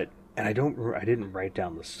 And I didn't write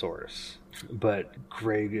down the source, but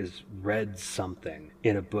Greg has read something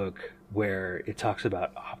in a book where it talks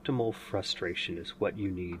about optimal frustration is what you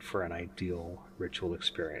need for an ideal ritual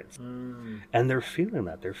experience. And they're feeling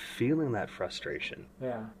that. They're feeling that frustration.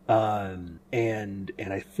 Yeah. And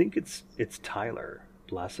I think it's Tyler,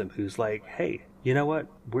 bless him, who's like, hey, you know what?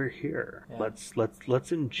 We're here. Yeah.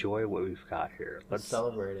 Let's enjoy what we've got here. Let's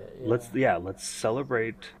celebrate it. Yeah. Let's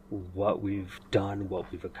celebrate what we've done,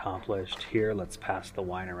 what we've accomplished here. Let's pass the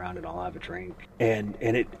wine around and all have a drink. And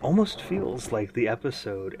it almost feels like the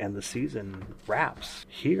episode and the season wraps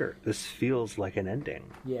here. This feels like an ending.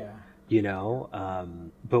 Yeah. You know,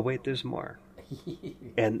 but wait, there's more.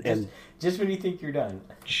 And just when you think you're done,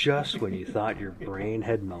 just when you thought your brain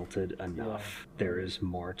had melted enough, there is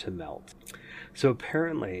more to melt. So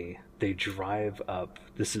apparently they drive up.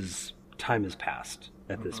 Time has passed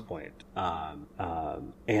at this point,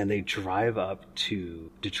 and they drive up to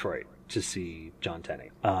Detroit to see John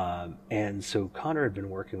Tenney. And so Connor had been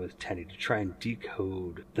working with Tenney to try and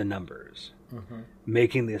decode the numbers,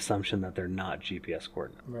 making the assumption that they're not GPS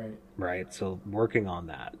coordinates. Right. So working on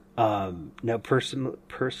that. Now,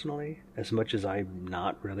 personally, as much as I'm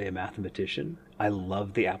not really a mathematician, I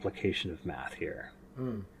love the application of math here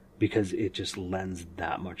because it just lends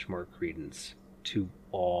that much more credence to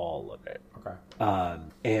all of it. Okay.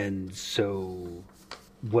 And so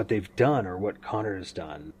what they've done, or what Connor has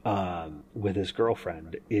done with his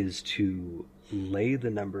girlfriend, is to lay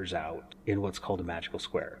the numbers out in what's called a magical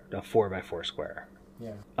square, a 4x4 square.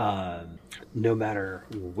 Yeah. No matter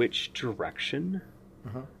which direction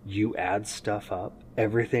you add stuff up,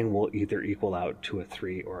 everything will either equal out to a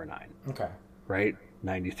 3 or a 9. Okay. Right?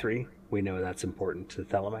 93. We know that's important to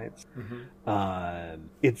Thelemites.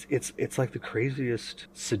 It's like the craziest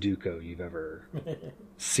Sudoku you've ever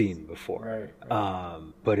seen before.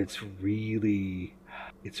 Right. But it's really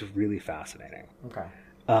fascinating. Okay.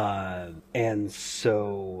 And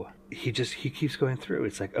so he keeps going through.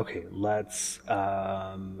 It's like, okay, let's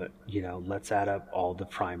add up all the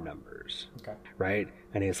prime numbers. Okay. Right?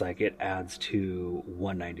 And he's like, it adds to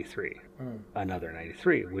 193, another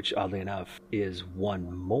 93, which oddly enough is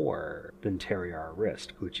one more than Terriar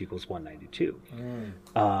Wrist, which equals 192.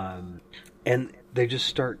 And they just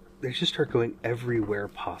start going everywhere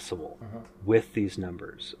possible with these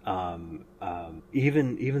numbers.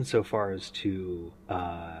 Even so far as to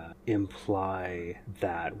imply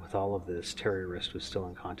that with all of this, Terriar Wrist was still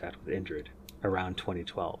in contact with Indrid around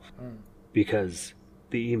 2012, because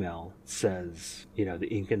the email says, the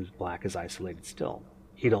ink in black is isolated still.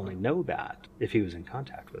 he'd only know that if he was in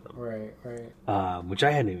contact with them. Right. Which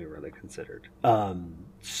I hadn't even really considered.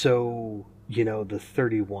 So, the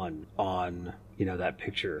 31 on, that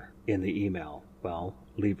picture in the email, well,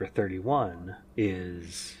 Libra 31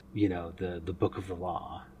 is, the book of the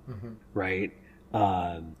law, right?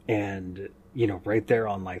 And, right there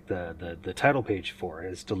on like the title page for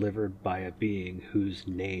it is delivered by a being whose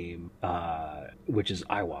name, which is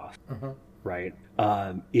Aiwass, right,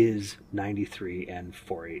 is 93 and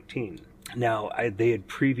 418. Now, they had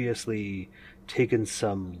previously taken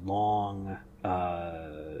some long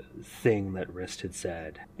thing that Rist had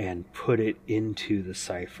said and put it into the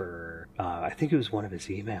cipher. I think it was one of his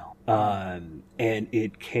email, and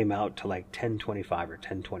it came out to like 1025 or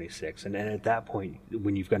 1026. And at that point,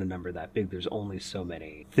 when you've got a number that big, there's only so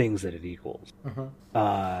many things that it equals.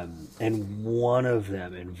 And one of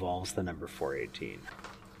them involves the number 418.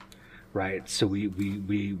 Right, so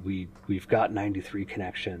we've got 93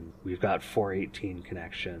 connections, we've got 418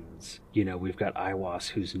 connections, we've got Aiwass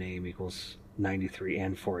whose name equals 93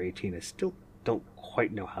 and 418. I still don't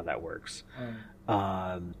quite know how that works.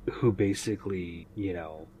 Who basically,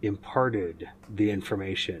 imparted the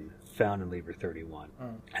information found in Libra 31.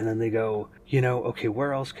 And then they go, okay,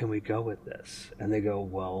 where else can we go with this? And they go,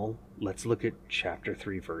 well, let's look at chapter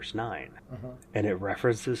 3, verse 9. And it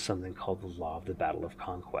references something called the Law of the Battle of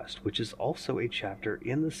Conquest, which is also a chapter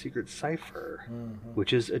in the secret cipher,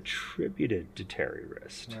 which is attributed to Terry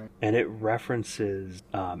Rist. And it references,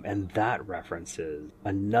 that references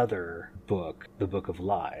another book, the Book of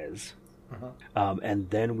Lies. And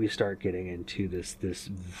then we start getting into this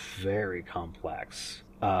very complex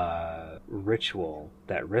ritual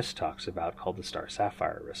that Rist talks about called the Star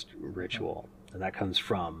Sapphire ritual. And that comes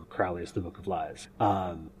from Crowley's The Book of Lies.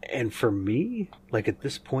 And for me, like at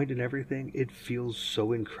this point in everything, it feels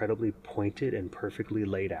so incredibly pointed and perfectly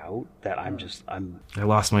laid out that I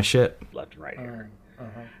lost my shit. Left and right here.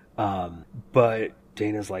 But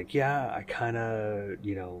Dana's like, yeah, I kind of,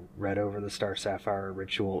 read over the Star Sapphire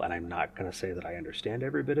ritual, and I'm not going to say that I understand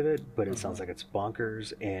every bit of it, but it sounds like it's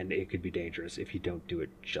bonkers, and it could be dangerous if you don't do it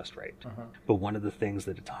just right. But one of the things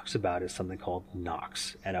that it talks about is something called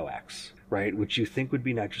NOx, N-O-X, right? Which you think would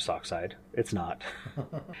be nitrous oxide. It's not.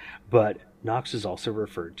 But NOx is also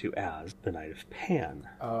referred to as the Night of Pan.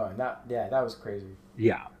 That was crazy.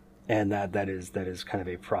 Yeah. And that is kind of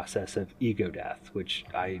a process of ego death, which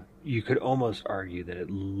you could almost argue that at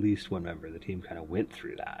least one member of the team kind of went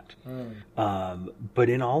through that. But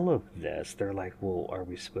in all of this, they're like, well, are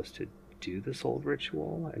we supposed to do this old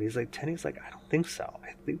ritual? And he's like, I don't think so.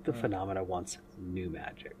 I think the phenomena wants new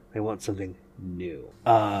magic. They want something new.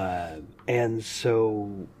 And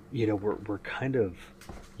so, we're kind of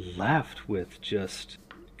left with just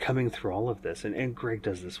coming through all of this. And Greg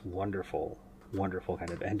does this wonderful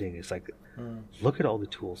kind of ending. He's like, look at all the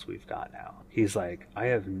tools we've got now. He's like, I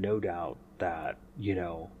have no doubt that,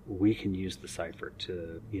 we can use the cipher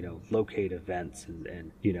to, locate events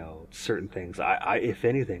and certain things. I if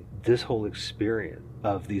anything, this whole experience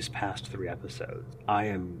of these past 3 episodes, I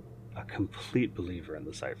am a complete believer in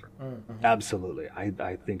the cipher. Absolutely.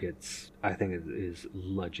 I think it is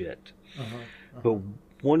legit. But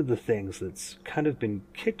one of the things that's kind of been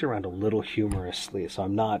kicked around a little humorously, so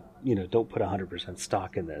I'm not, don't put 100%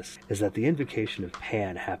 stock in this, is that the invocation of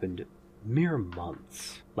Pan happened mere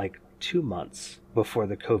months, like 2 months before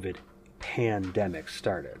the COVID pandemic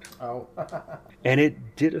started. Oh. And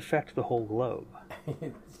it did affect the whole globe.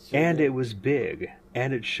 And it was big,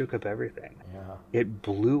 and it shook up everything. Yeah. It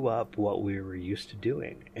blew up what we were used to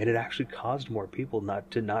doing, and it actually caused more people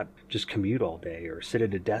not just commute all day or sit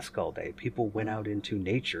at a desk all day. People went out into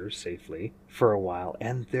nature safely for a while,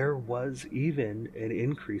 and there was even an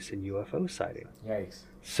increase in UFO sightings. Yikes.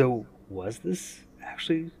 So was this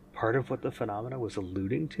actually part of what the phenomena was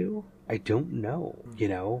alluding to? I don't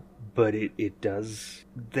know, but it does,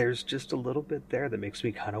 there's just a little bit there that makes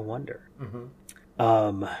me kind of wonder.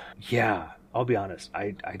 Yeah, I'll be honest.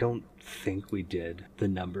 I don't think we did the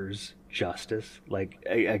numbers justice. Like,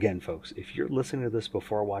 again, folks, if you're listening to this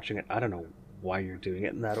before watching it, I don't know why you're doing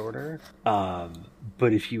it in that order.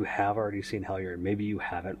 But if you have already seen Hellier, and maybe you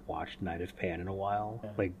haven't watched Night of Pan in a while,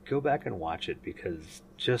 like, go back and watch it, because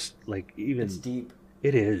just like, even it's deep.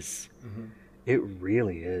 It is. It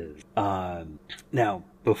really is. Now,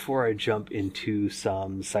 before I jump into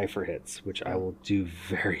some cipher hits, which I will do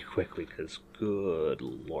very quickly because good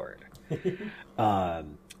Lord.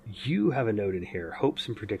 You have a note in here, hopes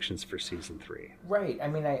and predictions for season 3. Right. I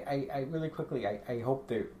mean, I really quickly, I hope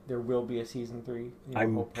there will be a season 3.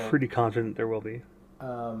 I'm pretty confident there will be.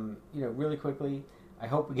 Really quickly, I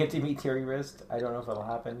hope we get to meet Terry Wrist. I don't know if it'll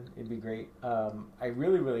happen. It'd be great. I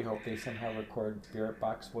really, really hope they somehow record Spirit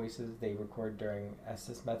Box voices they record during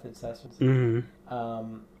Estes Method sessions.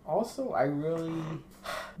 Also,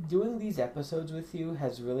 doing these episodes with you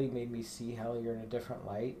has really made me see Hellier in a different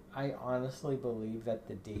light. I honestly believe that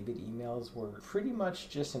the David emails were pretty much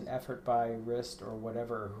just an effort by Wrist or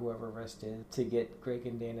whoever Wrist is, to get Greg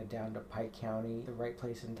and Dana down to Pike County, the right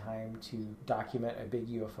place and time to document a big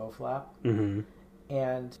UFO flap.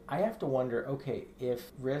 And I have to wonder, okay,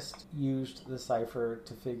 if Wrist used the cipher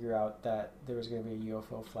to figure out that there was going to be a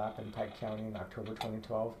UFO flap in Pike County in October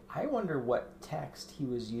 2012, I wonder what text he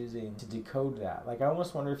was using to decode that. Like, I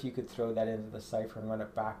almost wonder if you could throw that into the cipher and run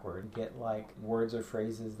it backward and get, like, words or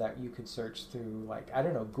phrases that you could search through, like, I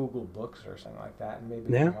don't know, Google Books or something like that, and maybe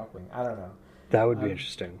come up with, I don't know. That would be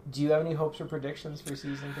interesting. Do you have any hopes or predictions for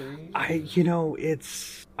season 3?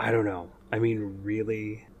 I don't know. I mean,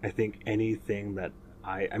 really, I think anything that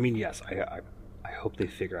yes, I hope they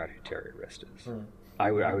figure out who Terry Wrist is.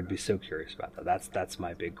 I would be so curious about that. That's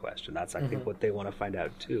my big question. That's, I think, what they want to find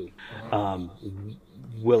out too.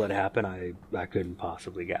 Will it happen? I couldn't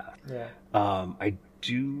possibly guess. I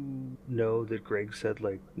do know that Greg said,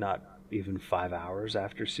 like, not even 5 hours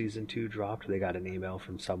after season 2 dropped, they got an email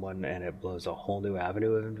from someone and it blows a whole new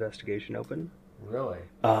avenue of investigation open. Really?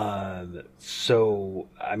 So,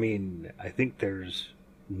 I mean, I think there's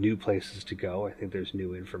new places to go. I think there's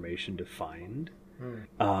new information to find.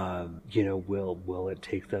 Will it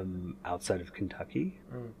take them outside of Kentucky?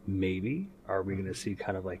 Maybe. Are we going to see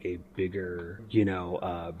kind of like a bigger,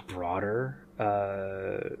 broader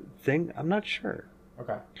thing? I'm not sure.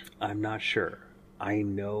 Okay. I'm not sure. I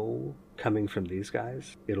know coming from these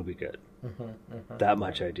guys, it'll be good. That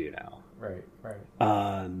much I do know. Right.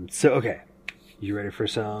 So, okay. You ready for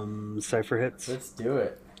some cipher hits? Let's do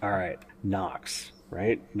it. All right. Knox,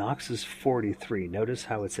 right? Knox is 43. Notice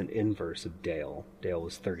how it's an inverse of Dale. Dale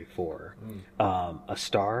was 34. A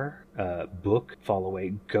star, book, fall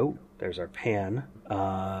away, goat. There's our pan.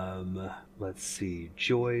 Let's see.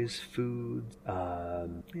 Joys, food.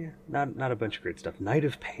 Not a bunch of great stuff. Knight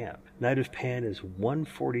of Pan. Knight of Pan is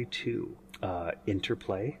 142.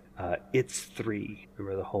 Interplay. It's 3.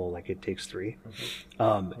 Remember the whole, like, it takes 3?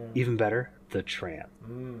 Even better, the trance.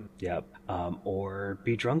 Yep. Or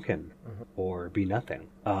be drunken. Or be nothing.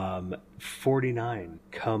 49,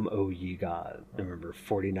 come O ye gods. Remember,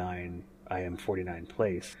 49, I am 49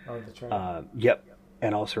 place. Oh, the trance. Yep.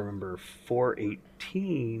 And also remember,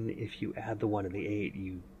 418, if you add the 1 and the 8,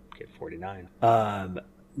 you get 49.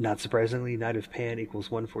 Not surprisingly, Knight of Pan equals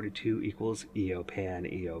 142 equals Eopan,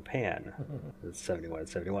 Eopan. That's 71 and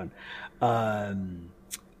 71.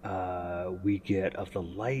 We get of the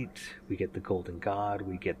light, we get the golden god,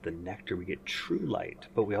 we get the nectar, we get true light,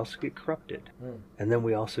 but we also get corrupted. And then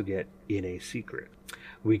we also get in a secret.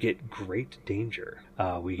 We get great danger.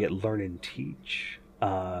 We get learn and teach.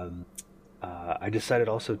 I decided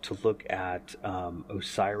also to look at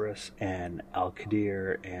Osiris and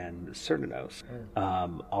Al-Qadir and Cernunnos,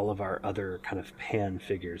 all of our other kind of pan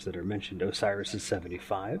figures that are mentioned. Osiris is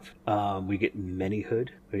 75. We get manyhood,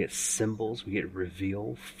 we get symbols, we get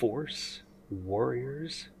reveal, force,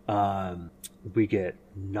 warriors. We get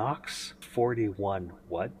Knox 41.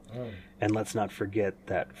 What? And let's not forget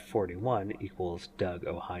that 41 equals Doug,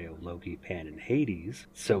 Ohio, Loki, Pan, and Hades.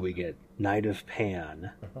 So we get Knight of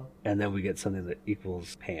Pan, and then we get something that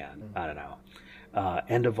equals Pan. I don't know.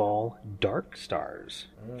 End of all, Dark Stars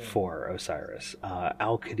for Osiris.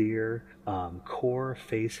 Al-Qadir, Core,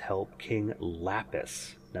 Face, Help, King,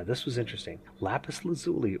 Lapis. Now this was interesting. Lapis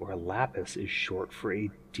lazuli, or lapis, is short for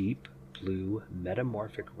a deep blue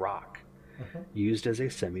metamorphic rock, used as a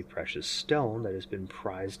semi-precious stone that has been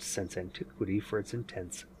prized since antiquity for its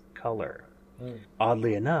intense color.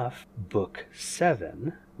 Oddly enough, Book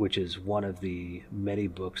 7, which is one of the many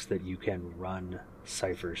books that you can run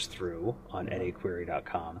ciphers through on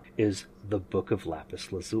anyquery.com, is the Book of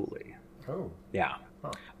Lapis Lazuli. Oh. Yeah.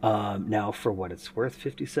 Now, for what it's worth,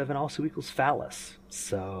 57 also equals phallus.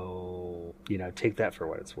 So, take that for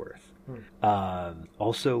what it's worth.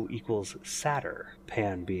 Also equals satyr,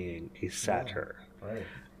 Pan being a satyr. Right.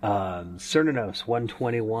 Cernunnos,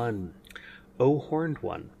 121. O Horned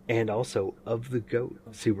One, and also of the goat.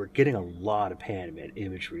 See, we're getting a lot of Pan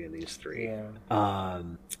imagery in these 3. Yeah.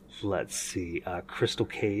 Let's see. Crystal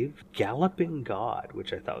Cave, Galloping God,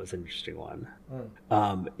 which I thought was an interesting one.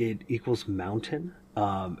 It equals mountain,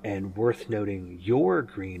 and worth noting, your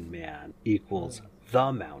green man equals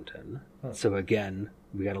the mountain. So again,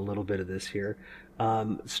 we got a little bit of this here.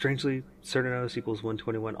 Strangely, Cernunnos equals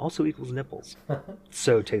 121 also equals nipples.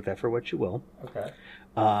 So take that for what you will. Okay.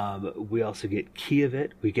 We also get Key of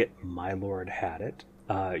It. We get My Lord Had It.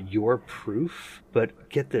 your proof, but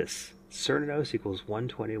get this. Cernanos equals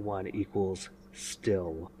 121 equals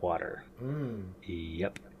still water.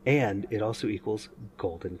 Yep. And it also equals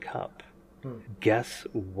golden cup. Guess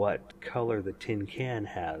what color the tin can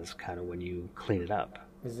has kind of when you clean it up.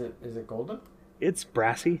 Is it golden? It's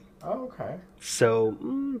brassy. Oh, okay. So,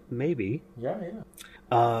 maybe. Yeah.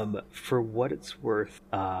 For what it's worth,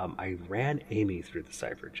 I ran Amy through the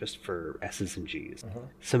cipher just for S's and G's.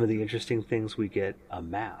 Some of the interesting things, we get a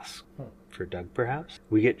mask for Doug, perhaps.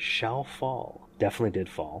 We get shall fall. Definitely did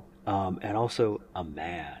fall. And also a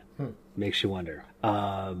man. Makes you wonder.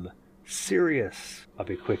 Sirius. I'll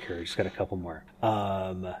be quick here. Just got a couple more.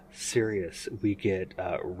 Sirius. We get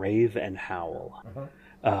rave and howl.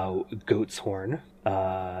 Goat's horn.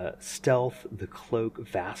 Stealth. The cloak.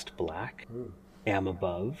 Vast black. Am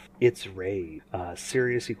above. It's rave.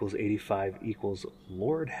 Sirius equals 85 equals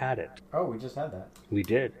Lord had it. Oh, we just had that. We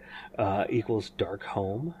did. Equals dark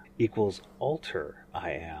home. Equals altar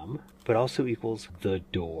I am. But also equals the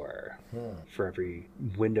door. For every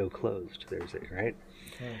window closed, there's it, right?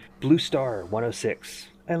 Blue star 106.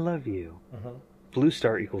 I love you. Blue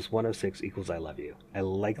star equals 106 equals I love you. I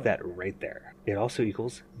like that right there. It also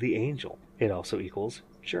equals the angel. It also equals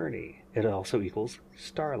journey. It also equals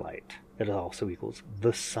starlight. It also equals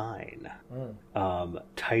the sign.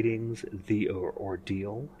 Tidings, the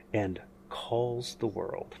ordeal, and calls the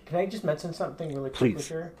world. Can I just mention something really quickly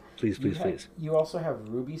here? Please. You also have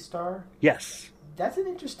Ruby Star? Yes. That's an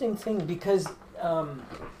interesting thing because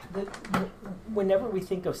whenever we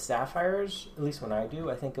think of sapphires, at least when I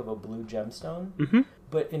do, I think of a blue gemstone.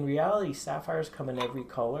 But in reality, sapphires come in every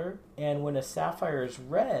color. And when a sapphire is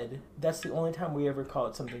red, that's the only time we ever call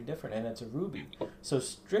it something different, and it's a ruby. So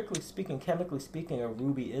strictly speaking, chemically speaking, a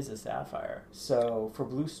ruby is a sapphire. So for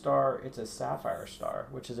Blue Star, it's a sapphire star,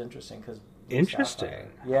 which is interesting because...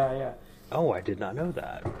 Interesting. Yeah. Oh, I did not know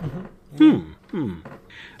that.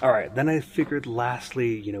 All right, then I figured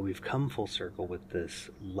lastly, we've come full circle with this.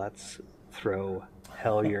 Let's throw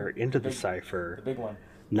Hellier into the cipher. The big one.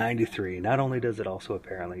 93. Not only does it also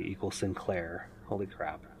apparently equal Sinclair. Holy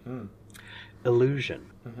crap. Illusion.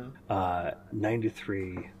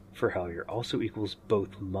 93 for Hellier also equals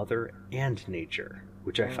both mother and nature,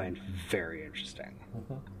 which I find very interesting.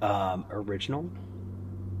 Original.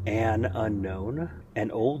 An unknown, an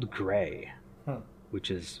old gray, which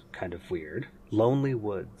is kind of weird. Lonely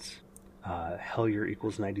woods. Hellier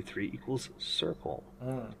equals 93 equals circle.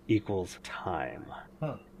 Equals time.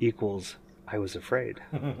 Equals I was afraid.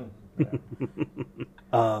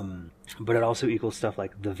 But it also equals stuff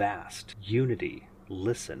like the vast, unity,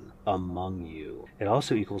 listen, among you. It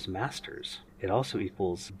also equals masters. It also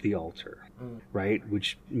equals the altar, right?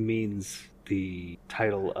 Which means the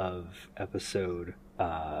title of episode,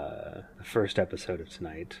 the first episode of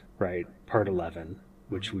tonight, right? Part 11,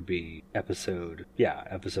 which would be episode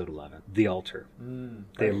 11, the altar.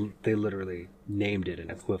 They literally named it an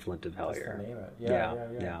equivalent of Hellier.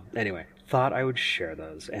 Yeah. Anyway, thought I would share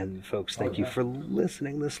those. And folks, thank you for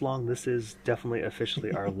listening this long. This is definitely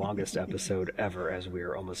officially our longest episode ever, as we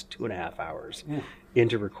are almost 2.5 hours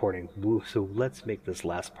into recording. So let's make this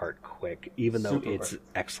last part quick, even though it's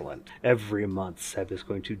excellent. Every month, Seb is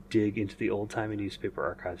going to dig into the old-timey newspaper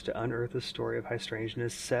archives to unearth a story of high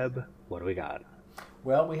strangeness. Seb, what do we got?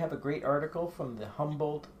 Well, we have a great article from the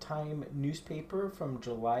Humboldt Time newspaper from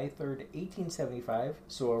July 3rd, 1875.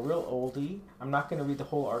 So a real oldie. I'm not going to read the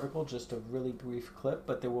whole article, just a really brief clip,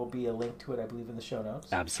 but there will be a link to it, I believe, in the show notes.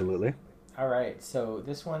 Absolutely. All right, so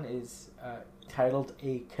this one is titled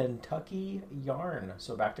A Kentucky Yarn.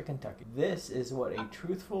 So back to Kentucky. This is what a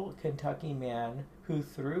truthful Kentucky man who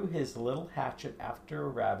threw his little hatchet after a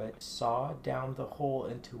rabbit saw down the hole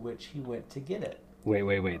into which he went to get it.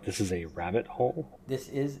 Wait. This is a rabbit hole? This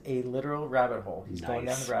is a literal rabbit hole. He's going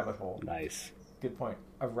down the rabbit hole. Nice. Good point.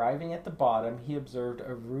 Arriving at the bottom, he observed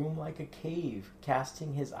a room like a cave.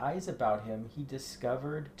 Casting his eyes about him, he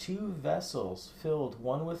discovered 2 vessels filled,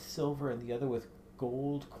 one with silver and the other with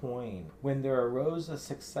gold coin, when there arose a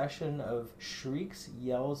succession of shrieks,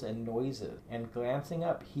 yells, and noises, and glancing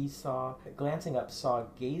up saw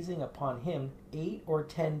gazing upon him 8 or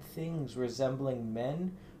 10 things resembling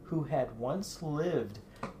men who had once lived,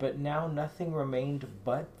 but now nothing remained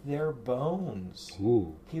but their bones.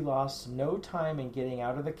 Ooh. He lost no time in getting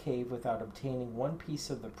out of the cave without obtaining one piece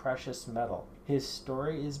of the precious metal. His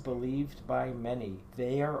story is believed by many.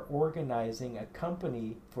 They are organizing a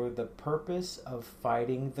company for the purpose of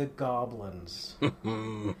fighting the goblins.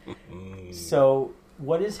 So,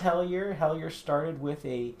 what is Hellier? Hellier started with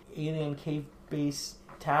a alien cave-based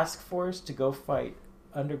task force to go fight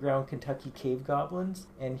underground Kentucky cave goblins,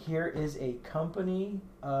 and here is a company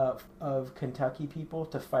of Kentucky people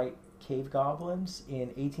to fight cave goblins in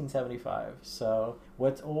 1875. So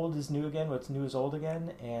what's old is new again, what's new is old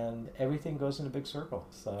again, and everything goes in a big circle.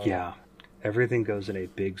 So yeah, everything goes in a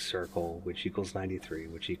big circle, which equals 93,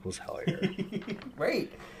 which equals Hellier.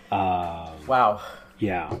 Great. Wow.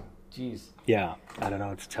 Yeah. Jeez. Yeah, I don't know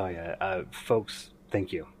what to tell you. Folks,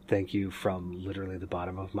 thank you. Thank you from literally the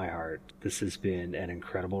bottom of my heart. This has been an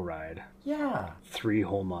incredible ride. Yeah. 3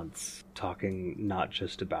 whole months talking not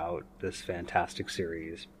just about this fantastic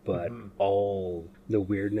series, but all the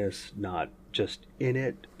weirdness, not just in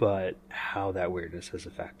it, but how that weirdness has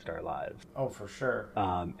affected our lives. Oh, for sure.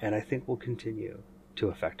 And I think will continue to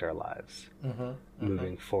affect our lives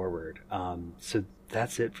moving forward. So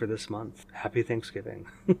that's it for this month. Happy Thanksgiving.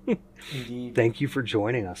 Indeed. Thank you for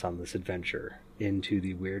joining us on this adventure into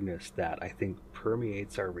the weirdness that I think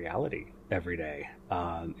permeates our reality every day.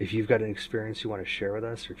 If you've got an experience you want to share with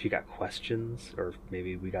us, or if you got questions, or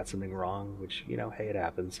maybe we got something wrong, which, hey, it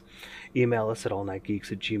happens, email us at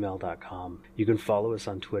allnightgeeks@gmail.com. You can follow us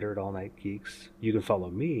on Twitter at allnightgeeks. You can follow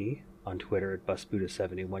me on Twitter at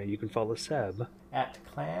busbuddha71, and you can follow Seb at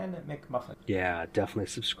Clan McMuffin. Yeah, definitely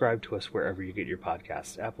subscribe to us wherever you get your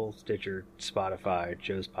podcasts. Apple, Stitcher, Spotify,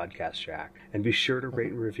 Joe's Podcast Shack. And be sure to rate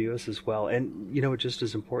and review us as well. And, just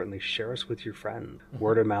as importantly, share us with your friend.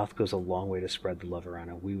 Word of mouth goes a long way to spread the love around,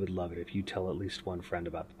 and we would love it if you tell at least one friend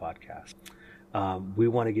about the podcast. We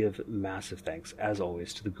want to give massive thanks, as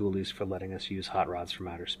always, to the Ghoulies for letting us use Hot Rods from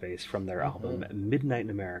Outer Space from their album Midnight in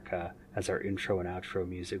America as our intro and outro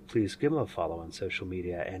music. Please give them a follow on social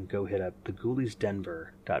media and go hit up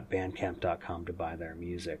theghouliesdenver.bandcamp.com to buy their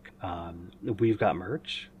music. We've got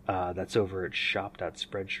merch. That's over at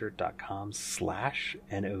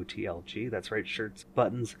shop.spreadshirt.com/NOTLG. That's right, shirts,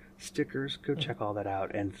 buttons, stickers. Go check all that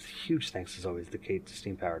out. And huge thanks, as always, to Kate, the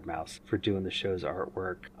Steam Powered Mouse, for doing the show's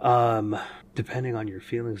artwork. Depending on your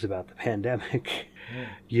feelings about the pandemic,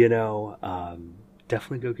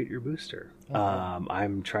 definitely go get your booster.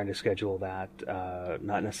 I'm trying to schedule that,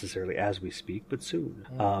 not necessarily as we speak, but soon.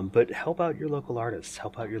 But help out your local artists,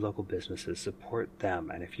 help out your local businesses, support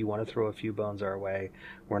them. And if you want to throw a few bones our way,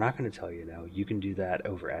 we're not going to tell you no. You can do that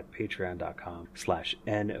over at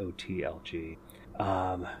patreon.com/NOTLG.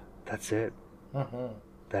 That's it.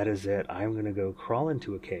 That is it. I'm going to go crawl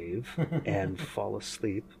into a cave and fall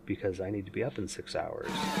asleep because I need to be up in 6 hours.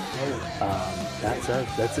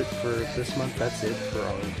 That's it for this month. That's it for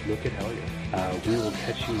our look at Hellier. We will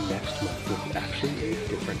catch you next month with actually a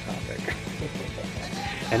different topic.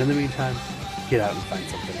 And in the meantime, get out and find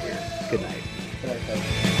something weird. Good night. Good night, guys.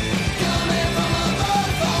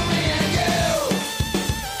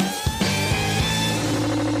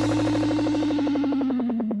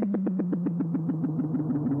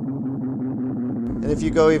 If you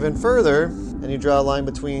go even further and you draw a line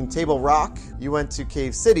between Table Rock, you went to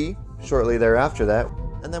Cave City shortly thereafter that.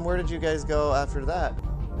 And then where did you guys go after that?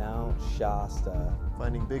 Mount Shasta.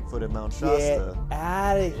 Finding Bigfoot at Mount Shasta. Get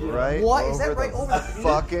out of here. Right? What? Is that right over the peak?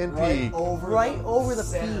 Fucking peak. Right over the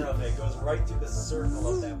center peak. of it. It goes right through the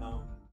circle of that mountain.